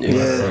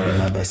that's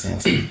my best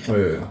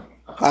answer.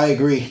 I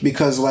agree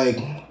because, like,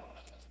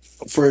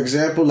 for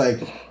example, like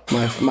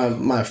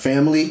my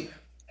family,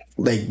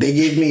 like they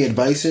gave me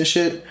advice and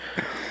shit,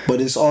 but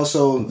it's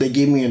also they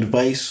gave me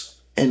advice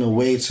in a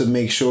way to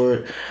make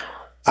sure.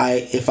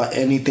 If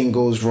anything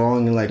goes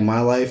wrong in like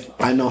my life,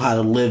 I know how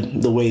to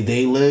live the way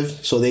they live.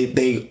 So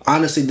they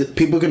honestly,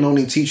 people can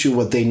only teach you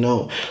what they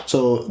know.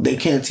 So they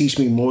can't teach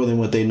me more than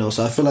what they know.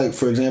 So I feel like,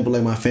 for example,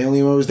 like my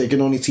family members, they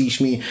can only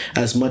teach me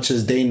as much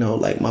as they know.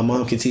 Like my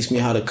mom can teach me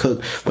how to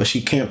cook, but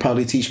she can't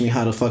probably teach me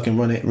how to fucking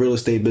run a real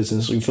estate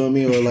business. You feel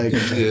me? Or like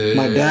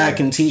my dad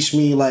can teach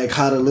me like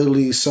how to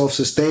literally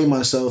self-sustain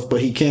myself,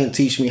 but he can't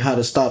teach me how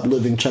to stop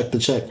living check to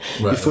check.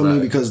 You feel me?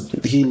 Because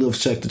he lives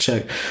check to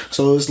check.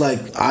 So it's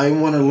like I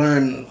want to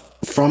learn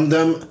from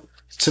them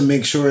to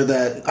make sure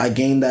that I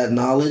gain that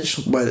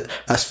knowledge. But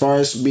as far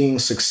as being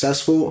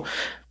successful,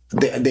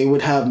 they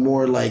would have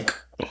more like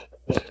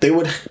they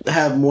would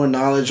have more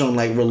knowledge on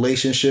like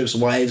relationships,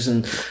 wives,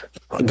 and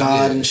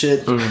God and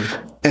shit.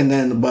 And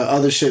then, but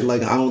other shit,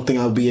 like, I don't think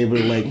I'll be able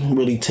to, like,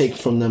 really take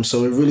from them.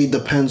 So it really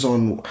depends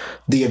on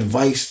the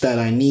advice that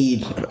I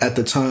need at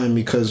the time,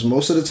 because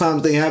most of the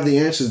times they have the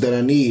answers that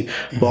I need,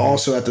 but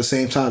also at the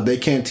same time, they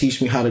can't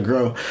teach me how to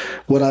grow.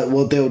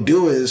 What they'll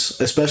do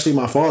is, especially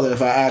my father,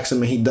 if I ask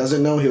him and he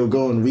doesn't know, he'll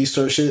go and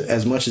research it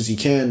as much as he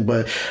can.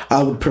 But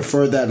I would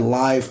prefer that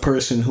live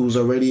person who's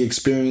already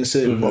experienced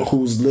it, or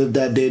who's lived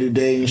that day to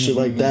day and shit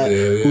like that,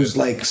 who's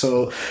like,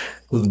 so...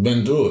 who's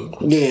been through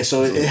it. Yeah,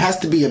 so it has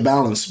to be a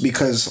balance,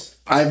 because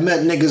I've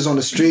met niggas on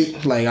the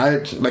street, like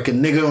a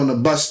nigga on the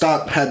bus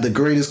stop had the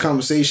greatest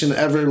conversation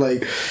ever,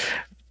 like,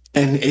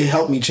 and it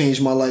helped me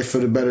change my life for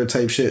the better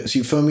type shit. So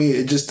you feel me?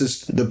 It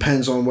just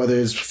depends on whether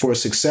it's for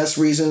success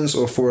reasons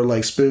or for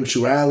like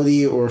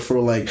spirituality or for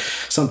like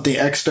something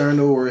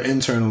external or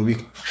internal.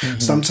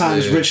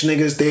 Sometimes rich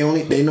niggas,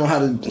 they know how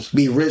to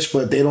be rich,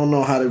 but they don't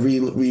know how to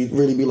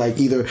really be like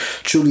either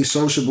truly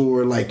sociable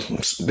or like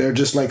they're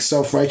just like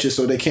self-righteous,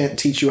 so they can't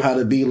teach you how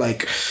to be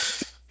like,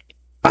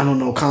 I don't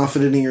know,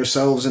 confident in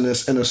yourselves in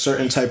a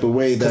certain type of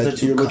way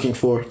that you're looking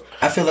for.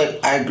 I feel like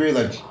I agree.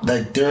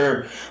 Like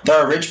there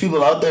are rich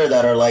people out there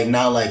that are like,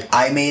 now like,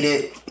 I made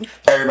it,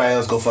 everybody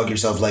else go fuck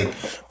yourself. Like,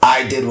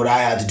 I did what I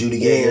had to do to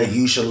get here.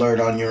 You should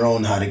learn on your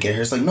own how to get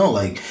here. It's like, no,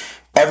 like,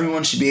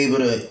 everyone should be able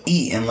to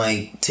eat and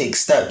like take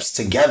steps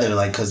together.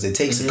 Like, because it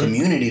takes a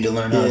community to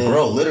learn how to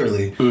grow.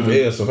 Literally.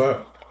 Yeah, it's a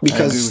fact.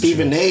 Because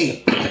Stephen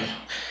A,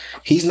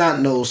 he's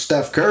not no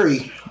Steph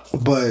Curry,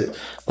 but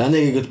that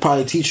nigga could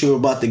probably teach you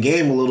about the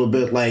game a little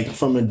bit, like,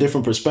 from a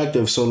different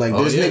perspective. So, like,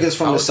 there's niggas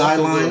from the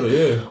sideline,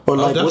 or,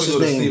 like, what's his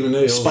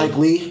name? Spike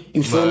Lee.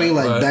 You feel me?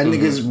 Like, that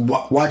niggas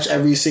watch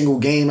every single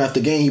game after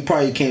game. He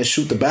probably can't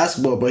shoot the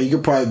basketball, but he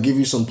could probably give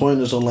you some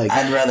pointers on, like,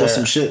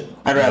 some shit.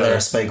 I'd rather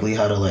ask Spike Lee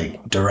how to,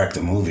 like, direct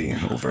a movie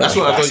over. That's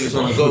what I thought you was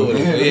going to go with.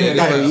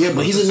 Yeah,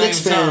 but he's a Knicks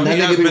fan. That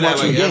nigga be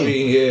watching the game.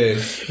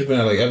 He's been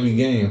at, like, every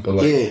game.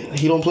 Yeah,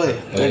 he don't play.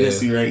 I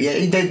guess you're right.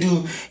 Yeah, they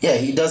do. Yeah,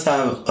 he does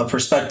have a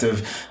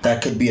perspective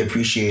that could be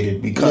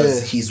appreciated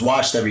because he's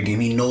watched every game.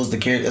 He knows the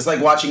character. It's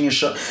like watching your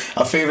show,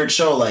 a favorite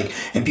show, like,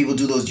 and people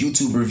do those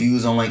YouTube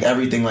reviews on like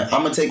everything. Like,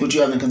 I'm gonna take what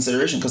you have in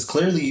consideration because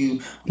clearly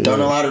you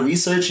done a lot of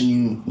research and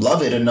you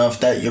love it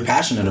enough that you're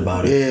passionate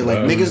about it. Yeah, like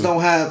niggas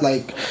don't have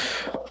like.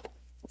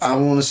 I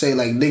want to say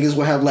like niggas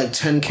will have like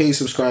 10K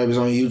subscribers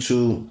on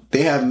YouTube.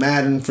 They have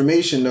mad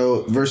information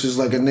though versus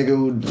like a nigga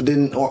who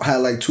didn't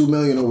have like 2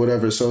 million or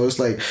whatever. So it's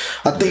like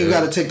I think you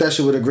got to take that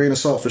shit with a grain of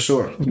salt for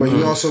sure. But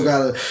you also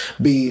got to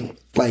be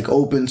like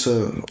open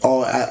to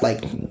all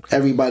like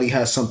everybody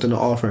has something to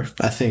offer.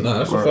 I think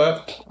that's a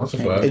fact. That's a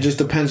fact. It just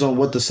depends on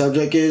what the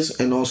subject is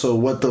and also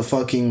what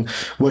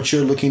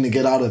you're looking to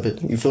get out of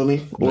it. You feel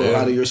me? Or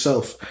out of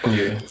yourself.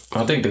 Yeah,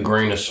 I think the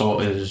grain of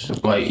salt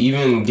is like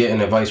even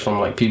getting advice from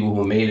like people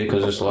who made it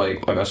because it's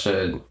like I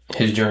said,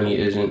 his or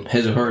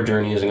her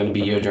journey isn't going to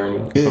be your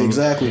journey. Yeah,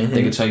 exactly.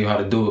 They can tell you how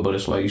to do it, but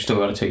it's like you still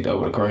got to take that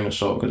with a grain of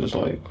salt because it's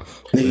like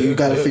you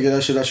got to figure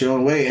that shit out your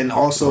own way, and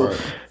also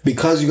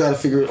because you got to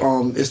figure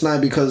it's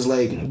not because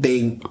like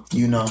they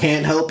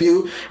can't help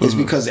you. It's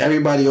because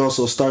everybody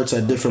also starts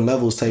at different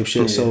levels type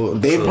shit. So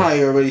they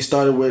probably already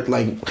started with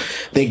like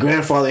their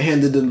grandfather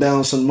handed them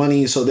down some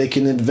money so they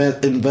can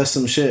invest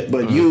some shit.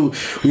 But you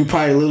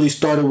probably literally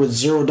started with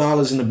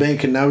 $0 in the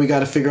bank, and now we got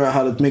to figure out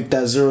how to make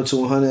that 0 to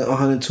 100,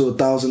 100 to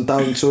 1,000,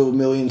 1,000 to a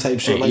million type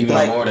shit like even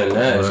that. More than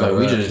that, it's like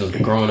we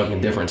just growing up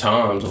in different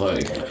times.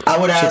 Like I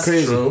would ask,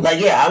 crazy.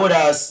 I would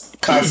ask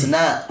Kai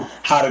Cenat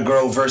how to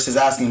grow versus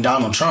asking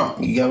Donald Trump.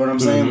 You get what I'm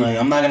saying? Like,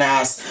 I'm not gonna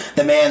ask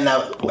the man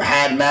that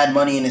had mad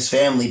money in his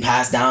family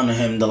passed down to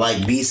him to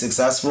like be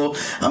successful.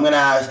 I'm gonna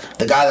ask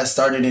the guy that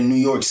started in New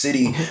York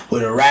City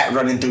with a rat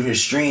running through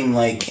his stream,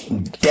 like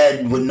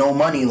dead with no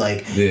money.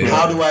 Like,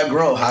 how do I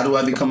grow? How do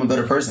I become a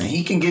better person?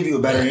 He can give you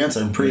a better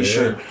answer. I'm pretty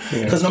sure.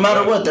 Because no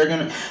matter what,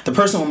 the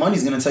person with money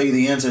is gonna tell you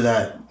the answer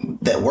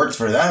that works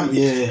for them.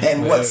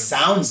 And what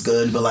sounds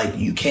good, but like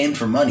you came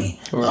for money.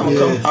 I'm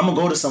gonna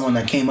go to someone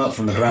that came up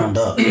from the ground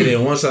up. And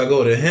then once I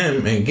go to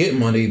him and get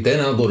money,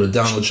 then I'll go to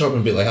Donald Trump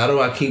and be like, how do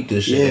I keep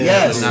this shit?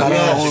 How do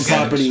I own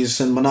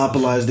properties and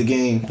monopolize the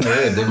game?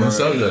 Different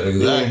subject.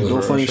 Exactly.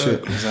 No funny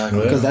shit.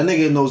 Exactly. Because that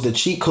nigga knows the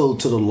cheat code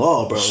to the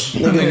law, bro.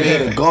 Nigga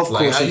made a golf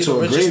course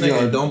into a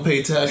graveyard. Don't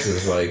pay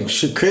taxes. Like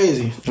shit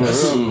crazy.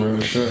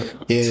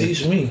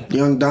 Teach me.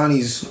 Young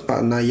Donnie's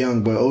not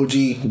young, but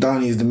OG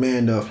Donnie's the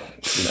man though.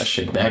 That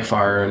shit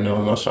backfiring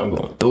though. My son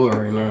going through it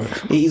right now.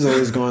 He's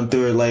always going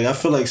through it. Like I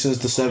feel like since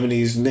the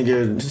 70s,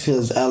 nigga,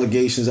 his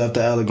allegations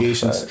after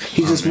allegations.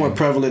 He's just more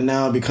prevalent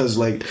now because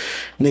like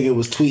nigga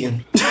was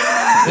tweeting.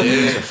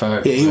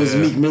 He was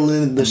Meek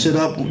Milling the shit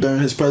up during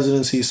his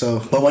presidency.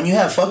 So, but when you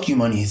have fuck you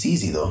money, it's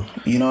easy though.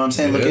 You know what I'm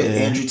saying? Look at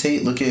Andrew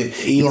Tate. Look at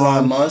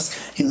Elon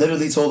Musk. He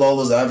literally told all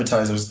those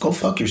advertisers, "Go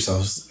fuck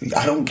yourselves.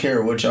 I don't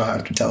care what y'all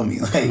have to tell me.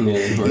 Like,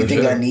 you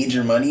think I need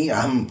your money?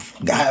 I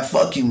have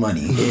fuck you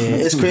money."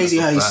 It's crazy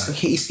how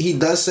he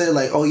does say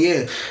like, "Oh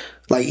yeah."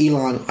 Like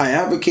Elon, I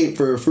advocate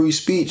for free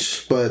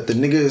speech, but the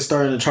nigga is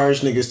starting to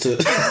charge niggas to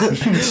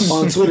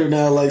on Twitter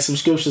now, like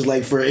subscriptions,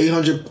 like for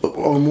 800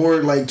 or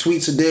more like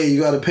tweets a day, you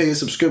gotta pay a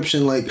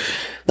subscription. Like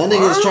that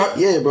nigga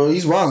is bro,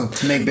 he's wild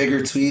to make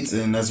bigger tweets,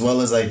 and as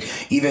well as like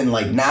even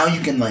like now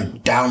you can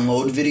like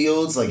download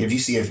videos. Like if you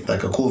see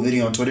like a cool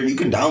video on Twitter, you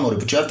can download it,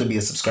 but you have to be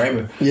a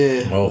subscriber.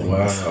 Yeah. Oh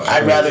wow.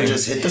 I'd rather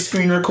just hit the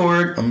screen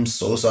record. I'm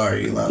so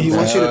sorry, Elon. He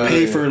wants you to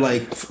pay for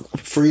like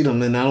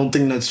freedom, and I don't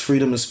think that's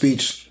freedom of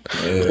speech.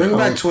 Bring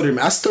back Twitter,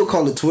 man. I still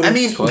call it Twitter. I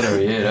mean, Twitter,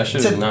 that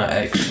shit is not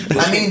X.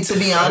 I mean, to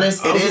be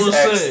honest, it is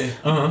X.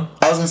 I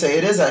was gonna say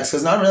it is X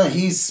because not really.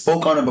 He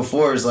spoke on it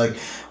before. It's like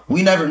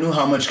we never knew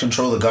how much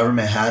control the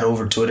government had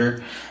over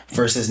Twitter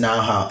versus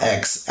now how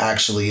X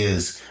actually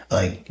is.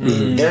 Like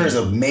there is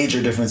a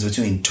major difference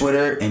between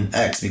Twitter and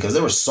X because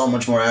there was so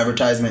much more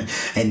advertisement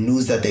and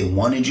news that they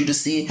wanted you to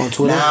see. On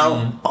Twitter?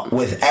 Now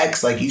with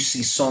X, like you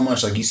see so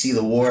much. Like you see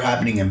the war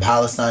happening in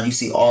Palestine. You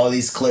see all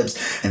these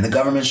clips, and the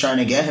government's trying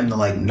to get him to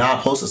like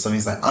not post something.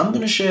 He's like, I'm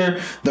gonna share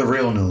the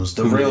real news,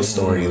 the real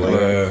story.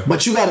 Like,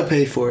 but you gotta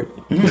pay for it.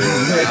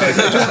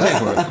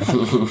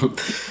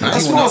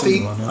 That's small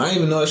fee. I didn't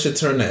even know that shit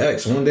turned to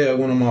X. One day I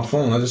went on my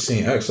phone, I just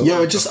seen X.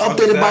 Yo, it just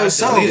updated by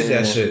itself. I deleted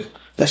that shit.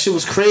 That shit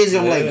was crazy.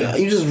 I'm like,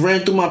 you just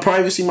ran through my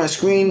privacy, my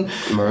screen,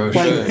 like,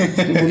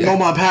 know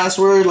my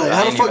password. Like,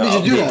 how the fuck did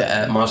you do that? The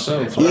app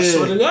myself. I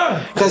swear to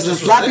God. Because the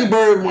Flappy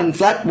Bird,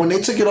 when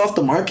they took it off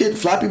the market,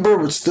 Flappy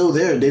Bird was still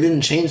there. They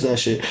didn't change that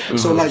shit.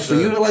 So like, for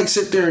you to like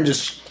sit there and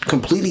just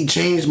completely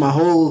change my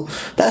whole,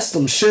 that's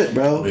some shit,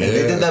 bro. Yeah,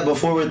 they did that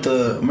before with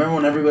remember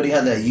when everybody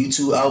had that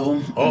AYOOO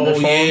album? Oh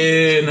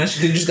yeah,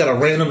 you just got a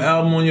random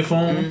album on your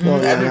phone.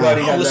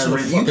 Everybody had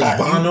that. You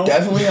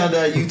definitely had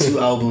that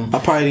AYOOO album. I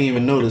probably didn't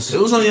even notice. It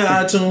was on your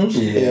iTunes.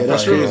 Yeah,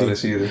 that's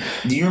crazy.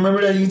 Do you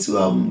remember that AYOOO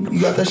album?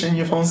 You got that shit in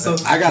your phone still?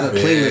 I got a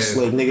playlist,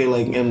 like nigga,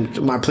 like,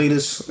 and my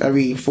playlist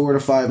every 4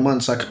 to 5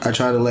 months, I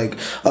try to like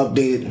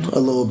update it a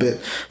little bit.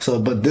 So,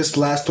 but this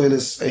last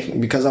playlist,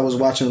 because I was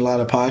watching a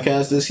lot of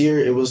podcasts this year,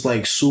 it was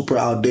like super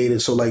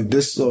outdated. So like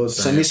this,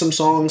 send me some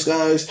songs,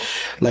 guys.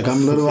 Like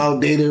I'm a little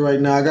outdated right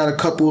now. I got a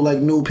couple like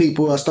new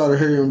people. I started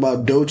hearing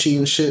about Doechii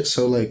and shit.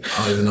 So like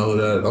I don't even know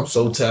that. I'm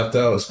so tapped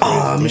out. It's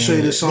crazy. let me show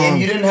you this song. Damn,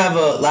 you didn't have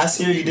last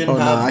year. You didn't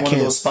have one of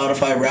those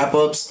Spotify wrap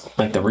ups,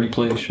 like the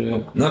replay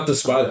shit. Not the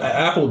spot.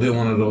 Apple did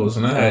one of those,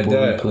 and I had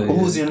that.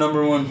 Who was your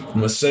number one?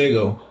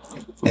 Masego.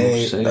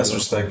 Hey, that's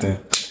respected.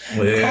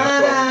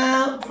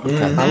 Yeah,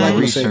 I like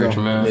research,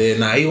 man. Yeah,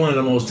 nah, he one of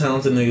the most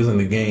talented niggas in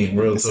the game,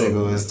 bro.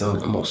 Masego is dope.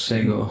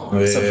 Masego.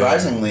 Yeah.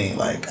 Surprisingly,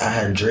 like I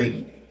had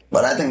Drake.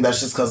 But I think that's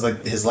just because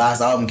like his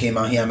last album came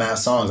out, he had mad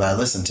songs. I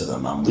listened to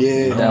them.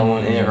 That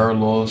one and Her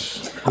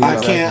Loss.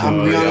 I can't. I'm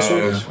gonna be honest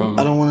with you.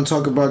 I don't want to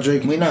talk about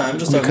Drake. I'm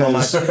just talking about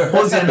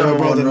what's your number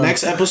bro, one? The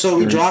next episode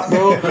we drop,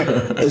 bro,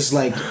 it's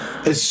like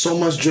it's so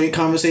much Drake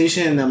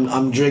conversation, and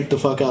I'm Drake the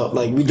fuck out.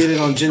 Like we did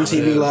it on Gen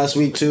TV last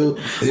week too.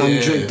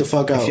 I'm Drake the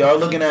fuck out. If y'all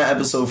looking at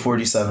episode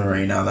 47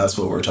 right now, that's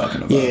what we're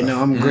talking about. Yeah,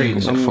 no, I'm great.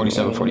 It's like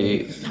 47,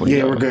 48. 49.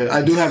 Yeah, we're good.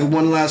 I do have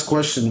one last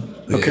question.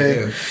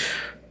 Okay. Yeah.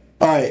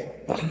 All right.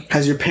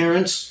 Has your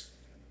parents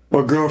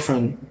or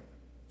girlfriend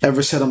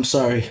ever said I'm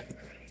sorry?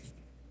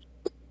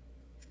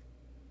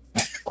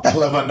 I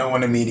love how no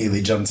one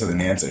immediately jumped to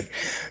the answer.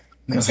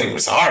 They was like,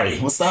 sorry,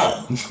 what's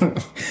that?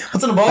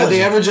 What's an apology? Have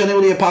they ever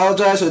genuinely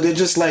apologized, or they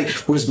just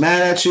like was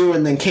mad at you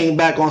and then came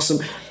back on some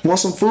want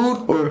some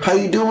food, or how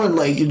you doing?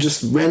 Like you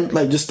just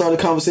just start a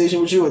conversation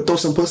with you or throw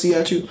some pussy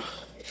at you?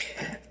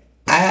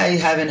 I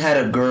haven't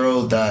had a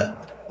girl that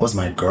was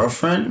my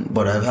girlfriend,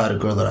 but I've had a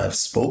girl that I've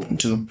spoken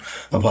to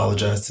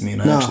apologize to me.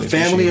 And I actually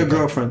family or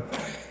girlfriend?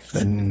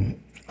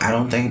 Then I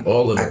don't think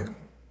All of them.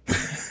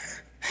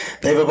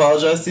 They've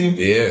apologized to you?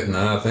 Yeah,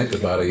 nah, think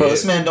about it. Bro,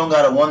 this man don't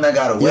got a one that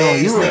got away. Yo,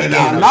 you This are nigga an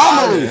gave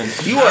anomaly.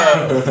 You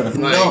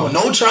are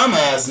no trauma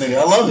ass nigga.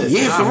 I love it.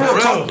 Yeah, for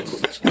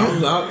real.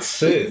 I'm not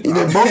shit. You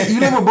live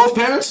with both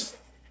parents?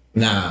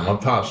 Nah, my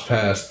pops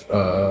passed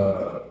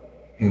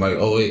like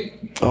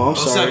 08. Oh, I'm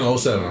sorry.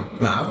 07.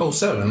 Nah,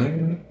 07,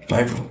 nigga.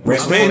 Right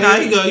Nah,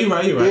 you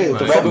right.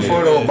 right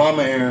before the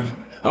Obama era.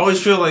 I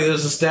always feel like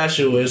there's a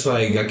statue where it's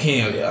like I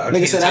can't.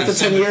 Nigga said after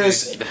 10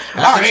 years.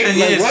 After 10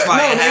 years, it's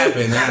like it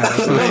happened.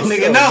 No,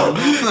 nigga, no.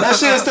 That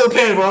shit is still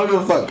painful. I don't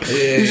give a fuck.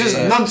 Yeah, You just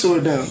numb to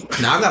it now.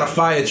 Now I got a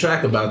fire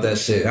track about that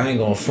shit. I ain't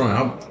gonna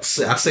front.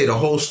 I say the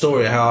whole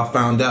story of how I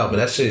found out, but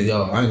that shit,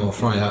 yo, I ain't gonna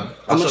front.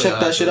 I'm gonna check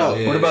that shit out.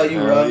 What about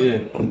you, Rad?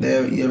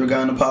 You ever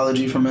got an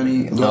apology from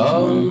any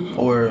loved one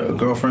or a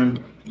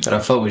girlfriend? That I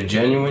felt was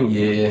genuine,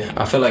 yeah.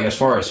 I feel like as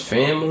far as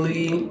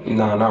family,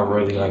 nah, not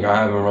really. Like I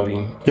haven't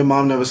really. Your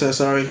mom never said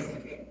sorry?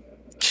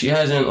 She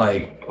hasn't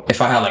like.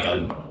 If I had like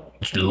a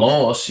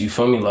loss, you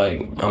feel me?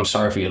 Like I'm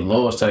sorry for your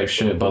loss type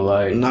shit, but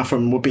like not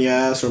from whooping your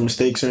ass or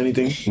mistakes or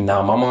anything.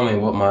 Nah, my mom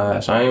ain't whoop my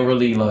ass. I ain't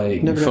really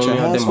like. Never you feel me?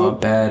 I did my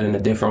whooped? bad in a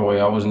different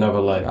way. I was never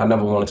like. I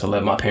never wanted to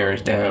let my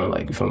parents down.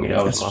 Like you feel me?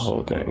 That was my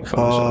whole thing. You feel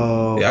me?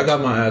 So, Yeah, I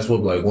got my ass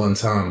whooped like one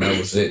time. That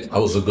was it. I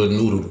was a good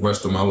noodle the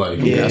rest of my life.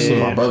 yeah, I seen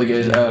my brother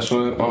get his ass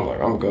whooped. I'm like,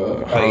 I'm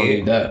good. I don't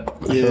need that.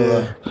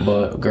 Yeah.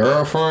 But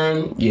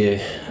girlfriend,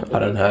 yeah, I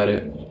done had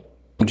it.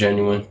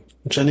 Genuine.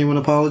 Genuine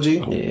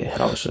apology? Yeah,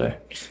 I would say.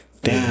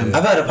 Damn.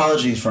 I've had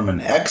apologies from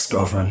an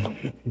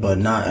ex-girlfriend, but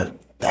not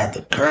at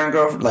the current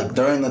girlfriend. Like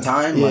during the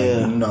time,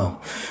 like no.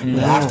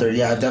 After,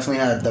 I definitely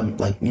had them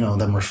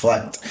them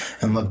reflect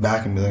and look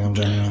back and be like, I'm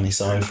genuinely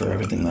sorry for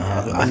everything that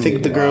happened. I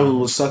think the girl who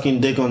was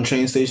sucking dick on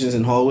train stations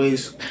and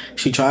hallways,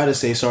 she tried to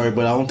say sorry,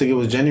 but I don't think it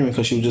was genuine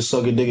because she was just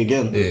sucking dick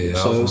again. Yeah,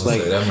 so it was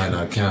like that might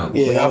not count.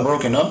 Yeah, y'all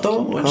broken up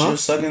though when she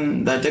was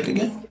sucking that dick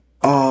again.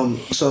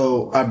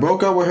 So I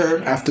broke up with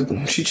her after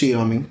she cheated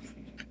on me.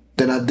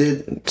 Then I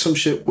did some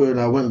shit where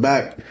I went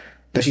back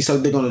that she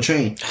sucked dick on the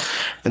train,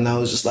 and I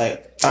was just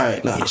like, all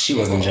right, nah. Yeah, she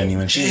wasn't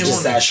genuine. She was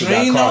just sad she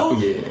got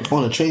caught.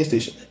 On a train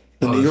station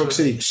in New York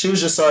City. She was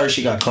just sorry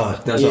she got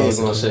caught. That's what I was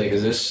gonna say.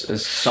 Cause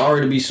it's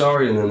sorry to be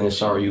sorry, and then there's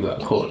sorry you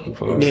got caught.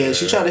 Yeah,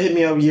 she tried to hit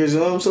me up years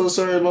ago. I'm so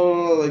sorry, blah, blah,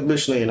 blah. Like,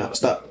 bitch, no, you're not.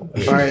 Stop. All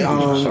right.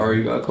 Sorry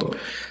you got caught.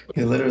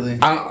 Yeah, literally.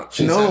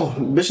 No,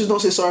 bitches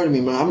don't say sorry to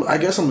me, man. I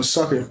guess I'm a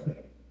sucker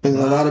in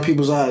a lot of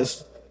people's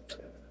eyes.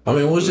 I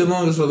mean, what's your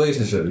longest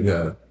relationship you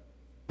got?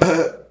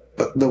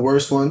 The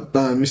worst one?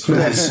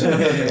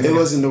 It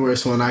wasn't the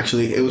worst one,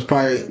 actually. It was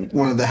probably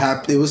one of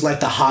the it was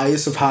like the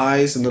highest of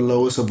highs and the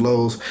lowest of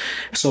lows.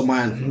 So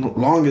my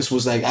longest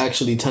was like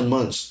actually 10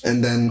 months.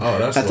 And then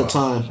at the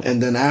time.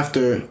 And then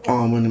after,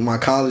 when in my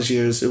college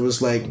years, it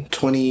was like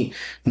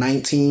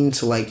 2019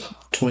 to like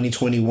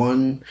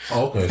 2021.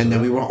 Okay. And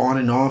then we were on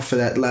and off for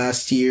that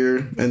last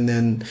year. And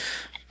then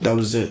that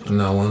was it.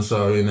 Not one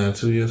sorry in that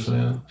 2 years,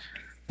 man.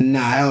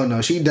 Nah, hell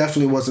no. She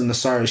definitely wasn't a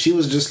sorry. She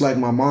was just like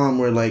my mom,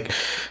 where like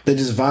they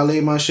just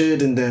violate my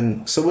shit and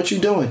then, so what you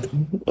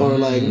doing? Or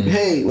like,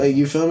 hey, like,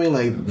 you feel me?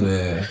 Like,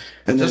 yeah.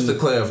 And just to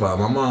clarify,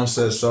 my mom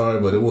said sorry,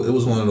 but it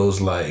was one of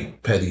those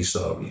like petty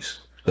sorries.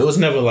 It was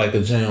never like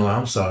a genuine, like,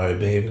 I'm sorry,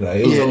 baby.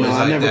 Like, it was always no,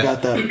 like I never that.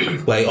 got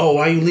that. Like, oh,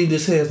 why you leave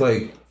this here? It's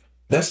like,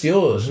 that's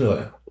yours. You're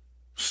like,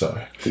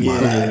 sorry.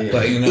 Yeah.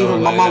 Like, you know,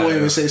 even my like, mom wouldn't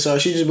even say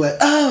sorry. She'd just be like,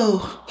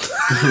 oh.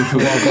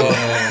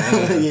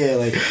 Yeah,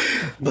 like,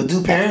 But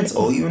do parents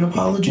owe you an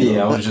apology?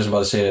 Yeah, I was just about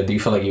to say that. Do you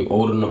feel like you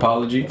owed an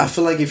apology? I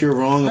feel like if you're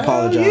wrong,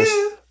 apologize.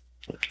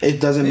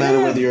 It doesn't matter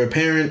whether you're a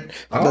parent.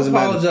 I'll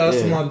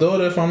apologize to my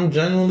daughter if I'm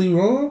genuinely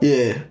wrong.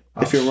 Yeah.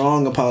 If you're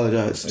wrong,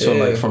 apologize. So,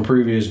 like, from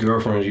previous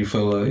girlfriends, you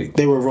feel like...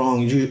 They were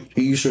wrong.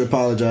 You should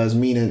apologize,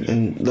 mean it,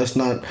 and let's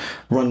not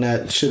run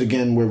that shit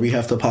again where we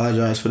have to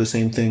apologize for the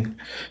same thing.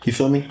 You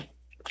feel me?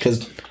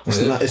 Because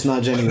it's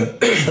not genuine.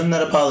 Send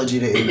that apology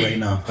to Ape right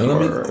now. And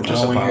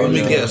let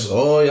me guess.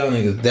 All y'all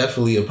niggas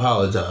definitely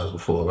apologized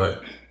before, right?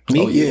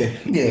 Me?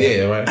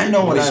 Yeah, right. I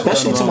know when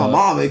especially to my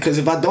mom, because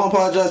if I don't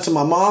apologize to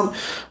my mom,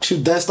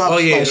 she'll stop.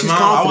 She's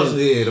confident.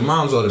 The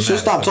mom's automatic. She'll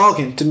stop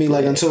talking to me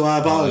until I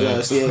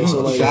apologize.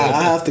 So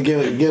I have to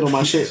get on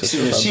my shit.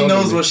 She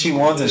knows what she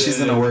wants and she's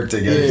gonna work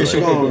together. Yeah, she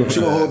gonna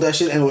hold that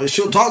shit and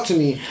she'll talk to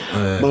me,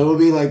 but it'll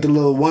be like the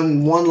little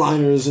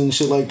one-liners and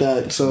shit like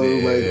that. So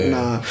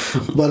nah,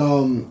 but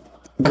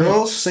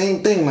girls,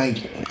 same thing. Like,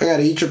 I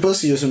gotta eat your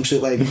pussy or some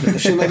shit. Like,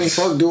 she'll let me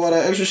fuck, do all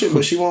that extra shit,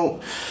 but she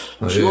won't.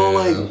 She won't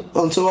like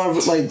until I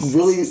like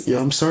really. Yeah,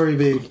 I'm sorry,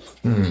 babe.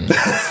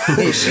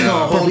 Yeah, she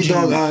gonna hold you.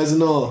 Dog eyes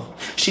and all.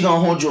 She gonna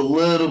hold you a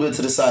little bit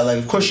to the side. Like,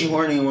 of course she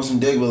horny and wants some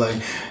dick, but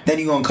like then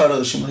you gonna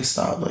cuddle. She like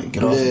stop, like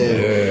get off.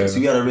 Yeah. So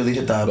you gotta really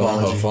hit that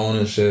apology. On her phone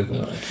and shit.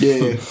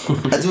 Yeah.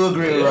 I do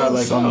agree with Rad,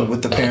 like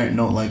with the parent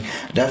note. Like,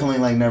 definitely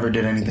like never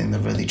did anything to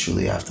really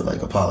truly have to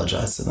like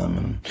apologize to them,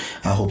 and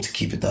I hope to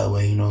keep it that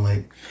way. You know,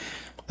 like.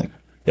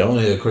 Y'all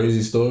wanna hear a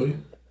crazy story?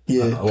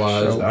 Yeah.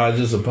 I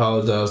just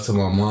apologized to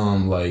my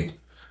mom like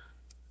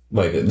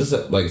this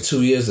is like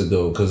 2 years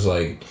ago, because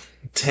like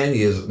 10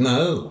 years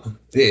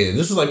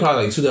this is like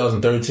probably like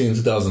 2013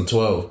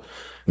 2012.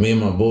 Me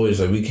and my boys,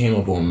 like, we came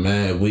up on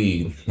mad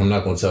weed. I'm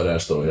not gonna tell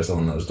that story, that's a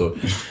whole nother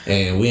story.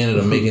 And we ended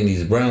up making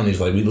these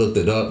brownies. Like, we looked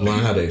it up,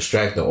 learned how to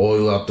extract the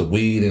oil out the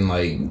weed and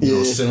like you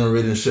know, simmer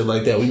it and shit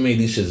like that. We made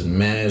these shits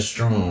mad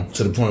strong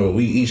to the point where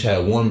we each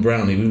had one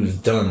brownie. We was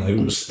done, like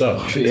we was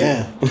stuck.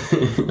 Yeah.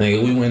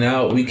 Nigga, we went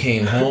out, we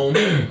came home.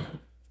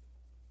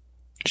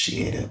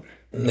 She ate it.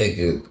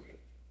 Nigga,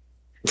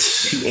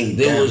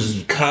 there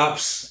was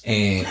cops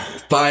and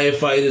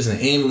firefighters and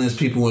ambulance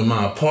people in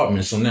my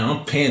apartment. So now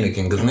I'm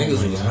panicking because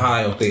niggas was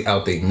high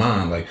out they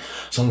mind. Like,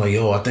 so I'm like,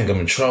 yo, I think I'm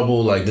in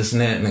trouble. Like this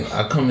and that. And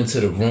I come into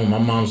the room. My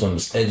mom's on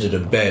the edge of the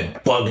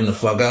bed, bugging the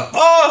fuck out.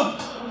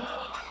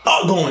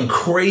 Going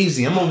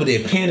crazy. I'm over there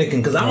panicking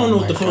because I don't know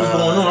what the fuck's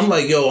going on. I'm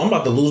like, yo, I'm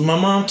about to lose my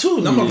mom too.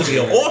 I'm about to be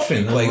an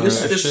orphan. Like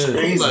this is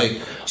crazy.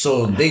 Like,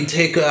 so they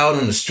take her out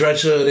on the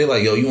stretcher. They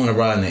like, yo, you want to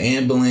ride in the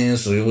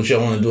ambulance? Or what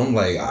y'all want to do? I'm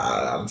like,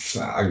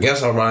 I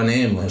guess I'll ride in the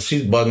ambulance.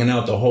 She's bugging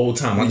out the whole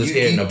time. I just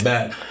hear in the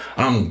back,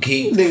 I'm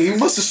geeked. Nigga, you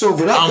must have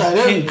sobered up that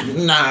end.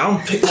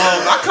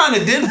 I kind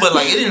of did, but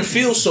like it didn't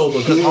feel sober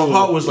because my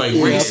heart was like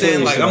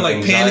racing. Like I'm like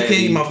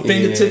panicking. My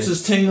fingertips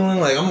is tingling.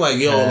 Like I'm like,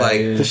 yo, like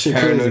this shit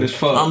crazy as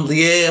fuck.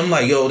 I'm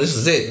like, yo, this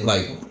is it.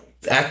 Like,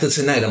 after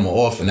tonight, I'm an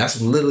orphan.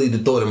 That's literally the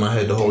thought in my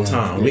head the whole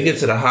time. We get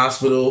to the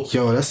hospital.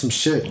 Yo, that's some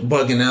shit.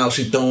 Bugging out.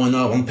 She throwing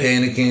up. I'm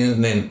panicking.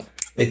 And then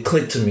it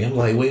clicked to me. I'm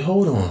like, wait,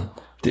 hold on.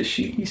 Did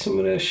she eat some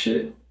of that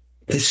shit?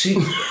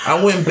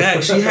 I went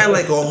back. She had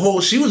like a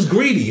whole. She was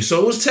greedy,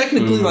 so it was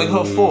technically like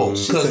her fault.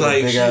 Because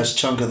like big ass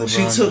chunk of the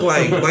brownie. She took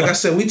like I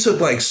said, we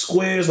took like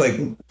squares. Like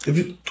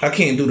I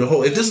can't do the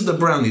whole. If this is the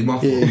brownie, my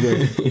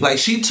fault. Like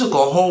she took a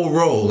whole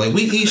roll. Like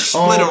we each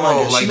split a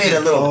roll. Like she made a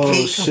little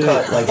cake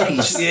cut like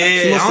piece.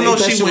 Yeah, I don't know.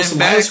 She went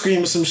back. Ice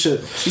cream or some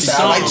shit. She said,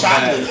 I like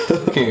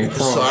chocolate.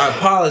 So I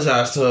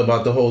apologized to her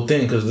about the whole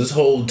thing because this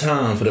whole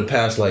time for the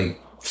past like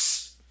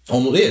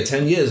almost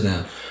 10 years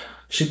now.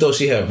 She thought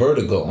she had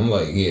vertigo. I'm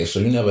like, yeah, so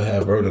you never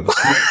had vertigo.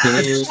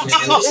 Nigga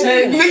told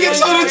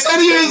her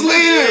 10 years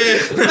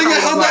later. Nigga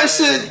held that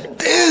shit.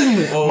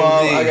 Damn. Mom,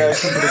 I gotta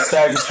keep it a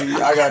stack with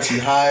you. I got you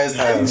high as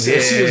hell. Yeah.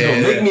 She was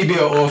gonna make me be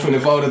an orphan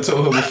if I would have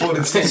told her before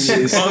the 10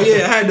 years. Oh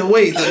yeah, I had to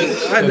wait.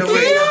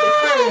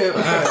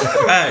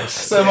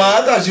 So, Ma,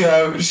 I thought you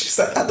had. She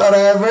said, I thought I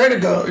had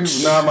vertigo.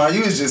 Nah, Ma,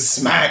 you was just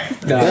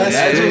smacked. That's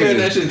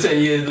that shit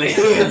 10 years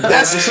later.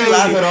 That's she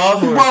laughing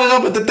off. You brought it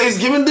up at the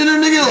Thanksgiving dinner,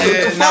 nigga. Like,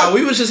 what the fuck?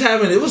 We was just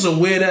having. It was a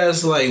weird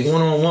ass like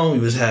one-on-one we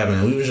was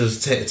having. We was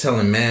just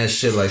telling mad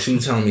shit. Like she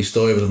was telling me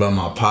stories about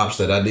my pops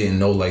that I didn't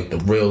know, like the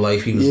real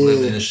life he was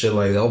living and shit,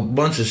 like a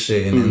bunch of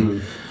shit. And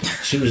then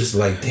she was just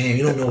like, damn,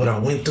 you don't know what I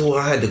went through.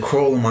 I had to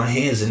crawl on my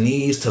hands and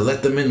knees to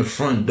let them in the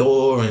front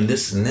door and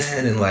this and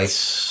that. And like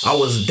I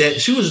was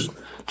dead.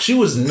 She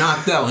was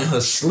knocked out in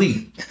her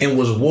sleep and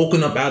was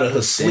woken up out of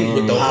her sleep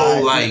with the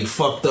whole like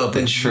fucked up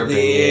and tripping.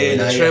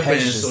 Yeah,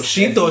 tripping. So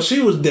she thought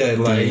she was dead.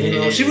 Like, you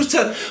know, she was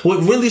what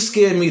really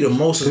scared me the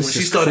most is when she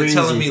started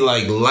telling me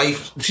like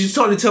life. She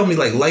started telling me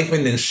like life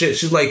and then shit.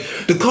 She's like,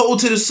 the code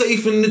to the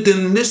safe and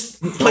then this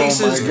place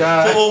is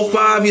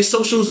 405, your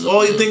socials,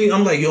 all your thinking.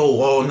 I'm like,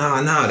 yo,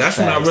 nah. That's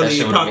when I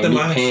really popped in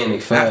my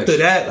head. After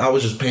that, I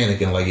was just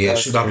panicking. Like, yeah,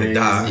 she's about to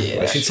die.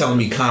 Like, she telling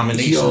me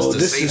combinations to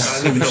say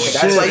I don't even know what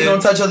that's why you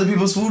don't touch other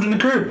people's food. food in the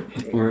crib.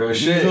 Real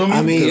shit.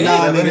 I mean,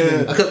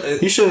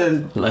 nigga. You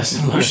shouldn't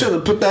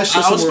put that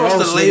shit somewhere else. I was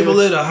supposed to label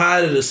it or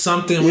hide it or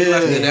something. We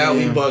left it out.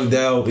 We bugged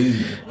out.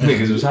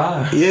 Niggas was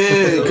high.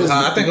 Yeah, because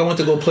I think I went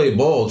to go play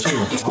ball too.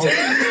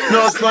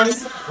 No, it's funny.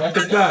 That's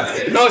a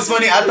fact. No, it's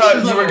funny. I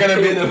thought you were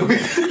gonna be.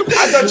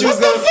 I thought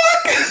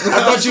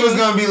you was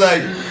gonna be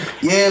like,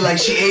 yeah, like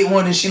she ate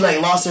one and she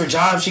like lost her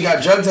job. She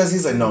got drug tested.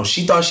 He's like, no,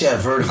 she thought she had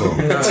vertigo.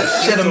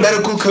 She had a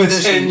medical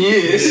condition. 10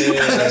 years. She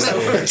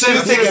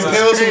was taking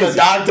pills from the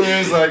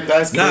doctors. Like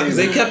that's crazy. Nah, because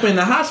they kept me in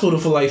the hospital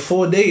for like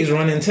 4 days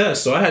running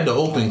tests. So I had to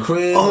open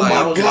crib. Oh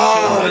my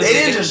God. They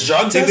didn't just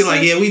drug test. They'd be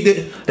like, yeah, we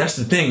did. That's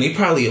the thing.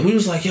 We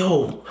was like,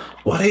 yo,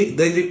 why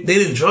they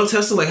didn't drug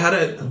test her? Like how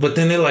that? But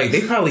then they're like,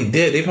 they probably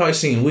did. They probably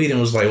seen weed and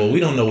was like, well, we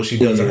don't know what she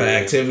does in her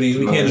activities.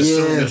 We can't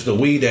assume it's the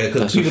weed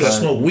because people that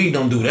smoke weed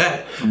don't do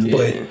that. Yeah.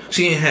 But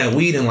she ain't had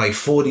weed in like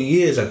 40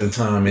 years at the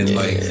time, and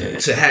like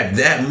to have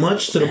that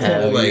much to the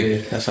point,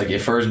 like that's like your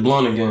first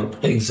blunt again.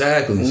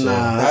 Exactly. So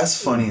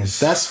that's funny.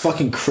 That's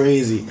fucking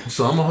crazy.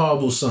 So I'm a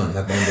horrible son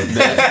at the end of the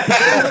day.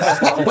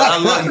 But I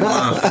love you,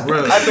 Mom. For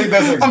real. I think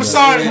that's. I'm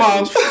sorry,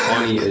 Mom.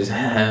 Funny as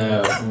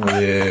hell.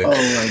 Yeah. Oh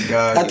my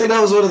God. I think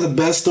that was one of the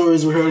best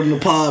stories we heard in the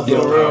pod,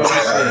 bro.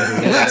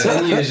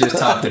 10 years just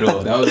topped it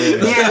off. That was it.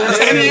 Yeah,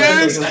 10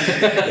 years.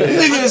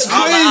 Nigga, it's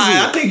crazy.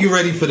 I think you're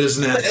ready for this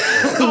now.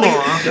 Come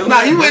on.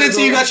 Nah, you waited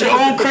until you got your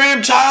own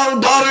crib,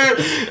 child, daughter.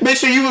 Make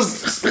sure you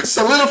was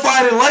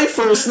solidified in life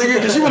first, nigga,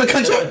 because you would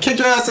have kicked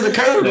your ass to the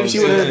curb if she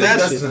would have did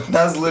that shit.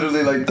 That's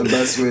literally like the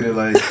best way to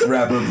like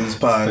wrap up this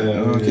pod.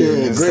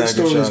 Yeah, great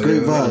stories,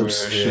 great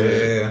vibes.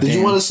 Yeah. Did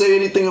you want to say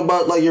anything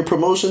about like your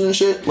promotion and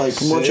shit? Like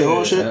promote your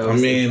own shit? I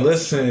mean,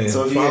 listen.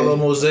 So follow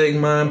Mosaic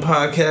Mind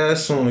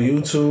Podcast on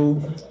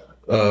YouTube,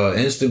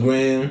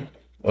 Instagram,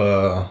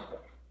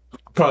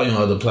 probably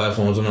on other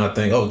platforms. I'm not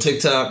thinking. Oh,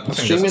 TikTok.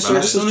 Streaming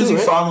services. As soon as you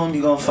follow them,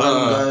 you gonna find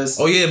them, guys.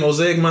 Oh yeah,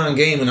 Mosaic Mind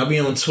Gaming. I be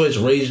on Twitch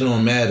raging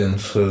on Madden.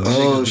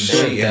 Oh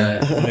shit! Yeah,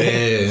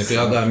 if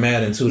y'all got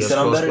Madden too. He said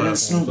I'm better than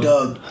Snoop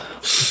Dogg.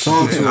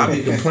 I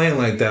be complaining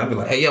like that. I be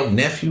like, hey yo,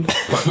 nephew,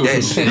 fuck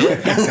that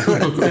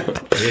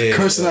shit.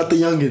 Cursing out the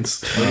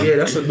youngins. But yeah,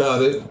 that's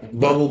about it.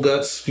 Bubble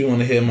Guts. If you want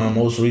to hear my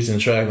most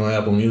recent track on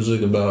Apple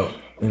Music about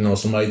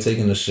somebody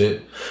taking the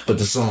shit, but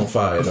the song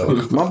fire though.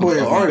 My boy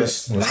an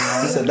artist. He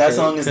said that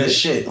song is the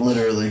shit,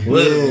 literally.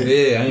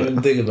 Yeah, I didn't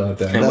even think about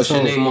that. And what's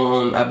your name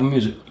on Apple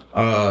Music?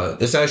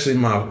 It's actually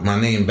my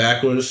name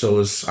backwards, so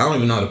it's I don't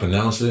even know how to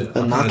pronounce it.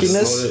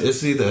 Anakinus?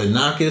 It's either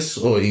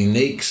Anakis or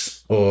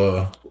Enakes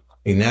or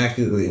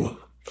Enakis.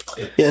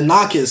 Yeah,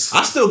 Nakis.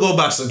 I still go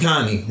by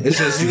Sikani. It's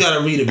just you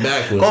gotta read it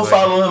backwards. Go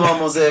follow him on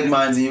Mosaic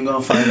Minds and you're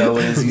gonna find out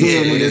what it is.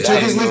 Yeah,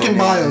 check his link in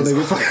bio,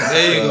 nigga.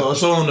 There you go.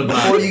 It's all on the bio.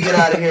 Before you get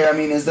out of here, I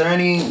mean, is there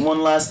any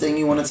one last thing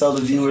you want to tell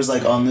the viewers,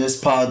 like on this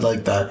pod,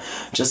 like that,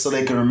 just so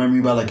they can remember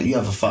you by, like, you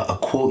have a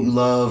quote you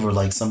love or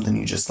like something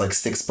you just like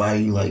sticks by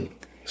you, like.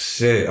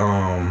 Shit.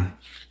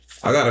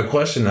 I got a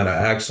question that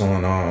I asked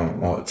on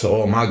to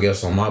all my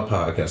guests on my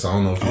podcast. I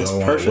don't know if y'all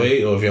want to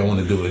wait or if y'all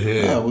want to do it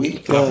here. Yeah, I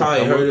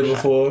probably heard it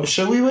before.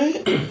 Should we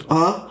wait?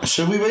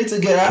 Should we wait to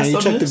get asked? Can you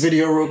check the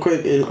video real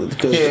quick?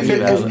 Because if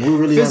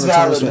it's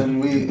valid, then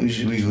we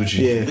should.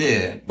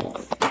 Yeah.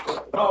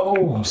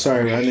 Oh,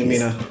 sorry, I didn't mean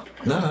to.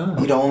 Nah.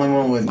 You the only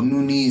one with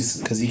new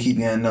knees because you keep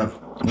getting up.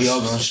 We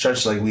all gonna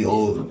stretch like we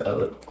old.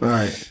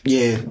 Right.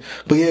 Yeah.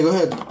 But yeah, go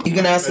ahead. You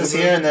can ask us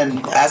here and then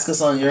ask us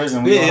on yours,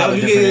 and we you have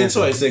a get it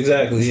twice.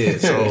 Exactly. Yeah.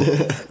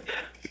 So,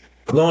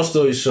 long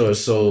story short,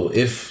 so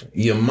if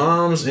your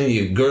mom's and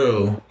your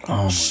girl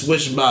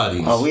switch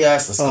bodies. Oh, we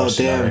asked this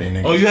question already,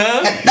 nigga. Oh, you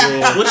have?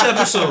 Yeah. Which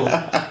episode?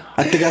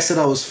 I think I said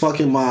I was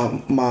fucking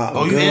my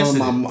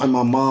girl and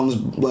my mom's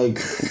like.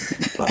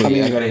 I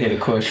gotta hear the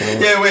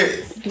question. Yeah,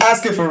 wait.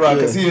 Ask it for Rod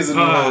because he is a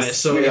new host.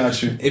 So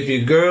if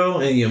your girl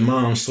and your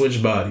mom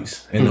switch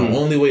bodies, and the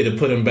only way to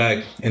put them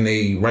back in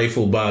their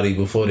rightful body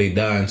before they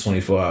die in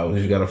 24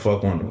 hours, you gotta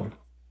fuck one of them.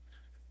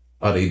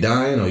 Are they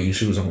dying or you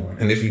choosing one?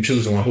 And if you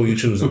choosing one, who you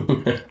choosing?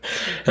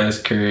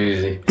 That's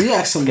crazy. You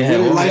asked some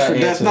weird life or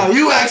death. No,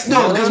 you asked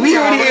because we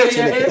already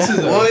answered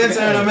it. We'll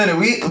answer in a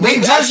minute. They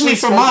judged me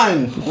for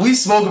mine. We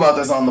spoke about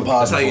this on the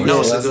podcast. That's how you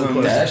know it's a good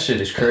question. That shit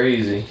is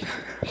crazy.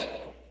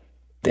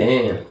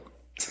 Damn.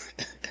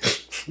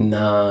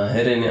 Nah,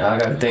 it ain't. I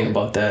gotta think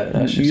about that.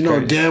 That shit's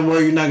crazy. Damn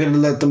well you're not gonna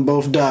let them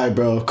both die,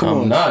 bro.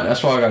 I'm not.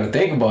 That's why I gotta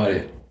think about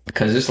it.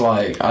 Cause it's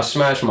like I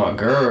smashed my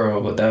girl,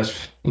 but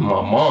that's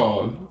my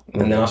mom,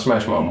 and then I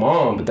smashed my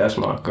mom, but that's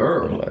my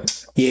girl. Like,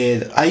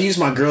 yeah, I use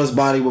my girl's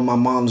body with my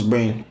mom's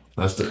brain.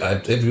 That's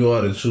if you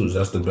are to choose,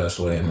 that's the best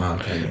way in my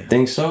opinion.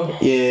 Think so?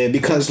 Yeah,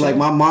 because like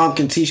my mom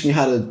can teach me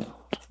how to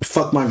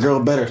fuck my girl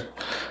better.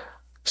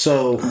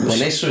 So when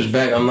they switch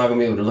back, I'm not gonna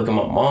be able to look at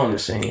my mom the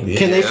same. Yeah,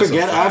 can they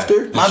forget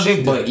after?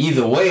 But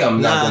either way, I'm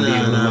not gonna be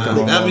able to look at my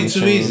mom. That'd be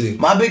too easy.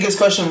 My biggest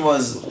question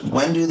was,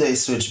 when do they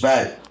switch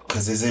back?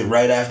 Because is it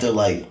right after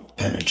like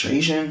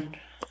penetration?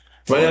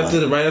 Right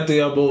after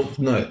y'all both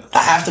nut. I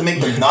have to make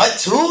the nut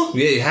too?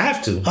 Yeah, you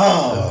have to.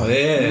 Oh.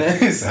 Yeah.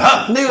 Niggas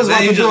about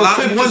to do a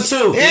quick 1,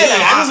 2. Yeah,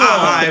 I just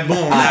Alright,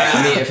 boom.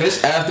 I mean, if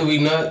it's after we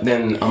nut,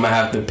 then I'm gonna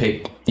have to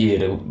pick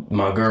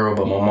my girl,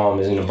 but my mom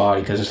is in the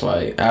body because it's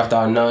like after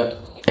I nut.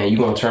 And you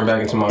gonna turn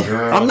back into my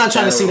girl? I'm not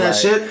trying to see that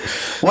shit.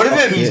 What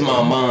if he's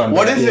my mom?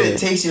 What if it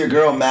takes your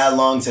girl mad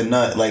long to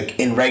nut, like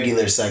in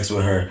regular sex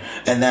with her,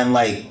 and then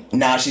like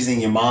now she's in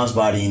your mom's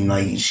body and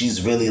like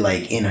she's really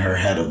like in her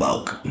head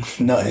about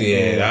nutting?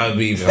 Yeah, that would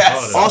be even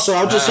harder. Also,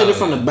 I'll just hit it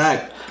from the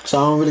back, so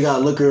I don't really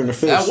gotta look her in the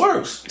face. That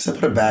works. Except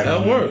put her back.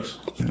 That works.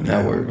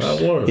 That works.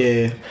 That works.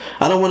 Yeah,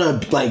 I don't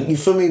want to like you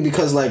feel me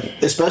because like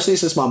especially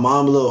since my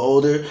mom a little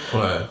older,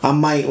 I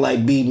might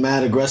like be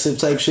mad aggressive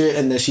type shit,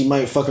 and then she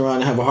might fuck around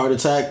and have a heart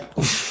attack.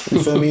 You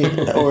feel me?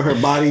 Or her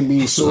body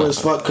be sore as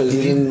fuck because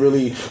it didn't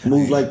really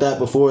move like that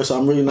before. So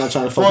I'm really not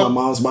trying to fuck my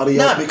mom's body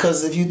up. Nah,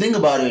 because if you think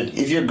about it,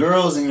 if your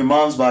girl's in your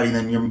mom's body,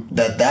 then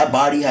that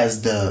body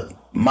has the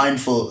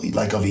mindful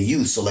like of a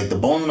youth, so like the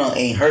bone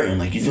ain't hurting,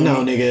 like you feel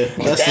no me? nigga,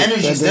 like, the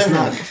energy's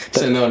different.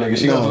 No nigga,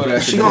 she gonna feel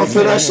that shit. She gonna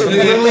feel that shit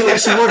literally like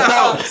she worked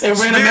out and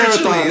ran a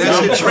marathon.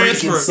 That shit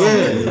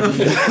transferred.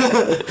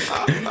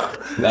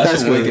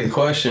 That's a wicked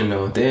question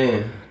though.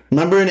 Damn.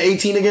 Remember in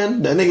 18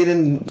 again? That nigga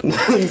didn't.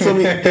 You feel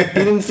me?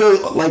 He didn't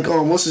feel like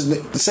what's his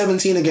name?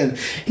 17 again.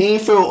 He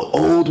didn't feel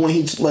old when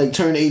he like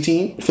turned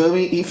 18. Feel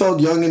me? He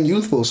felt young and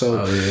youthful. So.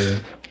 Oh yeah.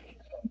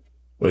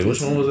 Wait,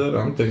 which one was that?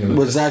 I'm thinking.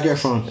 With Zac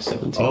Efron.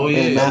 17. Oh yeah,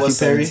 and Matthew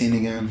Perry.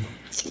 17 again.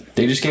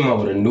 They just came out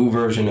with a new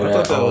version of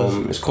that.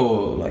 It's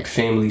called like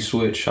Family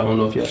Switch. I don't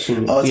know if y'all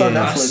seen it. Oh, it's on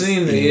Netflix. I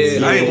seen it.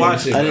 Yeah, I ain't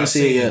watched it. I didn't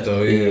see it yet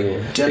though.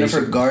 Yeah.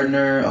 Jennifer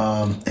Gardner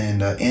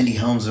and Andy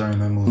Helms are in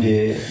that movie.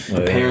 Yeah,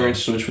 the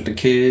parents switch with the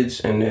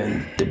kids, and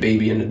then the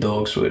baby and the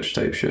dog switch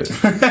type shit.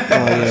 Oh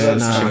yeah,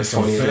 nah.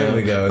 Some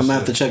Family Guy. I'm gonna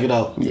have to check it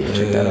out. Yeah,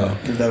 check that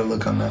out. Give that a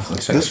look on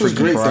Netflix. This was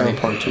great, though.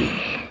 Part 2.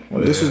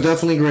 This was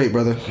definitely great,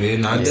 brother. Yeah,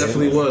 no, it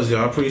definitely was,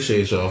 y'all. I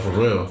appreciate y'all for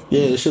real.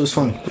 Yeah, this shit was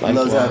fun. I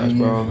love having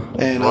you, bro.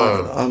 And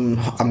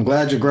I'm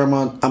glad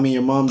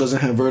your mom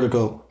doesn't have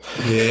vertigo.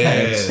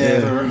 Yeah.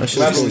 I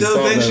still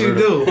think she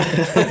do.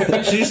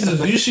 She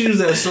used to use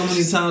that so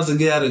many times to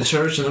get out of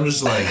church, and I'm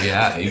just like,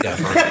 yeah, you got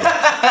vertigo.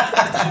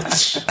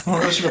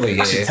 That's really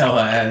I should tell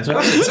her ass.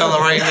 I should tell her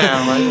right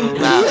now.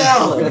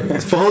 Yeah.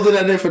 For holding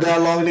that in for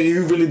that long, nigga,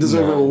 you really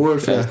deserve an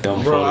award for that.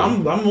 Bro,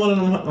 I'm one of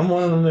them. I'm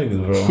one of them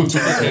niggas,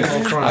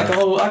 bro. I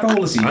can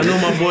hold a seat. I know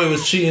my boy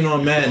was cheating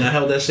on Madden. I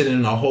held that shit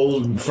in a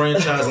whole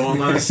franchise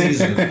online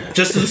season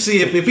just to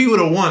see if he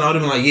would have won. I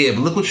would have been like, yeah, but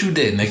look what you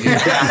did,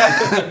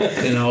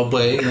 nigga. You know,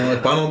 but you know,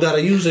 if I don't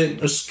gotta use it,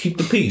 just keep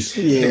the peace.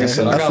 Yeah,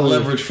 I got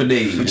leverage for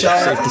days.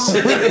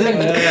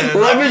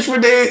 Leverage for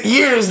days,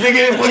 years,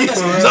 nigga.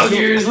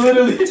 Years,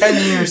 literally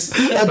 10 years.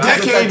 A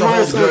decade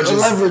worth of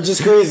leverage is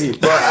crazy.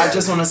 But I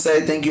just want to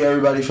say thank you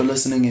everybody for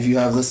listening. If you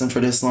have listened for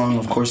this long,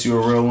 of course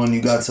you're a real one.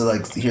 You got to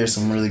like hear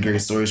some really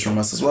great stories from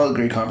us as well.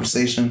 Great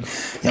conversation.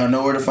 Y'all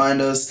know where to find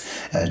us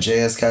at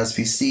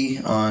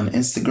JSCastPC on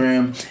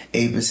Instagram.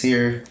 Ape is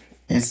here.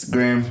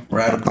 Instagram,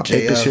 Radical JL.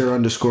 Ape is here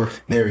 _.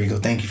 There we go.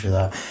 Thank you for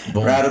that.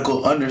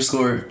 Radical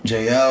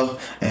 _JL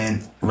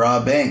and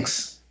Rob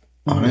Banks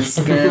on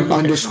Instagram.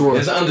 _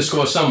 There's an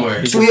underscore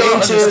somewhere. Tweet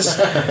inches.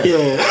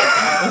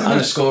 Yeah.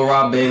 Underscore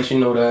Rob Banks, you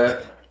know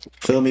that.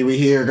 Feel me? We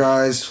here,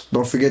 guys.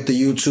 Don't forget the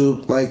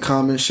YouTube. Like,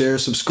 comment, share,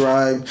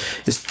 subscribe.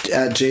 It's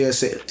at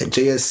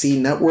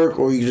JSC Network,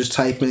 or you can just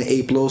type in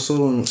Ape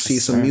Loso and see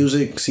some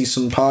music, see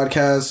some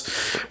podcasts,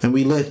 and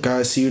we lit,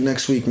 guys. See you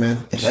next week,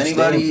 man. If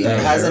anybody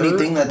has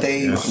anything that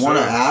they want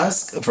to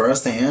ask for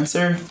us to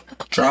answer,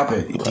 drop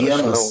it.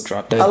 DM us.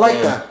 I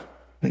like that.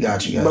 We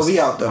got you guys. But we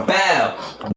out though. Bow.